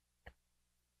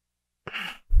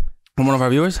 From one of our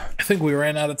viewers? I think we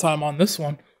ran out of time on this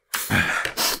one.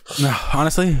 No,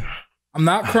 honestly, I'm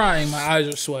not crying. My eyes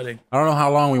are sweating. I don't know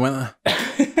how long we went.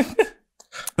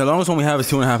 The longest one we have is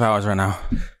 2.5 hours right now.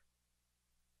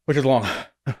 Which is long.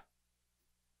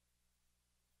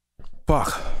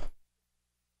 Fuck.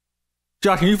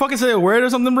 Josh, can you fucking say a word or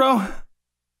something, bro?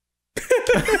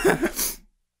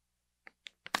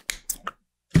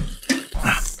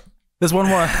 There's one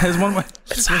more. There's one more.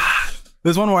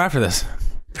 There's one more after this.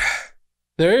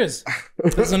 There is.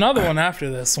 There's another one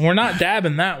after this. We're not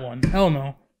dabbing that one. Hell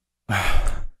no.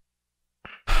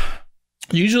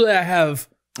 Usually I have.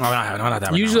 Oh, not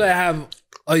that one. Usually I have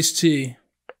iced tea.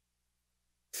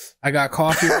 I got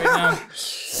coffee right now.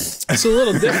 It's a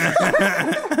little different.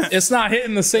 It's not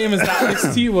hitting the same as that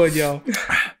iced tea would, yo.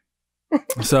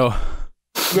 So,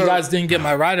 you guys didn't get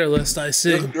my rider list, I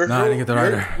see. No, I didn't get the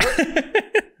rider.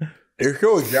 You're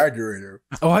so exaggerated.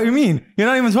 Oh, what do you mean? You're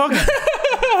not even talking.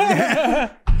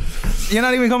 You're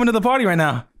not even coming to the party right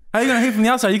now. How are you gonna hate from the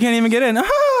outside? You can't even get in.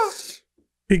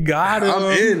 He got it. I'm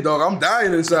in, dog. I'm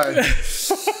dying inside.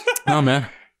 No, man.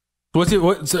 So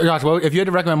Josh, if you had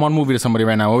to recommend one movie to somebody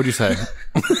right now, what would you say?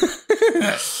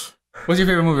 What's your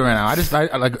favorite movie right now?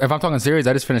 I like, if I'm talking series,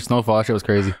 I just finished Snowfall. That shit was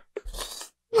crazy.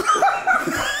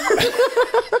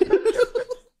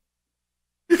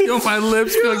 Yo, my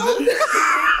lips feel like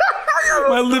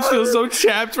my lips feel so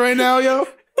chapped right now, yo.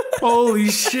 Holy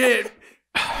shit.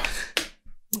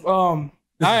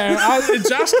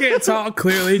 Josh can't talk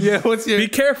clearly. Yeah, Be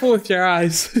careful with your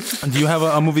eyes. Do you have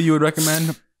a movie you would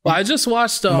recommend? Well, I just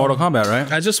watched Mortal Kombat,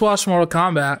 right? I just watched Mortal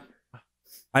Kombat.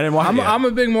 I didn't watch it yet. I'm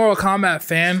a big Mortal Kombat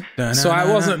fan, so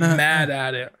I wasn't mad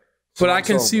at it. But I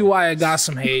can see why it got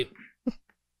some hate.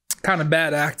 Kind of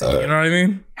bad acting, you know what I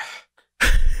mean?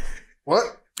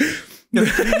 What?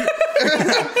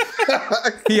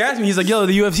 He asked me, he's like, yo,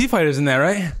 the UFC fighter's in there,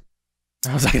 right?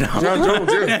 I was like, no. John Jones,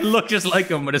 yeah. It looked just like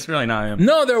him, but it's really not him.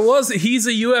 No, he's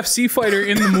a UFC fighter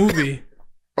in the movie.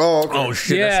 Oh, okay. Oh,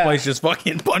 shit. Yeah. That Spice just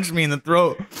fucking punched me in the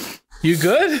throat. You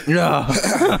good? Yeah.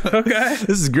 Okay.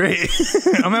 This is great.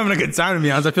 I'm having a good time, to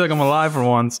be honest. I feel like I'm alive for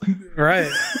once.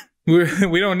 Right.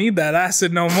 We don't need that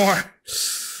acid no more.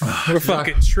 We're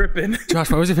fucking tripping. Josh,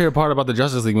 what was your favorite part about the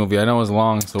Justice League movie? I know it was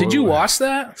long. So Did you watch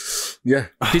that? Yeah.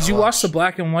 Did you watch the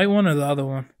black and white one or the other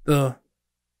one?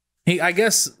 I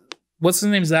guess, what's his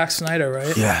name? Zack Snyder,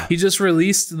 right? Yeah. He just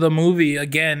released the movie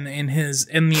again in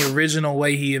the original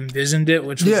way he envisioned it,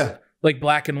 which was like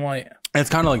black and white.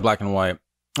 It's kind of like black and white.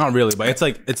 Not really, but it's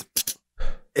like, it's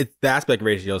the aspect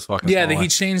ratio is fucking Yeah, small. he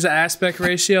changed the aspect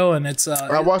ratio and it's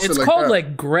watched it's it like called that.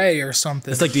 like gray or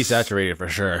something. It's like desaturated for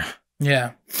sure.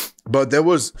 Yeah. But there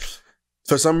was,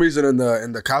 for some reason, in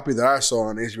the copy that I saw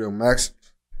on HBO Max,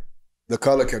 the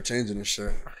color kept changing and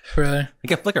shit. Really? It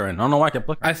kept flickering. I don't know why it kept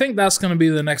flickering. I think that's gonna be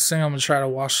the next thing I'm gonna try to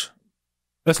watch.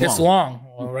 It's It's long,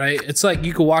 right? It's like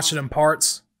you could watch it in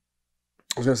parts.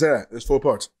 I was going to say that. There's 4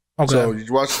 parts. Okay. So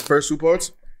you watch the first 2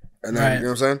 parts, and then, Right. you know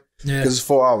what I'm saying? Yeah. Because it's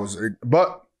 4 hours.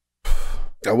 But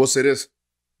I will say this.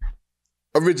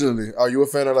 Originally, are you a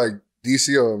fan of like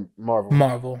DC or Marvel?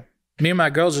 Marvel. Me and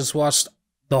my girl just watched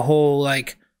the whole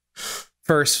like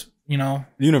first,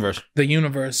 Universe. the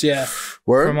universe, yeah.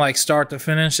 Word? From like start to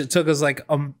finish. It took us like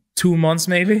 2 months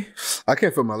maybe. I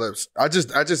can't feel my lips. I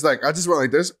just went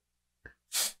like this,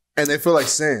 and they feel like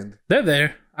sand. They're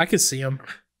there. I could see them.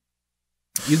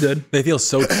 You good? They feel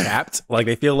so chapped. Like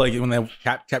they feel like when they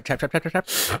chap,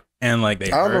 and like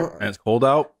they I don't hurt know. and it's cold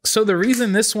out. So the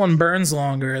reason this one burns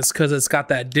longer is because it's got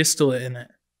that distillate in it.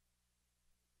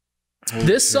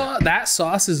 That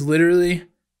sauce is literally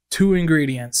 2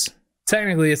 ingredients.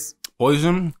 Technically, it's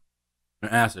Poison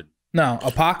and acid. no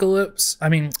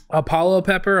Apollo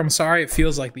pepper. I'm sorry, it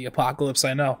feels like the apocalypse.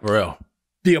 I know. For real.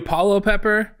 The Apollo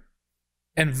pepper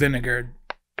and vinegar.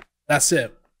 That's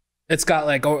it. It's got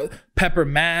like pepper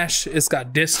mash. It's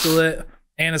got distillate,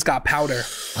 and it's got powder.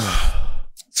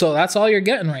 So that's all you're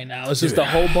getting right now. It's just a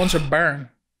whole bunch of burn.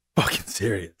 Fucking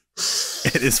serious.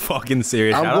 It is fucking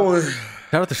serious.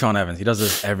 Shout out to Sean Evans. He does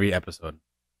this every episode.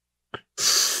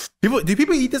 Do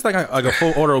people eat this like a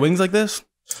full order of wings like this?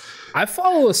 I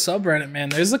follow a subreddit, man.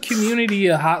 There's a community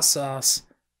of hot sauce,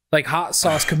 like hot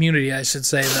sauce community, I should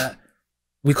say, that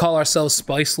we call ourselves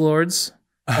Spice Lords,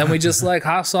 and we just like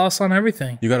hot sauce on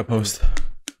everything. You gotta post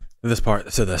this part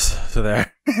to this to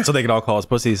there, so they can all call us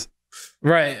pussies.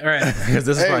 Right. Because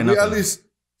this is probably nothing. At least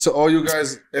to all you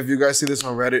guys, if you guys see this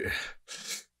on Reddit,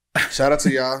 shout out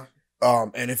to y'all.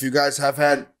 And if you guys have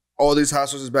had all these hot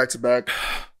sauces back to back,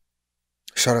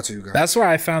 shout out to you guys. That's where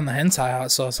I found the hentai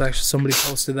hot sauce. Actually, somebody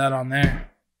posted that on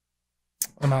there,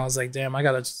 and I was like, "Damn, I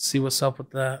gotta see what's up with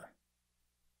that."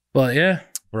 But yeah,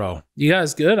 bro, you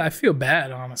guys good? I feel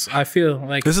bad, honestly. I feel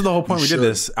like this is the whole point we did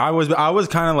this. I was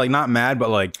kind of like not mad, but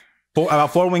like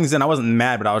about 4 wings in, I wasn't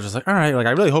mad, but I was just like, all right, like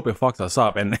I really hope it fucks us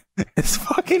up, and it's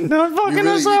fucking not fucking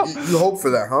us up. You hope for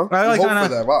that, huh? I like hope for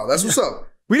that. Wow, that's what's up.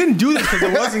 We didn't do this because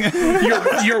it wasn't.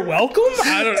 You're welcome.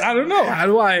 I don't know. How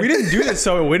do I? We didn't do this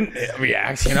so it wouldn't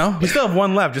react. You know, we still have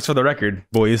one left, just for the record,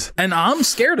 boys. And I'm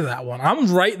scared of that one.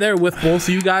 I'm right there with both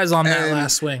of you guys on that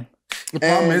last swing. The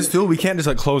problem is too, we can't just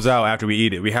like close out after we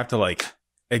eat it. We have to like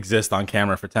exist on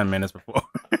camera for 10 minutes before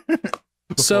we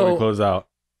close out.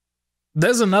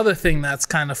 There's another thing that's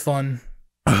kind of fun.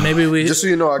 Maybe we just so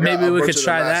you know, maybe we could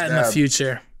try that in the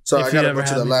future. So I got a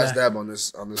bunch of the last dab on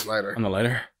this lighter. On the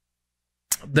lighter.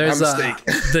 There's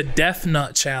the Death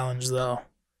Nut Challenge though,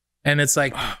 and it's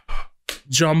like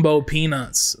jumbo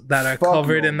peanuts that are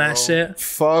covered in that shit.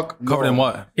 Covered in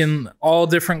what? In all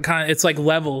different kind. It's like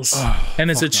levels,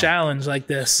 and it's a challenge like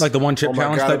this, like the one chip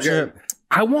challenge type shit.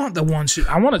 I want the one chip.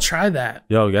 I want to try that.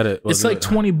 Yo, get it. It's like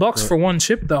 $20 for one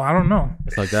chip though. I don't know.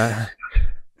 It's like that.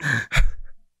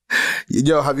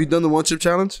 Yo, have you done the one chip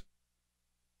challenge?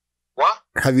 What?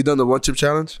 Have you done the one chip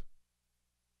challenge?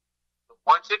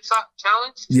 One chip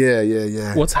challenge?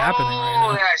 Yeah. What's happening right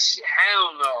now? That shit,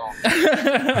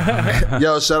 hell no.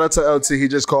 Yo, shout out to LT. He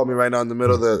just called me right now in the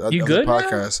middle of the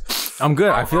podcast. I'm good.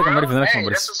 I feel like I'm ready for the next one.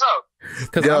 But that's what's up.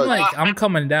 Because I'm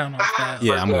coming down off that.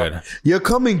 Yeah, I'm good. You're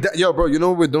coming down. Yo, bro, you know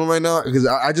what we're doing right now? Because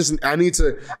I need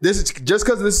to, this is just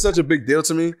because this is such a big deal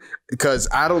to me, because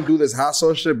I don't do this hot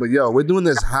sauce shit, but yo, we're doing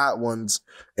this Hot Ones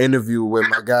interview with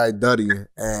my guy Dutty,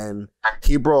 and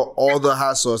he brought all the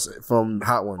hot sauce from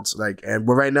Hot Ones. Like, and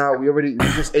we're right now, we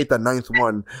just ate the 9th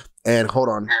one, and hold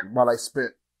on while I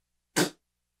spit.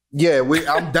 Yeah,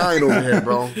 I'm dying over here,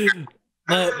 bro. Yeah,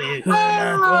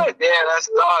 that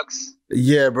sucks.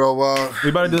 Yeah, bro. We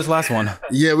about to do this last one.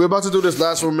 Yeah, we're about to do this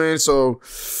last one, man. So,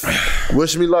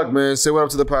 wish me luck, man. Say what up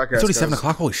to the podcast. It's already 7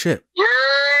 o'clock. Holy shit.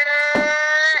 Yeah.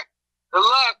 Good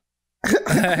luck.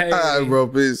 Hey. All right, bro.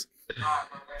 Peace.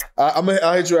 I'll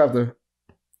hit you after.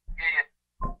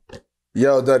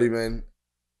 Yo, Dutty, man.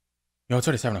 Yo, it's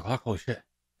already 7 o'clock. Holy shit.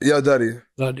 Yo, Dutty.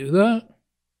 Did I do that?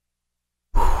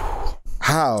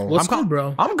 How? What's good,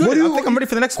 bro? I'm good. I think I'm ready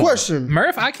for the next question.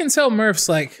 Murph, I can tell Murph's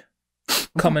like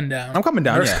coming down. I'm coming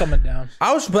down. Murph's coming down.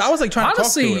 I was like trying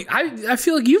honestly, to talk to it. I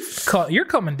feel like you're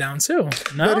coming down too.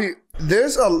 No, Dutty,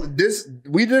 did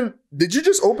you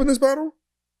just open this bottle?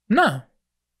 No.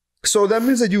 So that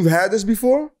means that you've had this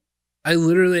before? I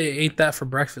literally ate that for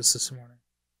breakfast this morning.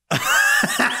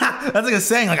 That's like a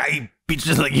saying. Like I eat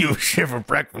just like you shit for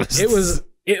breakfast.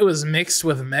 It was mixed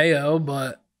with mayo,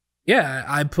 but yeah,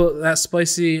 I put that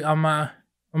spicy on my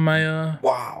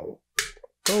wow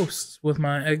toast with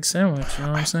my egg sandwich. You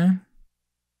know what I'm saying?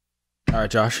 All right,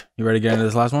 Josh, you ready to get into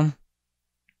this last one?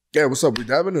 Yeah, what's up? We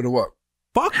dabbing it or what?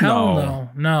 Fuck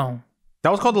Hell no. That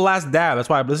was called the last dab. That's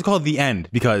why this is called the end,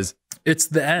 because it's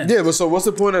the end. Yeah, but so what's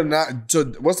the point of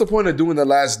what's the point of doing the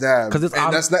last dab? Because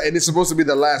it's supposed to be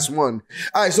the last one.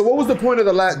 All right, so what was the point of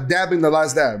the last dab?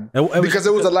 Because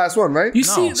it was the last one, right? You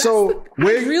see, so I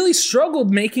really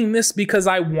struggled making this because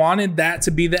I wanted that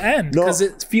to be the end, because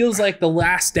it feels like the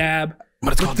last dab.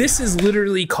 But this is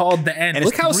literally called the end. And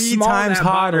look it's how 3 small times that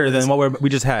hotter than what we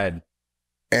just had.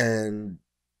 And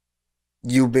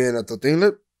you being a totin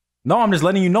lip? No, I'm just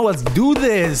letting you know. Let's do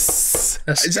this.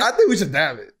 I think we should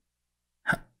dab it.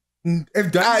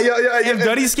 If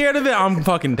Dutty's scared of it, I'm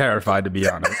fucking terrified, to be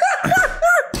honest.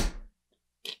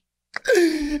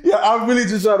 Yeah, I'm really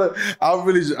just trying to. I'm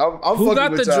Who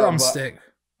got the drumstick?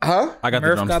 Huh? I got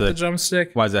Murph the drumstick. got the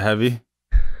drumstick. Why is it heavy?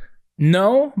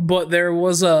 No, but there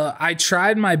was I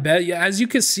tried my best. Yeah, as you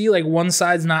can see, like one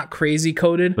side's not crazy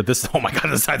coated. But this, oh my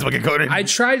god, this side's fucking coated. I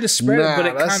tried to spread it, but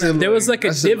it kind of, there was like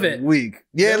a divot. Weak.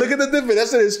 Yeah, look at the divot. That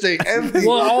shit is straight empty.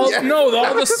 Well, all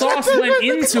the sauce went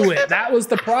into it. That was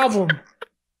the problem.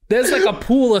 There's like a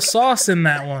pool of sauce in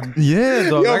that one. Yeah,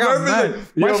 dog. Yo, I got mad.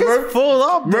 My shit's full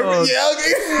up, Murph, dog. yeah,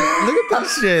 okay. Look at that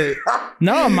shit.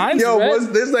 No, mine's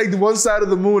red. There's like one side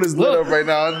of the moon is lit up right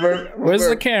now. Where's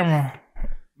the camera?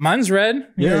 Mine's red.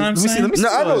 You know what I'm saying? Let me see. No,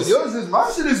 I know yours is.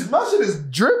 My shit is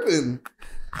dripping.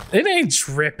 It ain't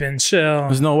dripping. Chill.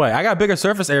 There's no way. I got bigger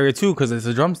surface area too because it's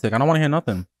a drumstick. I don't want to hear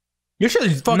nothing. Your shit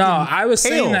is fucking. No, I was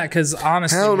saying that because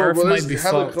honestly, Murph might be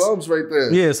fucked. Clubs right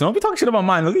there. Yeah, so don't be talking shit about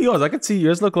mine. Look at yours. I can see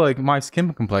yours look like my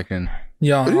skin complexion.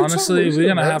 Yo, honestly, we're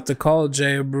gonna have to call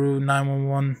J Brew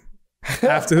 911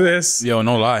 after this. Yo,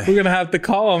 no lie. We're gonna have to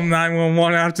call him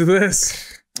 911 after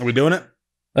this. Are we doing it?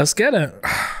 Let's get it.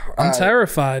 I'm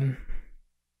terrified.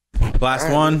 Last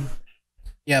one.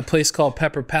 Yeah, a place called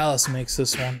Pepper Palace makes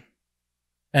this one,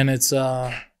 and it's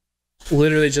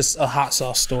literally just a hot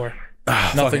sauce store.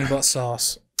 Nothing but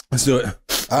sauce. Let's do it.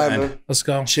 All right, man. Let's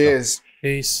go. Cheers.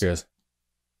 Peace. Cheers.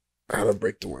 I gotta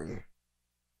break the wing.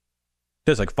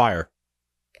 Tastes like fire.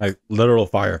 Like literal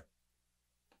fire.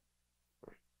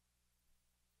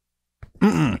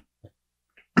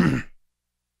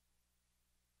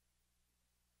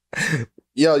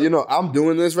 Yo, you know, I'm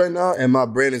doing this right now, and my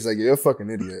brain is like, you're a fucking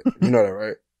idiot. You know that,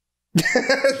 right?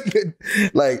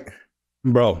 Like,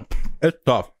 bro, it's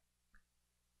tough.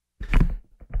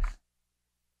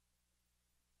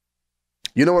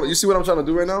 You know what? You see what I'm trying to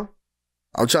do right now?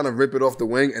 I'm trying to rip it off the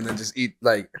wing and then just eat.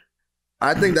 Like,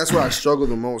 I think that's where I struggle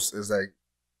the most. Is like,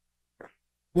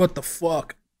 what the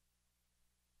fuck?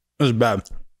 It's bad.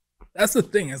 That's the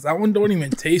thing, is that one don't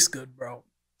even taste good, bro.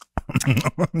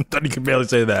 Dutty can barely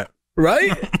say that.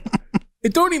 Right?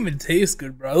 It don't even taste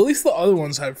good, bro. At least the other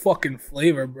ones had fucking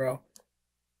flavor, bro.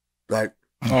 Like,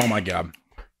 oh my god.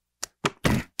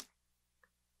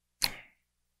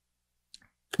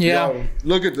 Yeah. Yo,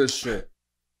 look at this shit.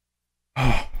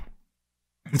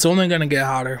 It's only gonna get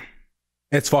hotter.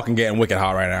 It's fucking getting wicked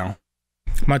hot right now.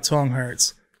 My tongue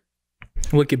hurts.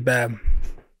 Wicked bad.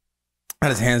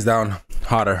 That is hands down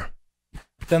hotter.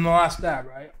 Then the last dab,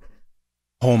 right?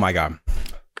 Oh my god.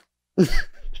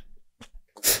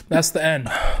 That's the end.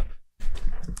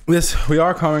 Yes, we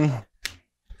are coming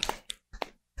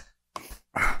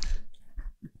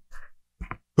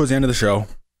towards the end of the show.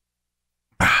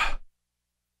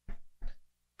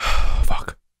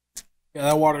 Fuck. Yeah,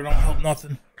 that water don't help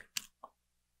nothing.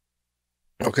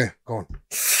 Okay, go on.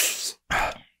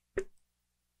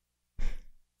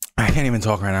 I can't even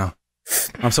talk right now.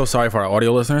 I'm so sorry for our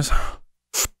audio listeners.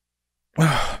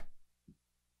 This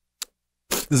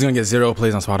is gonna get 0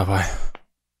 plays on Spotify.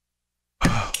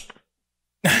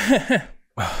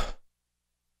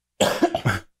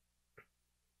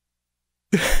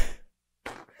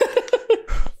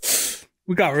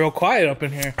 We got real quiet up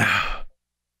in here.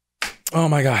 Oh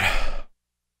my god.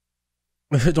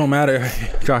 If it don't matter,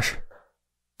 Josh.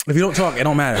 If you don't talk, it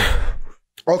don't matter.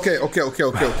 Okay.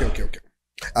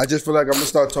 I just feel like I'm gonna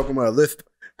start talking about a lift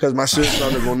because my shit's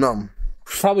starting to go numb.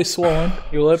 Probably swollen.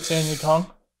 Your lips and your tongue.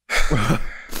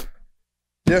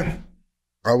 Yeah,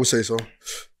 I would say so.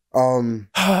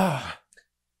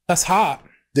 That's hot.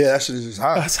 Yeah, that shit is just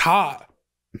hot. That's hot.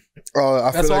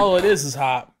 I That's feel all like it is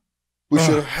hot. we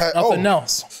should have had Nothing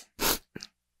else.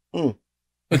 Mm.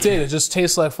 It did. It just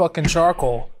tastes like fucking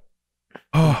charcoal.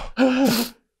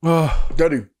 Dutty.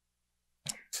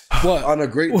 What? On a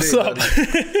great What's day, up?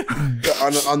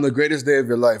 on the greatest day of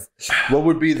your life, what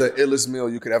would be the illest meal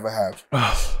you could ever have?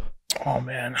 Oh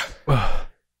man.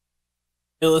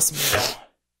 Illest meal.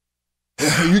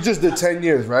 You just did 10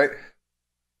 years, right?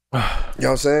 You know what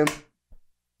I'm saying?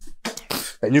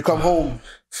 And you come home,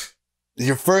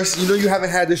 your first, you know you haven't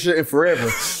had this shit in forever.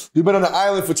 You've been on the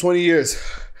island for 20 years.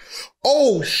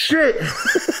 Oh shit!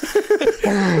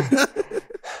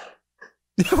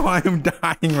 Yo, I am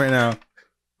dying right now.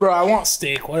 Bro, I want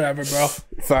steak. Whatever, bro.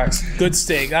 Facts. Good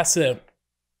steak. That's it.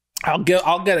 I'll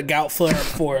get a gout flare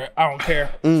for it. I don't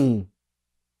care. Mm.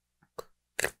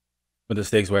 But the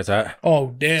steak's where it's at.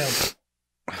 Oh damn.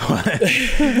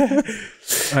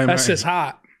 That's just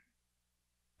hot.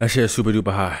 That shit is super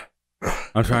duper hot.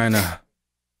 I'm trying to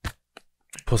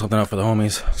pull something up for the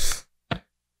homies.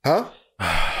 Huh?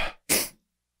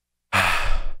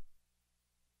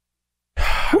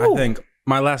 I think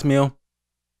my last meal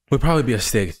would probably be a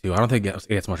steak too. I don't think it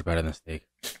gets much better than steak.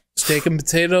 Steak and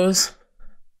potatoes,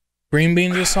 green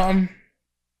beans or something.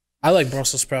 I like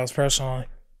Brussels sprouts personally.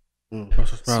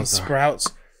 Brussels Some sprouts.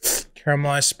 sprouts,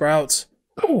 caramelized sprouts.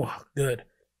 Oh, good.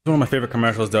 one of my favorite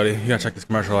commercials, Dutty. You gotta check this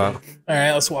commercial out. All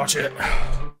right, let's watch it.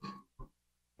 I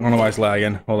don't know why it's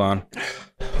lagging. Hold on.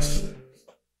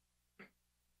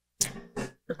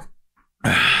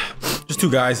 Just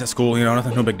two guys at school, you know,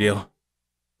 nothing, no big deal.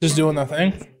 Just doing the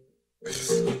thing.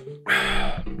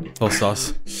 Little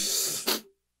sus.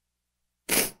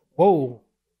 Whoa.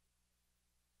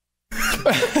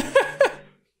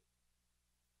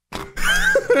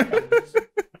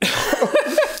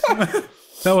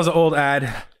 That was an old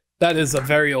ad That is a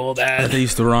very old that ad. they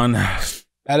used to run.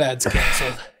 That ad's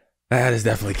canceled. That ad is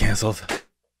definitely canceled.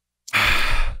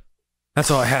 That's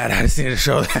all I had. I just needed to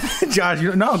show that. Josh,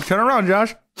 no, turn around,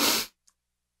 Josh.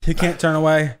 You can't turn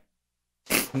away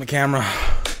from the camera.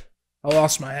 I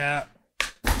lost my hat.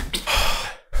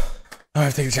 I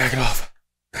have to take the jacket off.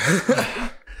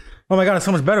 Oh my god, it's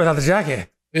so much better without the jacket.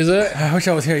 Is it? I wish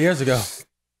I was here years ago.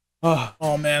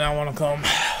 Oh man, I want to come.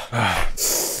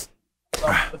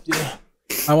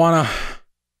 I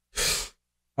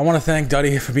wanna thank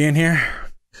Dutty for being here.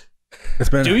 It's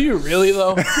been. Do you really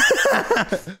though?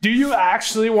 Do you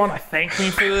actually want to thank me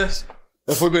for this?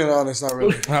 If we're being honest, not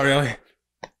really. Not really.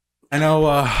 I know.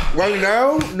 Right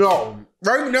now, no.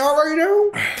 Right now.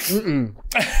 Mm-mm.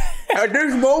 At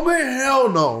this moment, hell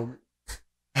no.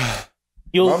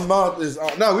 My mouth is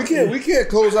no. We can't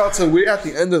close out till we're at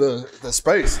the end of the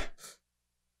space.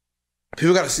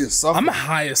 People gotta see us suffer. I'm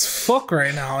high as fuck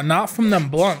right now, and not from them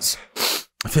blunts.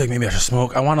 I feel like maybe I should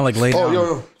smoke. I want to like lay down. Oh,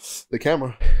 yo, the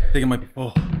camera. I think it might be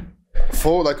full.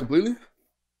 Full, like completely?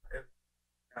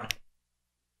 I'm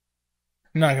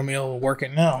not gonna be able to work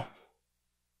it now.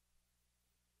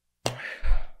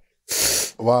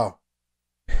 Wow.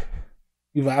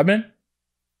 You vibing?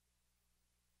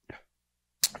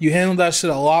 You handled that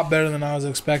shit a lot better than I was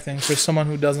expecting for someone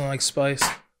who doesn't like spice.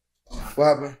 What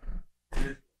happened?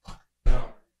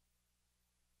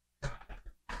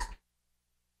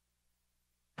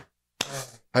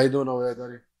 How you doing over there,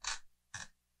 Dutty?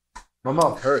 My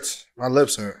mouth hurts. My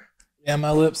lips hurt. Yeah,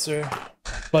 my lips are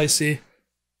spicy.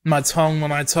 My tongue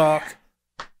when I talk.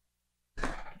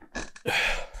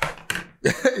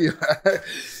 You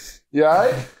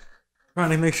alright?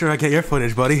 Trying to make sure I get your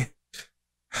footage, buddy.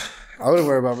 I wouldn't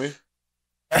worry about me.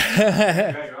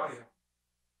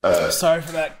 Sorry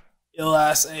for that ill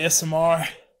ass ASMR.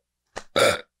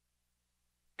 Is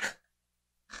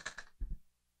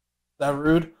that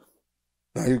rude?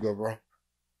 There you go, bro.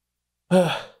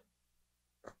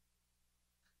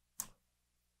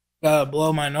 Gotta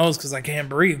blow my nose because I can't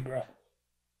breathe, bro.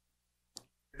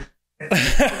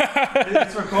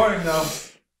 It's recording though.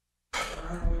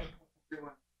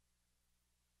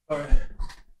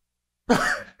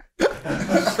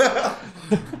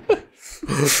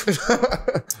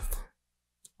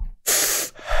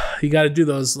 You gotta do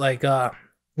those like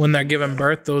when they're giving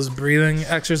birth, those breathing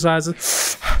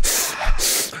exercises.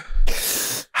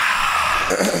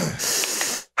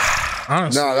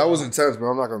 Honestly, Nah, that was intense,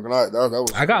 bro. I'm not gonna lie. That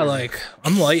was I got like,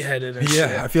 I'm lightheaded and Yeah,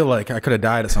 shit. I feel like I could have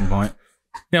died at some point.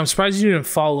 Yeah, I'm surprised you didn't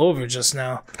fall over just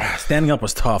now. Standing up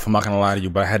was tough. I'm not gonna lie to you,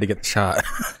 but I had to get the shot.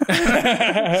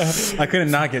 I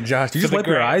couldn't not get Josh. Did you just wipe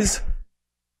your eyes?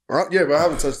 Yeah, but I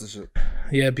haven't touched the shit.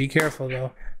 Yeah, be careful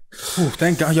though. Ooh,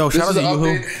 thank God. Yo, This shout out is to an you.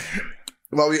 update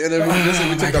while we interviewed this and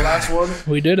we took the last one.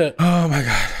 We did it. Oh my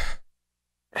God.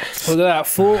 Look at that,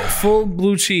 full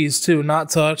blue cheese too, not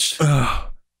touched.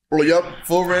 Oh, yep,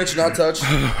 full ranch, not touched.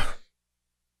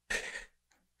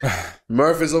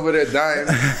 Murph is over there dying.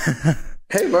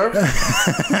 Hey, Murph.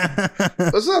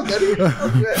 What's up,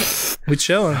 Dutty? We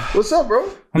chilling. What's up, bro?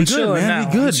 I'm good, chilling man. now.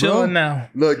 We good, I'm chilling bro. now.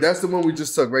 Look, that's the one we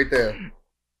just took right there.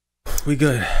 We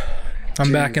good.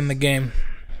 I'm back in the game.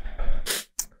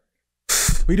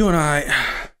 We doing all right.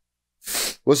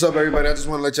 What's up, everybody? I just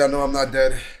want to let y'all know I'm not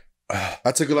dead.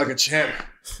 I took it like a champ.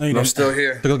 No, you And I'm didn't. still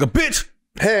here. Look like a bitch.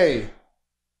 Hey.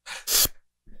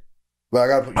 But I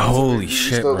gotta put Holy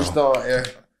shit, we bro. still on air.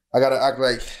 I gotta act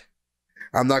like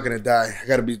I'm not gonna die. I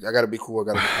gotta be cool. I gotta be cool.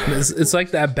 It's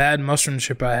like that bad mushroom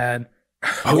trip I had.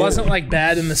 It wasn't like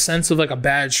bad in the sense of like a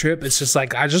bad trip. It's just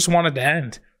like I just wanted to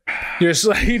end. You're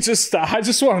just like I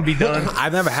just want to be done.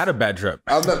 I've never had a bad trip.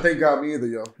 I'm not thank God me either,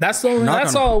 yo. That's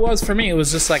all it was for me. It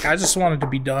was just like I just wanted to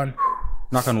be done.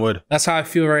 Knock on wood. That's how I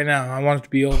feel right now. I want it to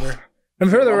be over. And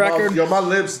for the record, Yo, my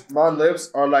lips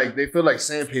are like they feel like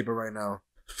sandpaper right now.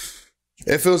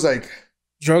 It feels like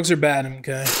drugs are bad,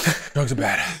 okay? Drugs are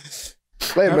bad.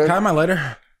 hey, Can I man. have my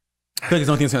lighter? I feel like it's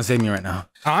the only thing that's gonna save me right now.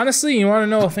 Honestly, you want to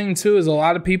know a thing too is a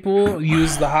lot of people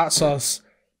use the hot sauce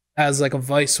as like a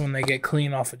vice when they get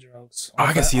clean off of drugs. Oh,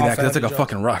 I can see that because that's like a drugs.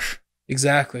 fucking rush.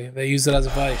 Exactly. They use it as a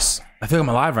vice I feel like I'm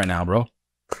alive right now, bro.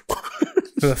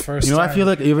 for the first You know, time. I feel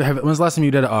like when's the last time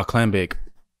you did a clam bake?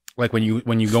 Like when you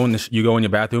go in your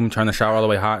bathroom, turn the shower all the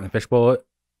way hot and fishbowl it.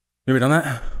 You ever done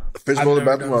that? Fishbowl the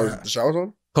bathroom while the shower's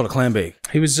on? Called a clam bake.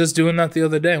 He was just doing that the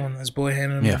other day when this boy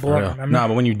handed him the board. Nah,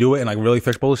 but when you do it and like really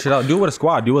fishbowl shit out, do it with a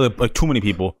squad. Do it with like too many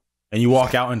people, and you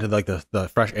walk out into like the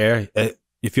fresh air.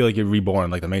 You feel like you're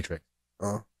reborn, like the Matrix.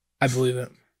 I believe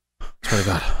it. Swear to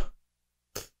God.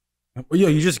 Well, yo,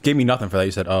 you just gave me nothing for that.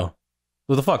 You said, "Oh,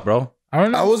 what the fuck, bro?" I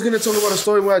don't know. I was gonna talk about a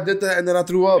story where I did that and then I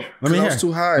threw up. Let me hear. I was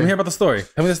too high. Let me hear about the story.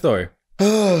 Tell me the story.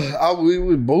 we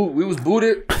was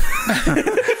booted.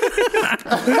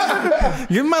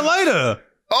 Give me my lighter.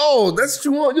 Oh, that's what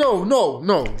you want? Yo,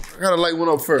 no. I gotta light one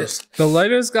up first. The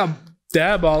lighter's got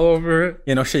dab all over it.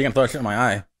 Yeah, no shit. You can throw shit in my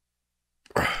eye.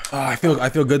 I feel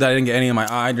good that I didn't get any in my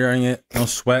eye during it. No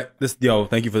sweat.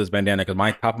 Thank you for this bandana because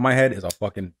my top of my head is a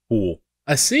fucking pool.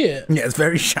 I see it. Yeah, it's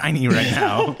very shiny right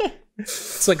now.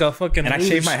 It's like a fucking. And I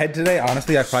shaved my head today.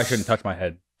 Honestly, I probably shouldn't touch my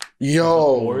head.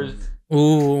 Yo,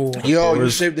 ooh, yo, you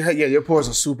shaved the head. Yeah, your pores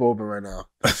are super open right now.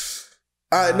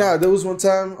 All right, now there was one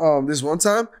time. This one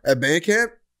time at band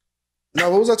camp. Now,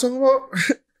 what was I talking about?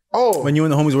 Oh, when you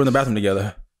and the homies were in the bathroom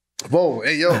together. Whoa,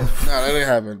 hey, yo. Nah, that didn't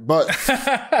happen. But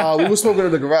we were smoking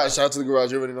in the garage. Shout out to the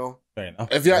garage. You already know. Fair enough.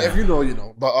 If you know, you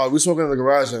know. But we were smoking in the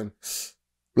garage, and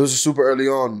it was super early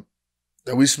on.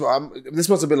 And this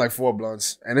must have been like 4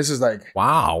 blunts. And this is like...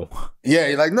 Wow.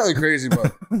 Yeah, like nothing crazy,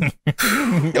 but...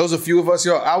 There was a few of us.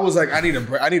 Yo, I was like, I need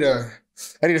to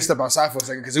step outside for a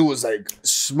second because it was like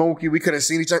smoky. We couldn't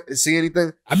see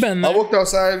anything. I've been there. I walked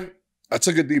outside. I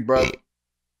took a deep breath.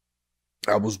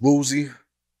 I was woozy.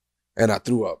 And I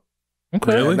threw up.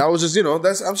 Okay. Really? And that was just, you know,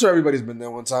 I'm sure everybody's been there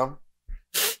one time.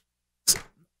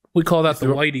 We call that the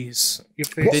whiteys. Your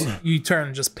face, you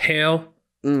turn just pale,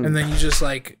 and then you just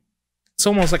like, it's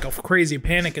almost like a crazy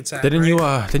panic attack. Didn't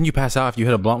you pass out if you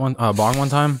hit a barn one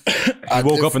time? You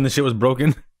woke up and the shit was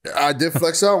broken. I did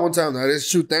flex out one time. That is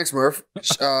true. Thanks, Murph.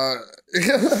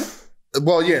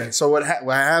 Well, yeah. So what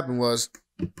happened was,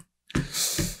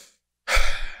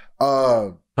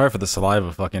 sorry for the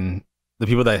saliva, fucking the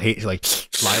people that hate like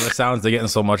saliva sounds. They're getting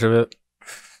so much of it.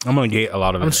 I'm gonna get a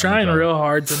lot of it. I'm trying real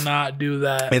hard to not do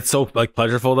that. It's so like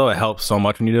pleasureful though. It helps so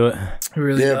much when you do it. It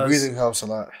really does. Breathing helps a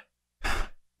lot.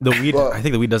 The weed, I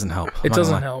think the weed doesn't help. It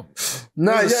doesn't help.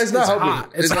 No, it's not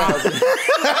helping. It's not helping.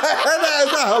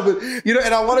 It's not helping. You know,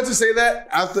 and I wanted to say that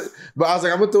after, but I was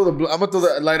like, I'm gonna throw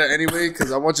the lighter anyway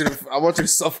because I want you to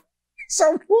suffer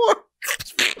some more.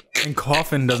 And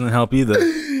coughing doesn't help either.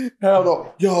 Hell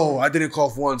no. Yo, I didn't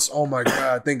cough once. Oh my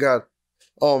God. Thank God.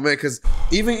 Oh man, because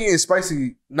even eating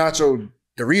spicy nacho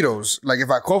Doritos, like if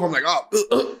I cough, I'm like,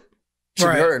 oh,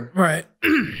 should be hurting. Right.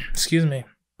 Excuse me.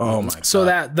 Oh my God. So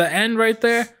that the end right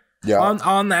there, yeah,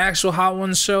 on the actual Hot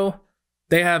Ones show,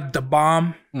 they have the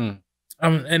bomb, and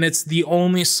it's the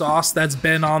only sauce that's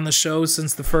been on the show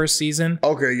since the first season.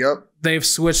 Okay, yep. They've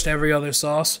switched every other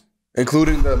sauce,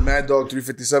 including the Mad Dog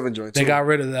 357 joint. They got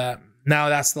rid of that. Now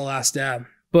that's the last dab.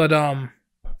 But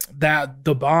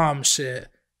the bomb shit,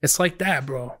 it's like that,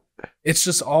 bro. It's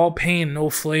just all pain, no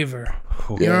flavor.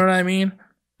 You know what I mean?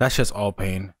 That's just all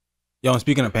pain. Yo, and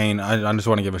speaking of pain, I just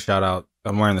want to give a shout out.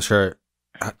 I'm wearing the shirt.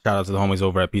 Shout out to the homies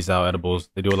over at Peace Out Edibles.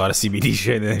 They do a lot of CBD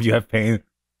shit, and if you have pain,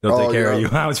 they'll take care of you.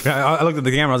 I looked at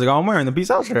the camera. I was like, oh, I'm wearing the Peace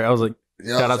Out shirt. I was like,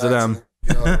 shout out to them.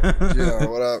 Yo,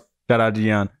 what up? Shout out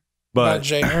Gian. But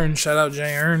Jay Earn. Shout out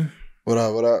Jay Earn. What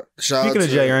up? Speaking of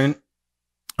Jay Earn,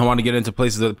 I want to get into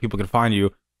places that people can find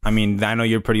you. I mean, I know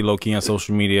you're pretty low key on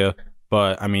social media,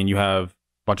 but I mean, you have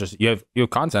you have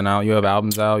content out, you have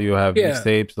albums out, you have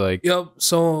mixtapes, like. Yep.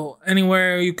 So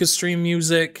anywhere you could stream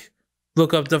music,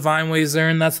 look up Divine Ways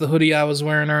Earned. That's the hoodie I was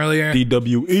wearing earlier.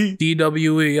 DWE.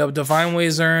 DWE. Yep. Divine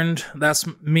Ways Earned. That's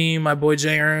me, my boy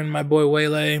Jay Earn, my boy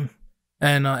Waylay,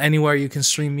 and anywhere you can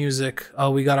stream music.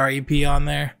 We got our EP on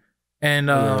there, and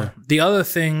the other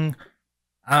thing,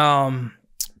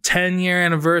 10-year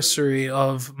anniversary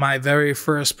of my very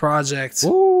first project.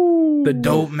 Ooh. The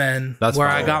Dope Men. That's where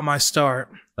fire. I got my start.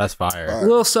 That's fire. A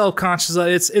little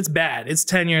self-conscious. It's bad. It's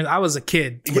 10 years. I was a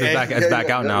kid. But it's back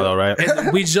out now though, right?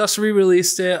 And we just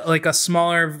re-released it, like a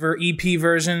smaller EP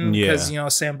version, because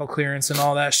sample clearance and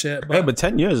all that shit. But, hey, but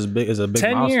 10 years is a big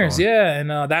 10 milestone. Years, yeah.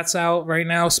 And that's out right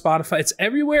now. Spotify. It's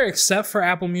everywhere except for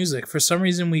Apple Music. For some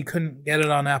reason, we couldn't get it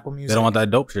on Apple Music. They don't want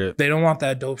that dope shit. They don't want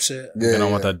that dope shit. Yeah, they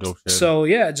don't want that dope shit. So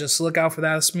yeah, just look out for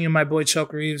that. It's me and my boy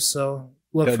Chuck Reeves. So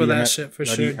look for that shit for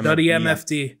sure.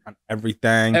 DuttyMFD. On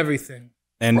everything. Everything.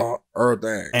 And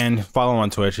follow him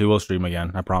on Twitch. He will stream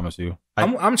again. I promise you.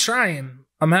 I'm trying.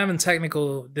 I'm having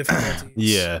technical difficulties.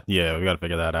 Yeah, we gotta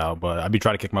figure that out. But I be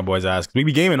trying to kick my boy's ass because we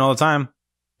be gaming all the time.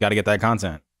 Got to get that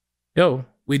content. Yo,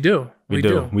 we do. We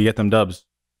do. We get them dubs.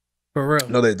 For real.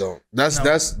 No, they don't.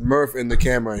 That's Murph in the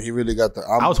camera. And he really got the.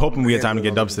 I was hoping we had time to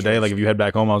get dubs today. Like if you head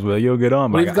back home, I was like, "Yo, get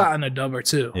on." But We've gotten a dub or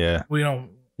two. Yeah. We don't.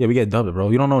 Yeah, we get dubbed,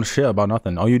 bro. You don't know shit about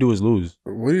nothing. All you do is lose.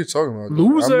 What are you talking about?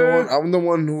 Loser. I'm the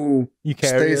one who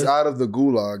stays out of the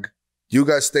gulag. You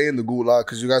guys stay in the gulag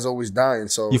because you guys always dying.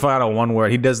 So you find out one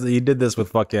word. He did this with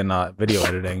fucking video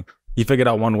editing. He figured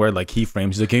out one word like keyframes.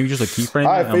 He's like, "Can you just like keyframe?"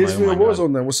 All right, face me in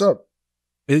Warzone then. What's up?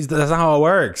 That's not how it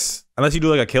works. Unless you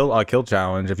do like a kill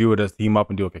challenge. If you were to team up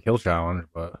and do like a kill challenge,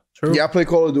 but true. Yeah, I play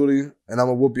Call of Duty and I'm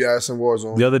gonna whoop your ass in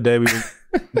Warzone. The other day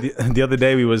the other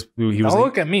day he was don't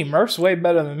look at me. Murph's way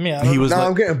better than me.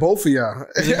 I'm getting both of y'all.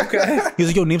 Okay. He's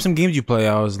like, "Yo, name some games you play."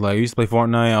 I was like, "I used to play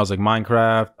Fortnite." I was like,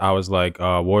 "Minecraft." I was like,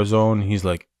 "Warzone." He's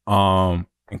like, I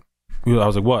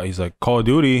was like, "What?" He's like, "Call of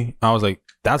Duty." I was like,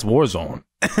 "That's Warzone."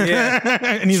 Yeah.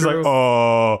 And he's like,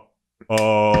 "Oh."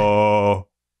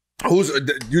 Who's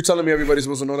you telling me everybody's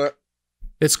supposed to know that?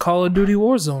 It's Call of Duty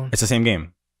Warzone. It's the same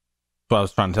game. That's what I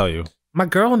was trying to tell you. My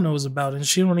girl knows about it and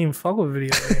she don't even fuck with video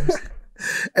games.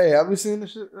 Hey, have you seen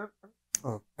this shit?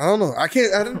 Oh, I don't know. I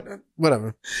don't.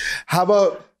 Whatever. How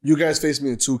about you guys face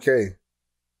me in 2K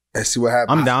and see what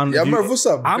happens? I'm down. Yeah, Murph, what's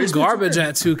up? I'm Face garbage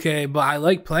at 2K, but I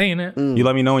like playing it. You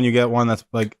let me know when you get one that's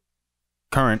like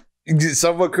current.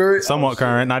 Somewhat current? Somewhat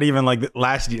current. Not even like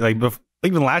last year. Like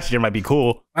even last year might be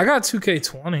cool. I got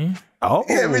 2K20. Oh,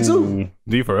 yeah, me too.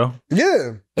 Do you for real?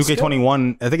 Yeah.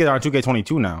 2K21. I think they're on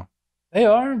 2K22 now. They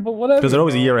are, but whatever. Because they're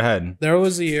always a year ahead. They're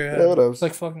always a year ahead. Yeah, it's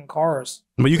like fucking cars.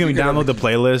 But you can download the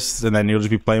playlists and then you'll just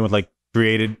be playing with like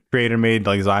creator made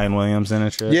like Zion Williamson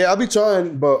and shit. Yeah, I'll be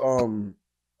trying, but I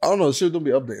don't know. Shit don't be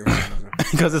updating.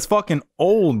 Because it's fucking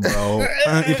old, bro.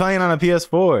 You're playing on a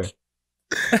PS4.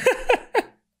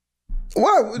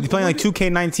 What? You're playing like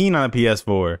 2K19 on a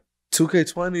PS4.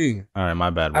 2K20. All right, my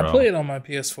bad, bro. I played on my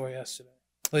PS4 yesterday.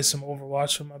 Play some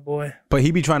Overwatch with my boy. But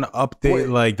he be trying to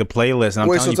update like the playlist. And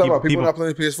I'm telling so you, people not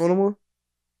playing PS4 no more?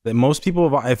 That most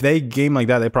people, if they game like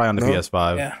that, they probably on the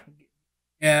PS5. Yeah.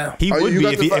 Yeah. He would be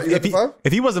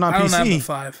if he wasn't on I don't PC. have the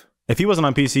 5. If he wasn't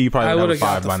on PC, you probably would have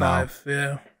a 5 by now.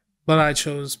 Yeah. But I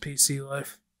chose PC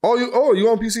life. Oh, you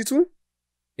on PC too?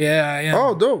 Yeah, I am.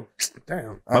 Oh, dope.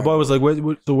 Damn. My boy was like,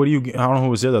 so what do you, I don't know who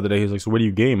was here the other day. He was like, so where do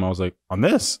you game? I was like, on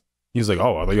this. He was like,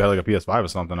 oh, I thought you had like a PS5 or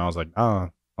something. I was like,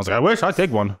 I wish I'd take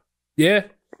one. Yeah.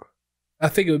 I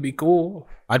think it would be cool.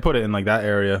 I'd put it in like that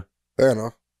area. Fair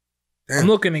enough. Damn. I'm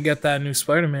looking to get that new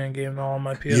Spider-Man game on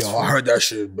my PS4. Yo, I heard that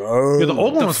shit, bro. Yeah, the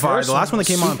old one was fire. The last one that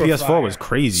came out on PS4 was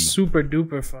crazy. Super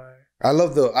duper fire. I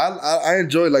love I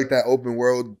enjoy like that open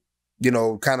world, you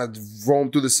know, kind of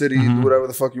roam through the city, do whatever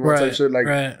the fuck you want type shit.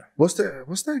 Like, what's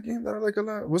that game that I like a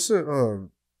lot? What's it?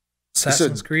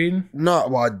 Assassin's Creed? No,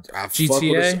 well, I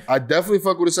GTA. I definitely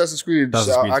fuck with Assassin's Creed.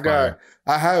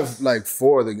 I have like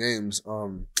 4 of the games.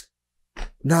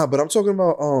 Nah, but I'm talking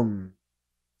about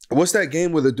what's that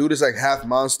game where the dude is like half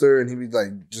monster and he be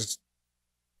like just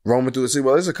roaming through the city?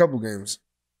 Well, there's a couple games.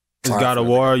 It's God of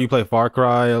War. You play Far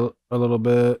Cry a little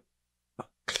bit.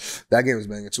 That game is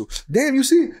banging too. Damn, you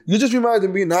see, you just reminded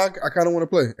me. Now I kind of want to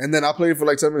play, and then I play it for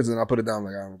like 10 minutes, and I put it down.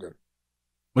 Like I'm good.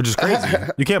 Which is crazy.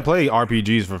 You can't play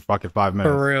RPGs for fucking 5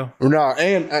 minutes. For real. No,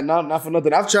 and not for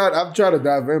nothing. I've tried to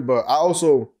dive in, but I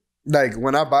also like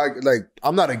when I buy, like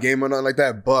I'm not a gamer or nothing like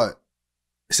that, but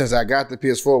since I got the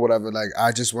PS4 or whatever, like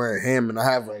I just went ham and I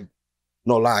have like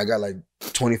no lie, I got like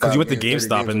 25. Because you went to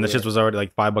GameStop and the shit was already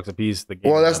like $5 a piece.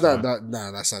 Well, that's not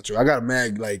that's not true. I got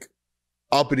mad like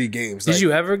uppity games. Did like,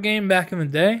 you ever game back in the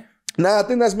day? Nah, I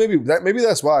think that's maybe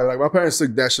that's why. Like my parents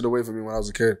took that shit away from me when I was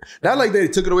a kid. Not like they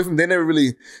took it away from me. They never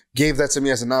really gave that to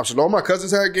me as an option. All my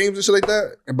cousins had games and shit like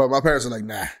that, but my parents were like,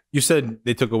 nah. You said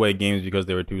they took away games because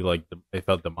they were too like they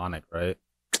felt demonic, right?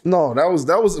 No, that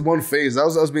was one phase. That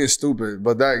was us being stupid.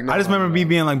 But that I just remember me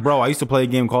being like, bro, I used to play a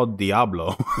game called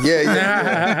Diablo.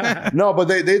 Yeah. No, but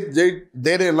they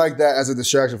didn't like that as a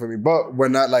distraction for me. But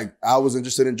when not like I was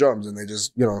interested in drums and they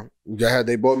just, you know,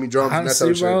 they bought me drums. Honestly,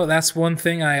 and that type of bro, shit. That's one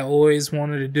thing I always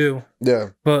wanted to do. Yeah.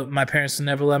 But my parents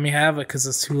never let me have it because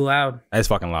it's too loud. It's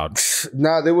fucking loud.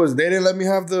 Nah, they didn't let me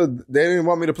have they didn't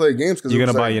want me to play games because you're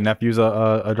gonna buy your nephews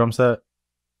a drum set.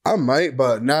 I might,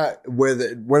 but not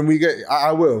when we get.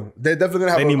 I will. They're definitely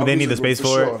gonna have. They need the space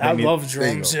for it. I love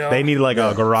drums, yo. They need like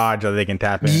a garage that they can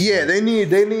tap in. Yeah, they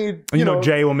need. You know,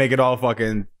 Jay will make it all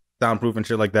fucking soundproof and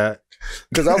shit like that.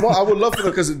 Because I would love for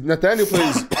them. Because Nathaniel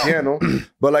plays piano,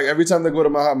 but like every time they go to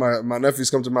my house, my nephews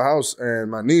come to my house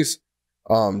and my niece,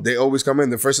 they always come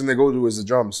in. The first thing they go to is the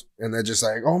drums, and they're just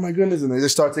like, "Oh my goodness!" And they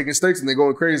just start taking sticks and they're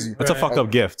going crazy. That's a fucked up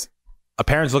gift.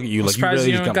 Parents look at you like you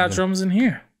really just got drums in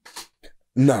here.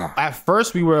 Nah. At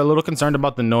first, we were a little concerned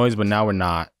about the noise, but now we're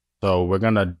not. So we're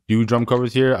gonna do drum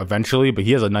covers here eventually, but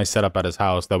he has a nice setup at his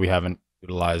house that we haven't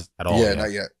utilized at all. Yeah,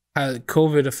 not yet. How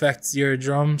COVID affects your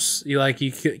drums? You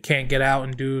can't get out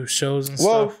and do shows and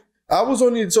stuff. I was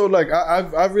only so like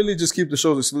I really just keep the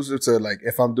shows exclusive to like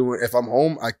if I'm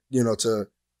home, I to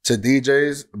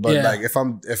DJs, but like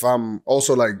if I'm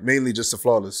also like mainly just to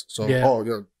Flawless. So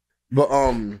but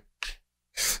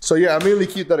so yeah, I mainly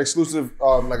keep that exclusive.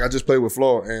 Like I just play with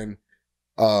Flaw, and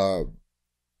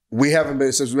we haven't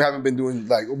been doing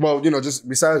like just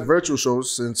besides virtual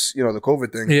shows since the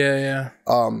COVID thing. Yeah.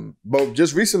 But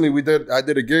just recently I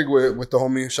did a gig with the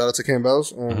homie. Shout out to Cam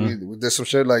Bells. We did some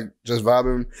shit like just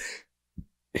vibing.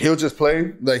 He'll just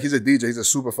play like he's a DJ. He's a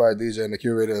super fire DJ and a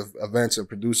curator of events and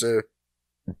producer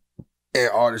and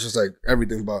artist, just like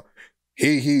everything. But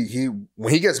he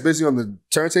when he gets busy on the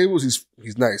turntables, he's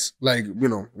nice. Like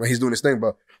when he's doing his thing,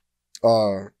 but.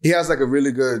 He has like a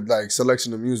really good like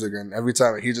selection of music, and every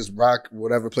time he just rock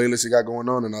whatever playlist he got going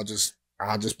on, and I'll just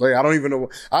play. I don't even know.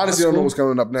 I honestly don't know what's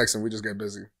coming up next, and we just get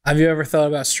busy. Have you ever thought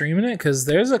about streaming it? Because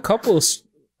there's a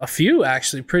few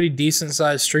actually pretty decent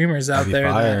sized streamers out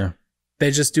there that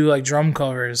they just do like drum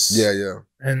covers. Yeah.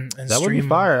 And that would be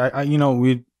fire.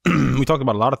 We we talked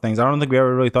about a lot of things. I don't think we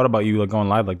ever really thought about you like going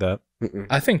live like that.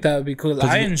 I think that would be cool.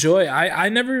 I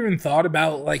never even thought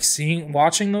about like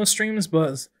watching those streams,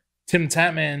 but Tim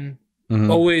Tatman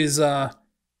always hosts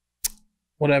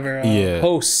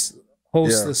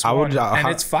this one, and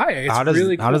it's fire. It's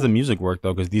really cool. How does the music work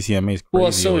though? Because DCMA is crazy.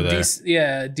 Well, so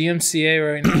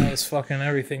DMCA right now is fucking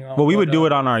everything. Well, we would do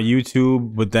it on our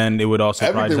YouTube, but then it would also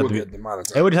get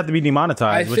demonetized. It would have to be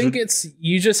demonetized. I think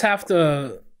you just have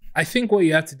to. I think what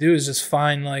you have to do is just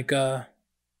find like I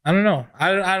don't know.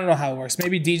 I don't know how it works.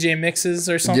 Maybe DJ mixes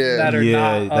or something that are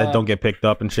not that don't get picked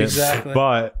up and shit. Exactly.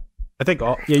 But I think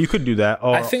you could do that.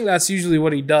 I think that's usually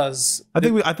what he does. I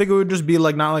think it would just be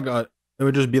like it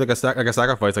would just be like a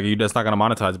sacrifice. Like it's not gonna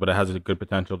monetize, but it has a good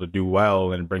potential to do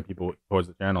well and bring people towards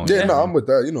the channel. Yeah, no, I'm with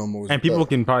that. I'm always. And people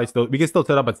can probably we can still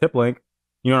set up a tip link.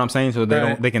 You know what I'm saying? So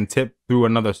they can tip through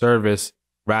another service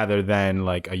rather than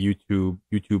like a YouTube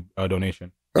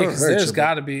donation. Because there's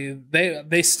got to be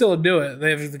they still do it.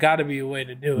 There's got to be a way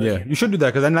to do it. Yeah, you should do that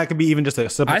because then that could be even just a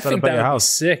simple setup at your house.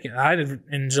 Sick. I'd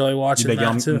enjoy watching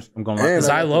that too. Because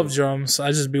I love drums.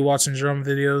 I just be watching drum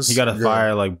videos. He got a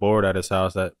fire like board at his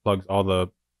house that plugs all the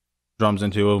drums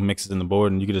into it, mixes in the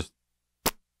board, and you could just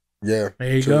there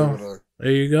you go.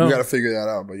 There you go. We got to figure that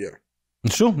out, but yeah,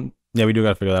 sure. Yeah, we do got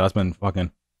to figure that out. It's been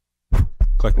fucking.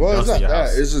 Well, it's not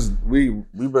that. It's just we've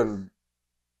been.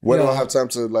 We don't have time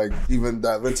to like even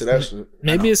dive into that shit.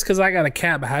 Maybe it's because I got a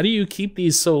cat. But how do you keep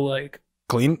these so like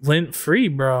clean, lint free,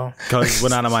 bro? Because we're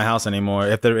not in my house anymore.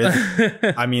 If there is,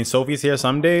 I mean, Sophie's here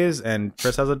some days, and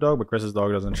Chris has a dog, but Chris's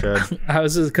dog doesn't shed. I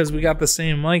was just because we got the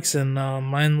same mics, and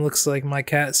mine looks like my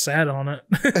cat sat on it.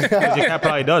 Your cat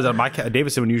probably does. My cat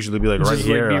Davidson would usually be like right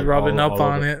here, be rubbing up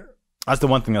on it. That's the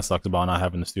one thing that sucks about not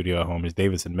having the studio at home is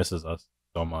Davidson misses us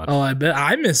so much. Oh, I bet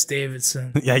I miss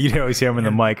Davidson. Yeah, you always hear him in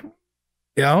the mic.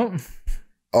 Yeah.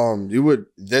 You would.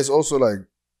 There's also like,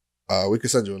 we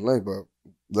could send you a link, but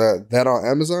that on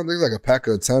Amazon, there's like a pack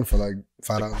of 10 for like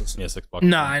 $5. Yeah, $6.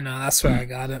 No, I know. That's where I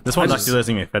got it. This one's actually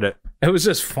letting me fit it. It was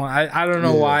just fun. I don't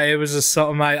know why. It was just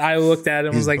something I looked at it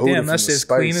and was like, damn, that shit's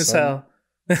clean as hell.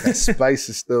 That spice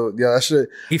is still, that shit.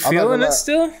 You feeling it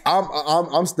still?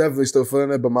 I'm definitely still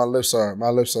feeling it, but my lips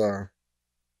are.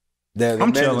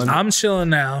 I'm chilling. I'm chilling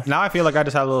now. Now I feel like I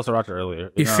just had a little sriracha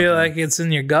earlier. You feel like it's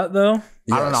in your gut though?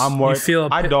 Yes. I don't know. I'm worried.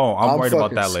 I'm worried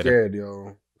about that later. Scared,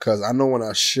 yo, because I know when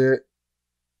I shit.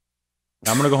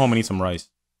 I'm gonna go home and eat some rice.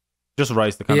 Just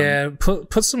rice to kind of.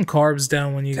 Put some carbs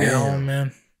down when you get home,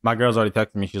 man. My girl's already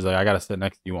texted me. She's like, I gotta sit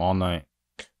next to you all night.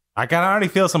 I can already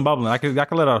feel some bubbling. I could let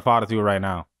out a fart or two right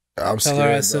now. I'm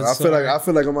scared. I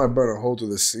feel like I might burn a hole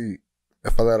through the seat.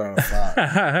 If I let out a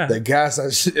fire, the gas,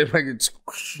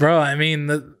 bro. I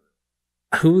mean,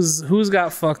 who's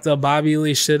got fucked up? Bobby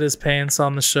Lee shit his pants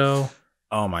on the show.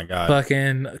 Oh my god!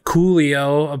 Fucking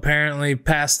Coolio apparently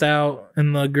passed out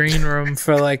in the green room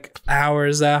for like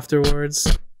hours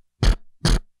afterwards.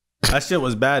 That shit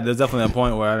was bad. There's definitely a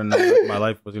point where I didn't know if my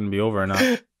life was gonna be over or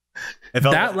not.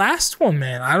 That last one,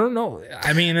 man. I don't know.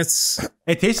 I mean, it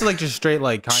tasted like just straight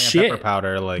like cayenne pepper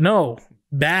powder. Like no.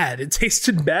 Bad. It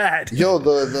tasted bad. Yo,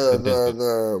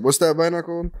 the what's that banana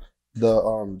called?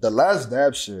 The last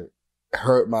dab shit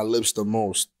hurt my lips the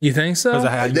most. You think so?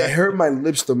 They hurt my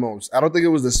lips the most. I don't think it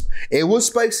was this. It was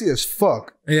spicy as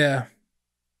fuck. Yeah.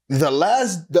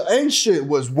 The end shit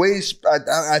was way.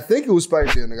 I think it was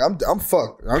spicy. Nigga. I'm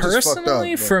fucked. I'm just fucked up.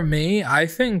 Personally, for me, I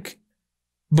think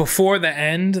before the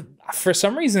end, for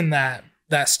some reason that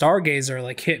Stargazer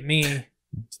like hit me.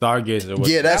 Stargazer. Was,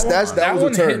 Yeah, that was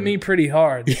one a turn. hit me pretty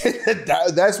hard.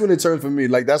 That's when it turned for me.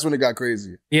 Like that's when it got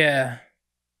crazy. Yeah.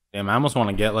 Damn, I almost want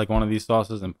to get like one of these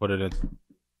sauces and put it in.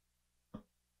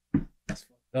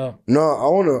 Oh. No, I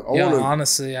wanna.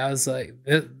 Honestly, I was like,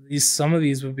 some of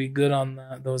these would be good on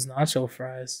those nacho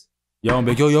fries. Yo, I'm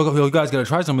like, yo, you guys gotta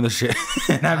try some of this shit.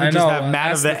 And I would just have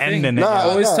mad of the end in it.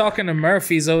 Always talking to Murph.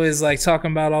 He's always like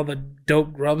talking about all the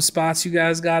dope grub spots you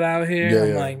guys got out here. Yeah,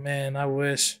 I'm like, man, I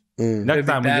wish. Next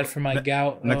time, bad for my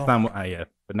gout. Next time, yeah.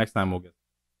 But next time we'll get.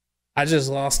 I just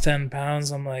lost 10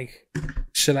 pounds. I'm like,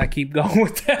 should I keep going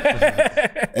with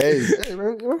that? hey,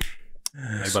 man. You know?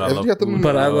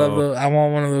 But I love I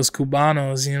want one of those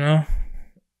Cubanos, you know?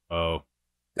 Oh.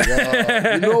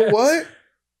 You know what?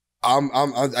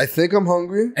 I think I'm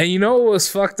hungry. And you know what was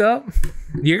fucked up?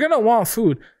 You're gonna want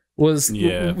food.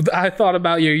 I thought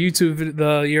about your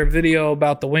your video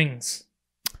about the wings.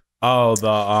 Oh,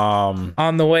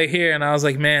 on the way here, and I was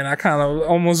like, man, I kind of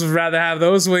almost would rather have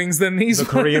those wings than these. The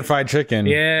Korean fried chicken.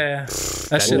 Yeah,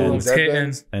 that shit looks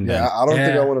hitting. Yeah, I don't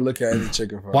think I want to look at any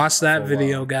chicken fried. Watch that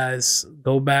video, guys.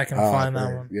 Go back and find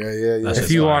that one. Yeah. If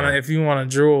you want to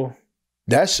drool.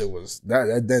 That shit was that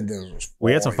was.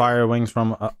 We had some fire wings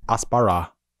from Aspara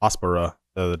the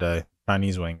other day.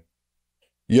 Chinese wing.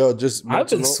 Yo, I've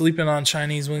been sleeping on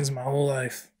Chinese wings my whole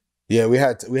life. Yeah, we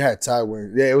had Thai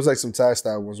wings. Yeah, it was like some Thai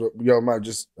style ones. Yo, my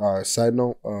just side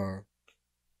note,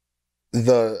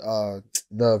 the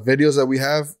videos that we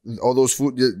have, all those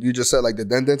food you just said, like the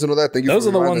dendents and all that. Those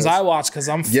are the ones I watch because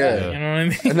I'm fat. You know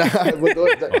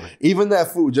what I mean? Even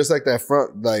that food, just like that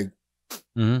front, like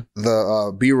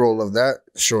the B-roll of that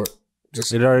short.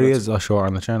 It already is a short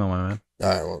on the channel, my man. All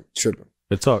right, well, tripping.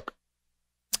 Good talk.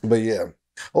 But yeah.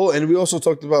 Oh, and we also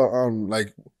talked about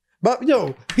but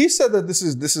yo, he said that this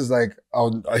is like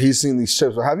he's seen these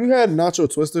chips. Have you had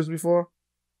nacho twisters before?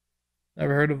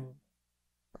 Never heard of them.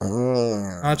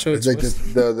 Nacho it's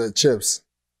twisters. Like the chips.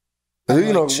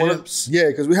 You know, chips.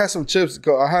 Because we had some chips.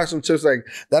 I had some chips like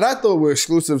that. I thought were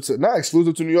not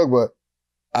exclusive to New York, but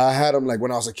I had them like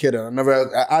when I was a kid, and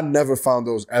I never found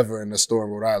those ever in the store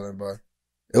in Rhode Island. But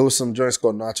it was some joints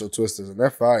called nacho twisters, and they're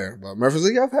fire. But Murph was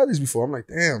like, "Yeah, I've had these before." I'm like,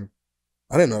 "Damn,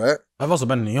 I didn't know that." I've also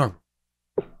been in New York.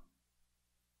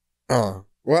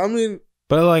 Well, I mean,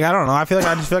 but like I don't know. I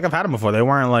just feel like I've had them before. They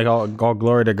weren't like all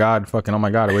glory to God. Fucking oh my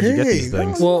God, where'd you get these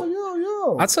things?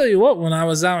 Yo. I'll tell you what. When I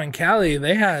was out in Cali,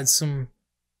 they had some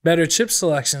better chip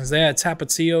selections. They had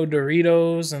Tapatio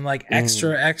Doritos and like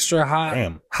extra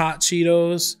hot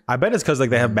Cheetos. I bet it's because like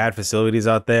they have bad facilities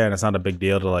out there, and it's not a big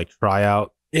deal to like try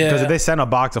out. Yeah. Because if they send a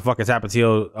box of fucking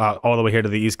Tapatio all the way here to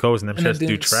the East Coast, and them shits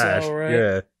do trash. Right?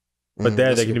 Yeah. But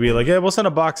there they can be like, yeah, we'll send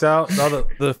a box out. All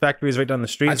the factories right down the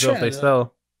street, so if they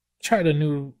sell. I tried a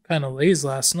new kind of Lay's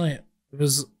last night. It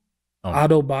was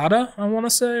adobada, I want to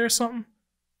say, or something.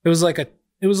 It was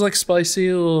like spicy,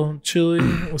 a little chili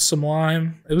with some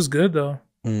lime. It was good though.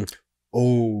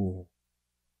 Oh,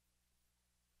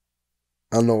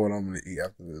 I know what I'm gonna eat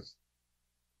after this.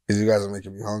 Because you guys are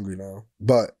making me hungry now.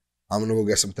 But I'm gonna go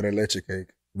get some tres leche cake.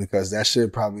 Because that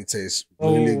shit probably tastes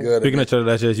really good. Speaking of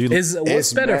tres leches,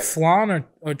 what's better, flan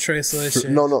or tres leches?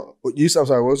 No. I'm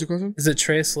sorry. What was your question? Is it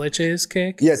tres leches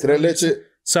cake? Yeah, tres leche.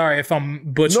 Sorry if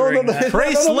I'm butchering that.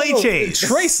 Tres leches.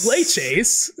 Tres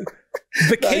leches.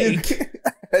 The cake.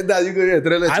 Nah, you go get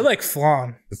tres leche. I like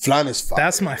flan. The flan is fire.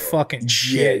 That's my fucking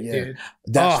shit, dude.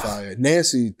 That's fire.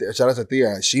 Nancy, shout out to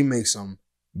Tia. She makes some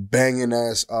banging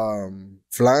ass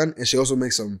flan, and she also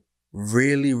makes some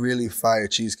really, really fire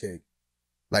cheesecake.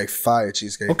 Like fire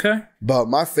cheesecake. Okay. But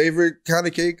my favorite kind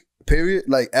of cake, period,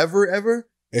 like ever,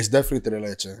 is definitely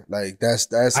tres leche. Like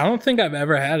that's. I don't think I've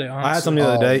ever had it, honestly. I had some the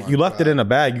other day. You left it in a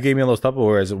bag. You gave me a little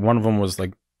Tupperwares. One of them was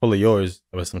like full of yours.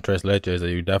 There was some tres leches that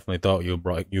you definitely thought you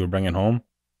were bringing home.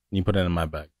 And you put it in my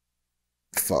bag.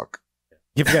 Fuck.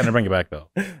 You forgetting to bring it back though.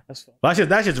 That's fine. Well,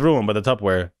 that shit's ruined, but the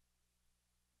Tupperware.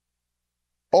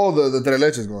 Oh, the tres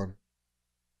leche is gone.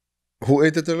 Who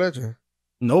ate the tres leche?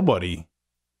 Nobody.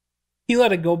 He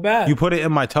let it go bad. You put it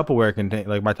in my Tupperware container,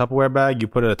 like my Tupperware bag. You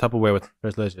put it in a Tupperware with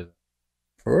tres leches.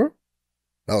 For real?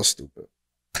 That was stupid.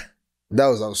 That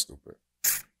was stupid.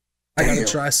 I gotta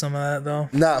try some of that though.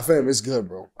 Nah, fam, it's good,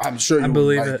 bro. I'm sure you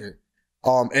believe like it.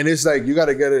 And it's like you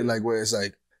gotta get it like where it's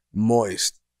like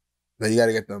moist. Like you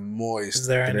gotta get the moist. Is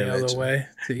there any other way?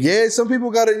 Yeah, some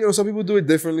people got it. Some people do it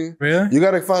differently. Really? You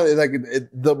gotta find it like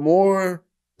the more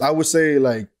I would say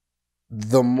like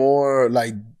the more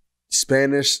like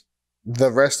Spanish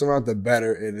the restaurant, the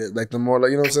better it is. Like the more,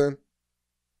 like, you know what I'm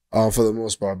saying? For the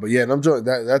most part. But yeah, and I'm joking.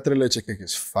 That tres leche cake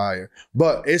is fire.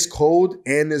 But it's cold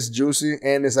and it's juicy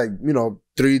and it's like, 3 different types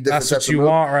of milk. That's what you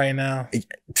want right now.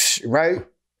 Right?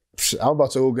 I'm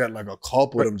about to go get like a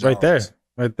couple of them. Right there. Jones.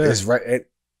 Right there. It's right.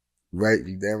 Right,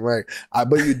 you damn right.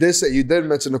 But you did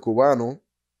mention the Cubano,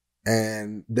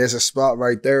 and there's a spot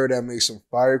right there that makes some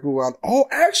fire Cubano. Oh,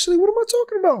 actually, what am I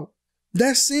talking about?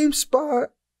 That same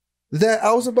spot that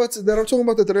I'm talking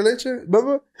about, the Tres Leche.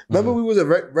 Remember we was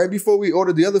right before we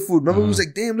ordered the other food. Remember we was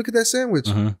like, damn, look at that sandwich.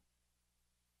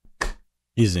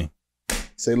 Easy.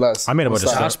 Say less. I made a bunch of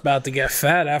I was stuff. about to get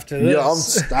fat after this. Yeah, I'm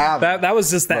starving. that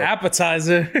was just the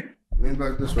appetizer. Lean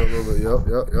back this way a little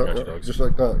bit. Yep. Just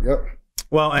like that. Yep.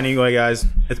 Well, anyway, guys,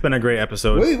 it's been a great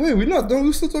episode. Wait, we're not done.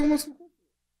 We're still talking about some.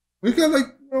 We got like,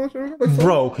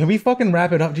 bro, can we fucking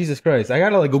wrap it up? Jesus Christ. I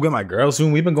gotta like go get my girl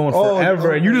soon. We've been going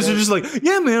forever. And you just are just like,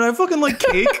 yeah, man, I fucking like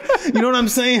cake. You know what I'm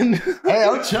saying? Hey,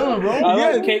 I'm chilling, bro.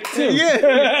 I like cake too.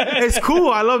 Yeah. It's cool.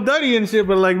 I love Dutty and shit,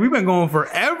 but like we've been going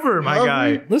forever, my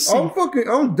guy. Listen.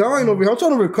 I'm dying over here. I'm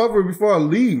trying to recover before I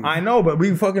leave. I know, but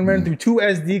we fucking ran through 2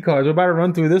 SD cards. We're about to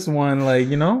run through this one, like,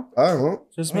 you know? I don't know.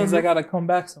 Just means I gotta come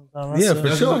back sometime. Yeah,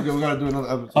 for sure. We gotta do another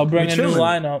episode. I'll bring a new chilling.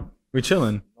 lineup. We're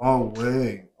chilling. Oh,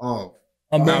 way. Oh.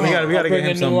 We gotta get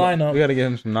him some. lineup. We gotta get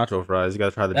him some nacho fries. You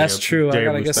gotta try the. That's true. I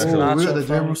gotta get some nacho We got the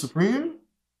fries. J-Brew Supreme?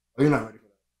 Oh, you're not ready for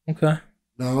that. Okay.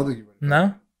 No, I don't think you're ready.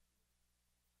 No?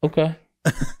 Okay.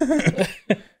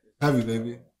 Heavy,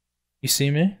 baby. You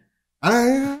see me? All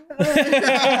right,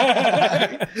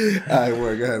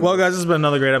 work. Go ahead. Well, guys, this has been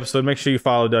another great episode. Make sure you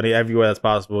follow Dutty everywhere that's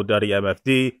possible.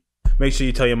 DuttyMFD. Make sure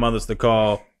you tell your mothers to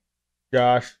call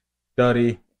Josh,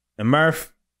 Dutty, and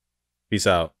Murph. Peace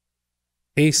out.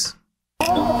 Peace.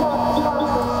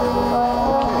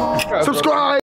 Subscribe.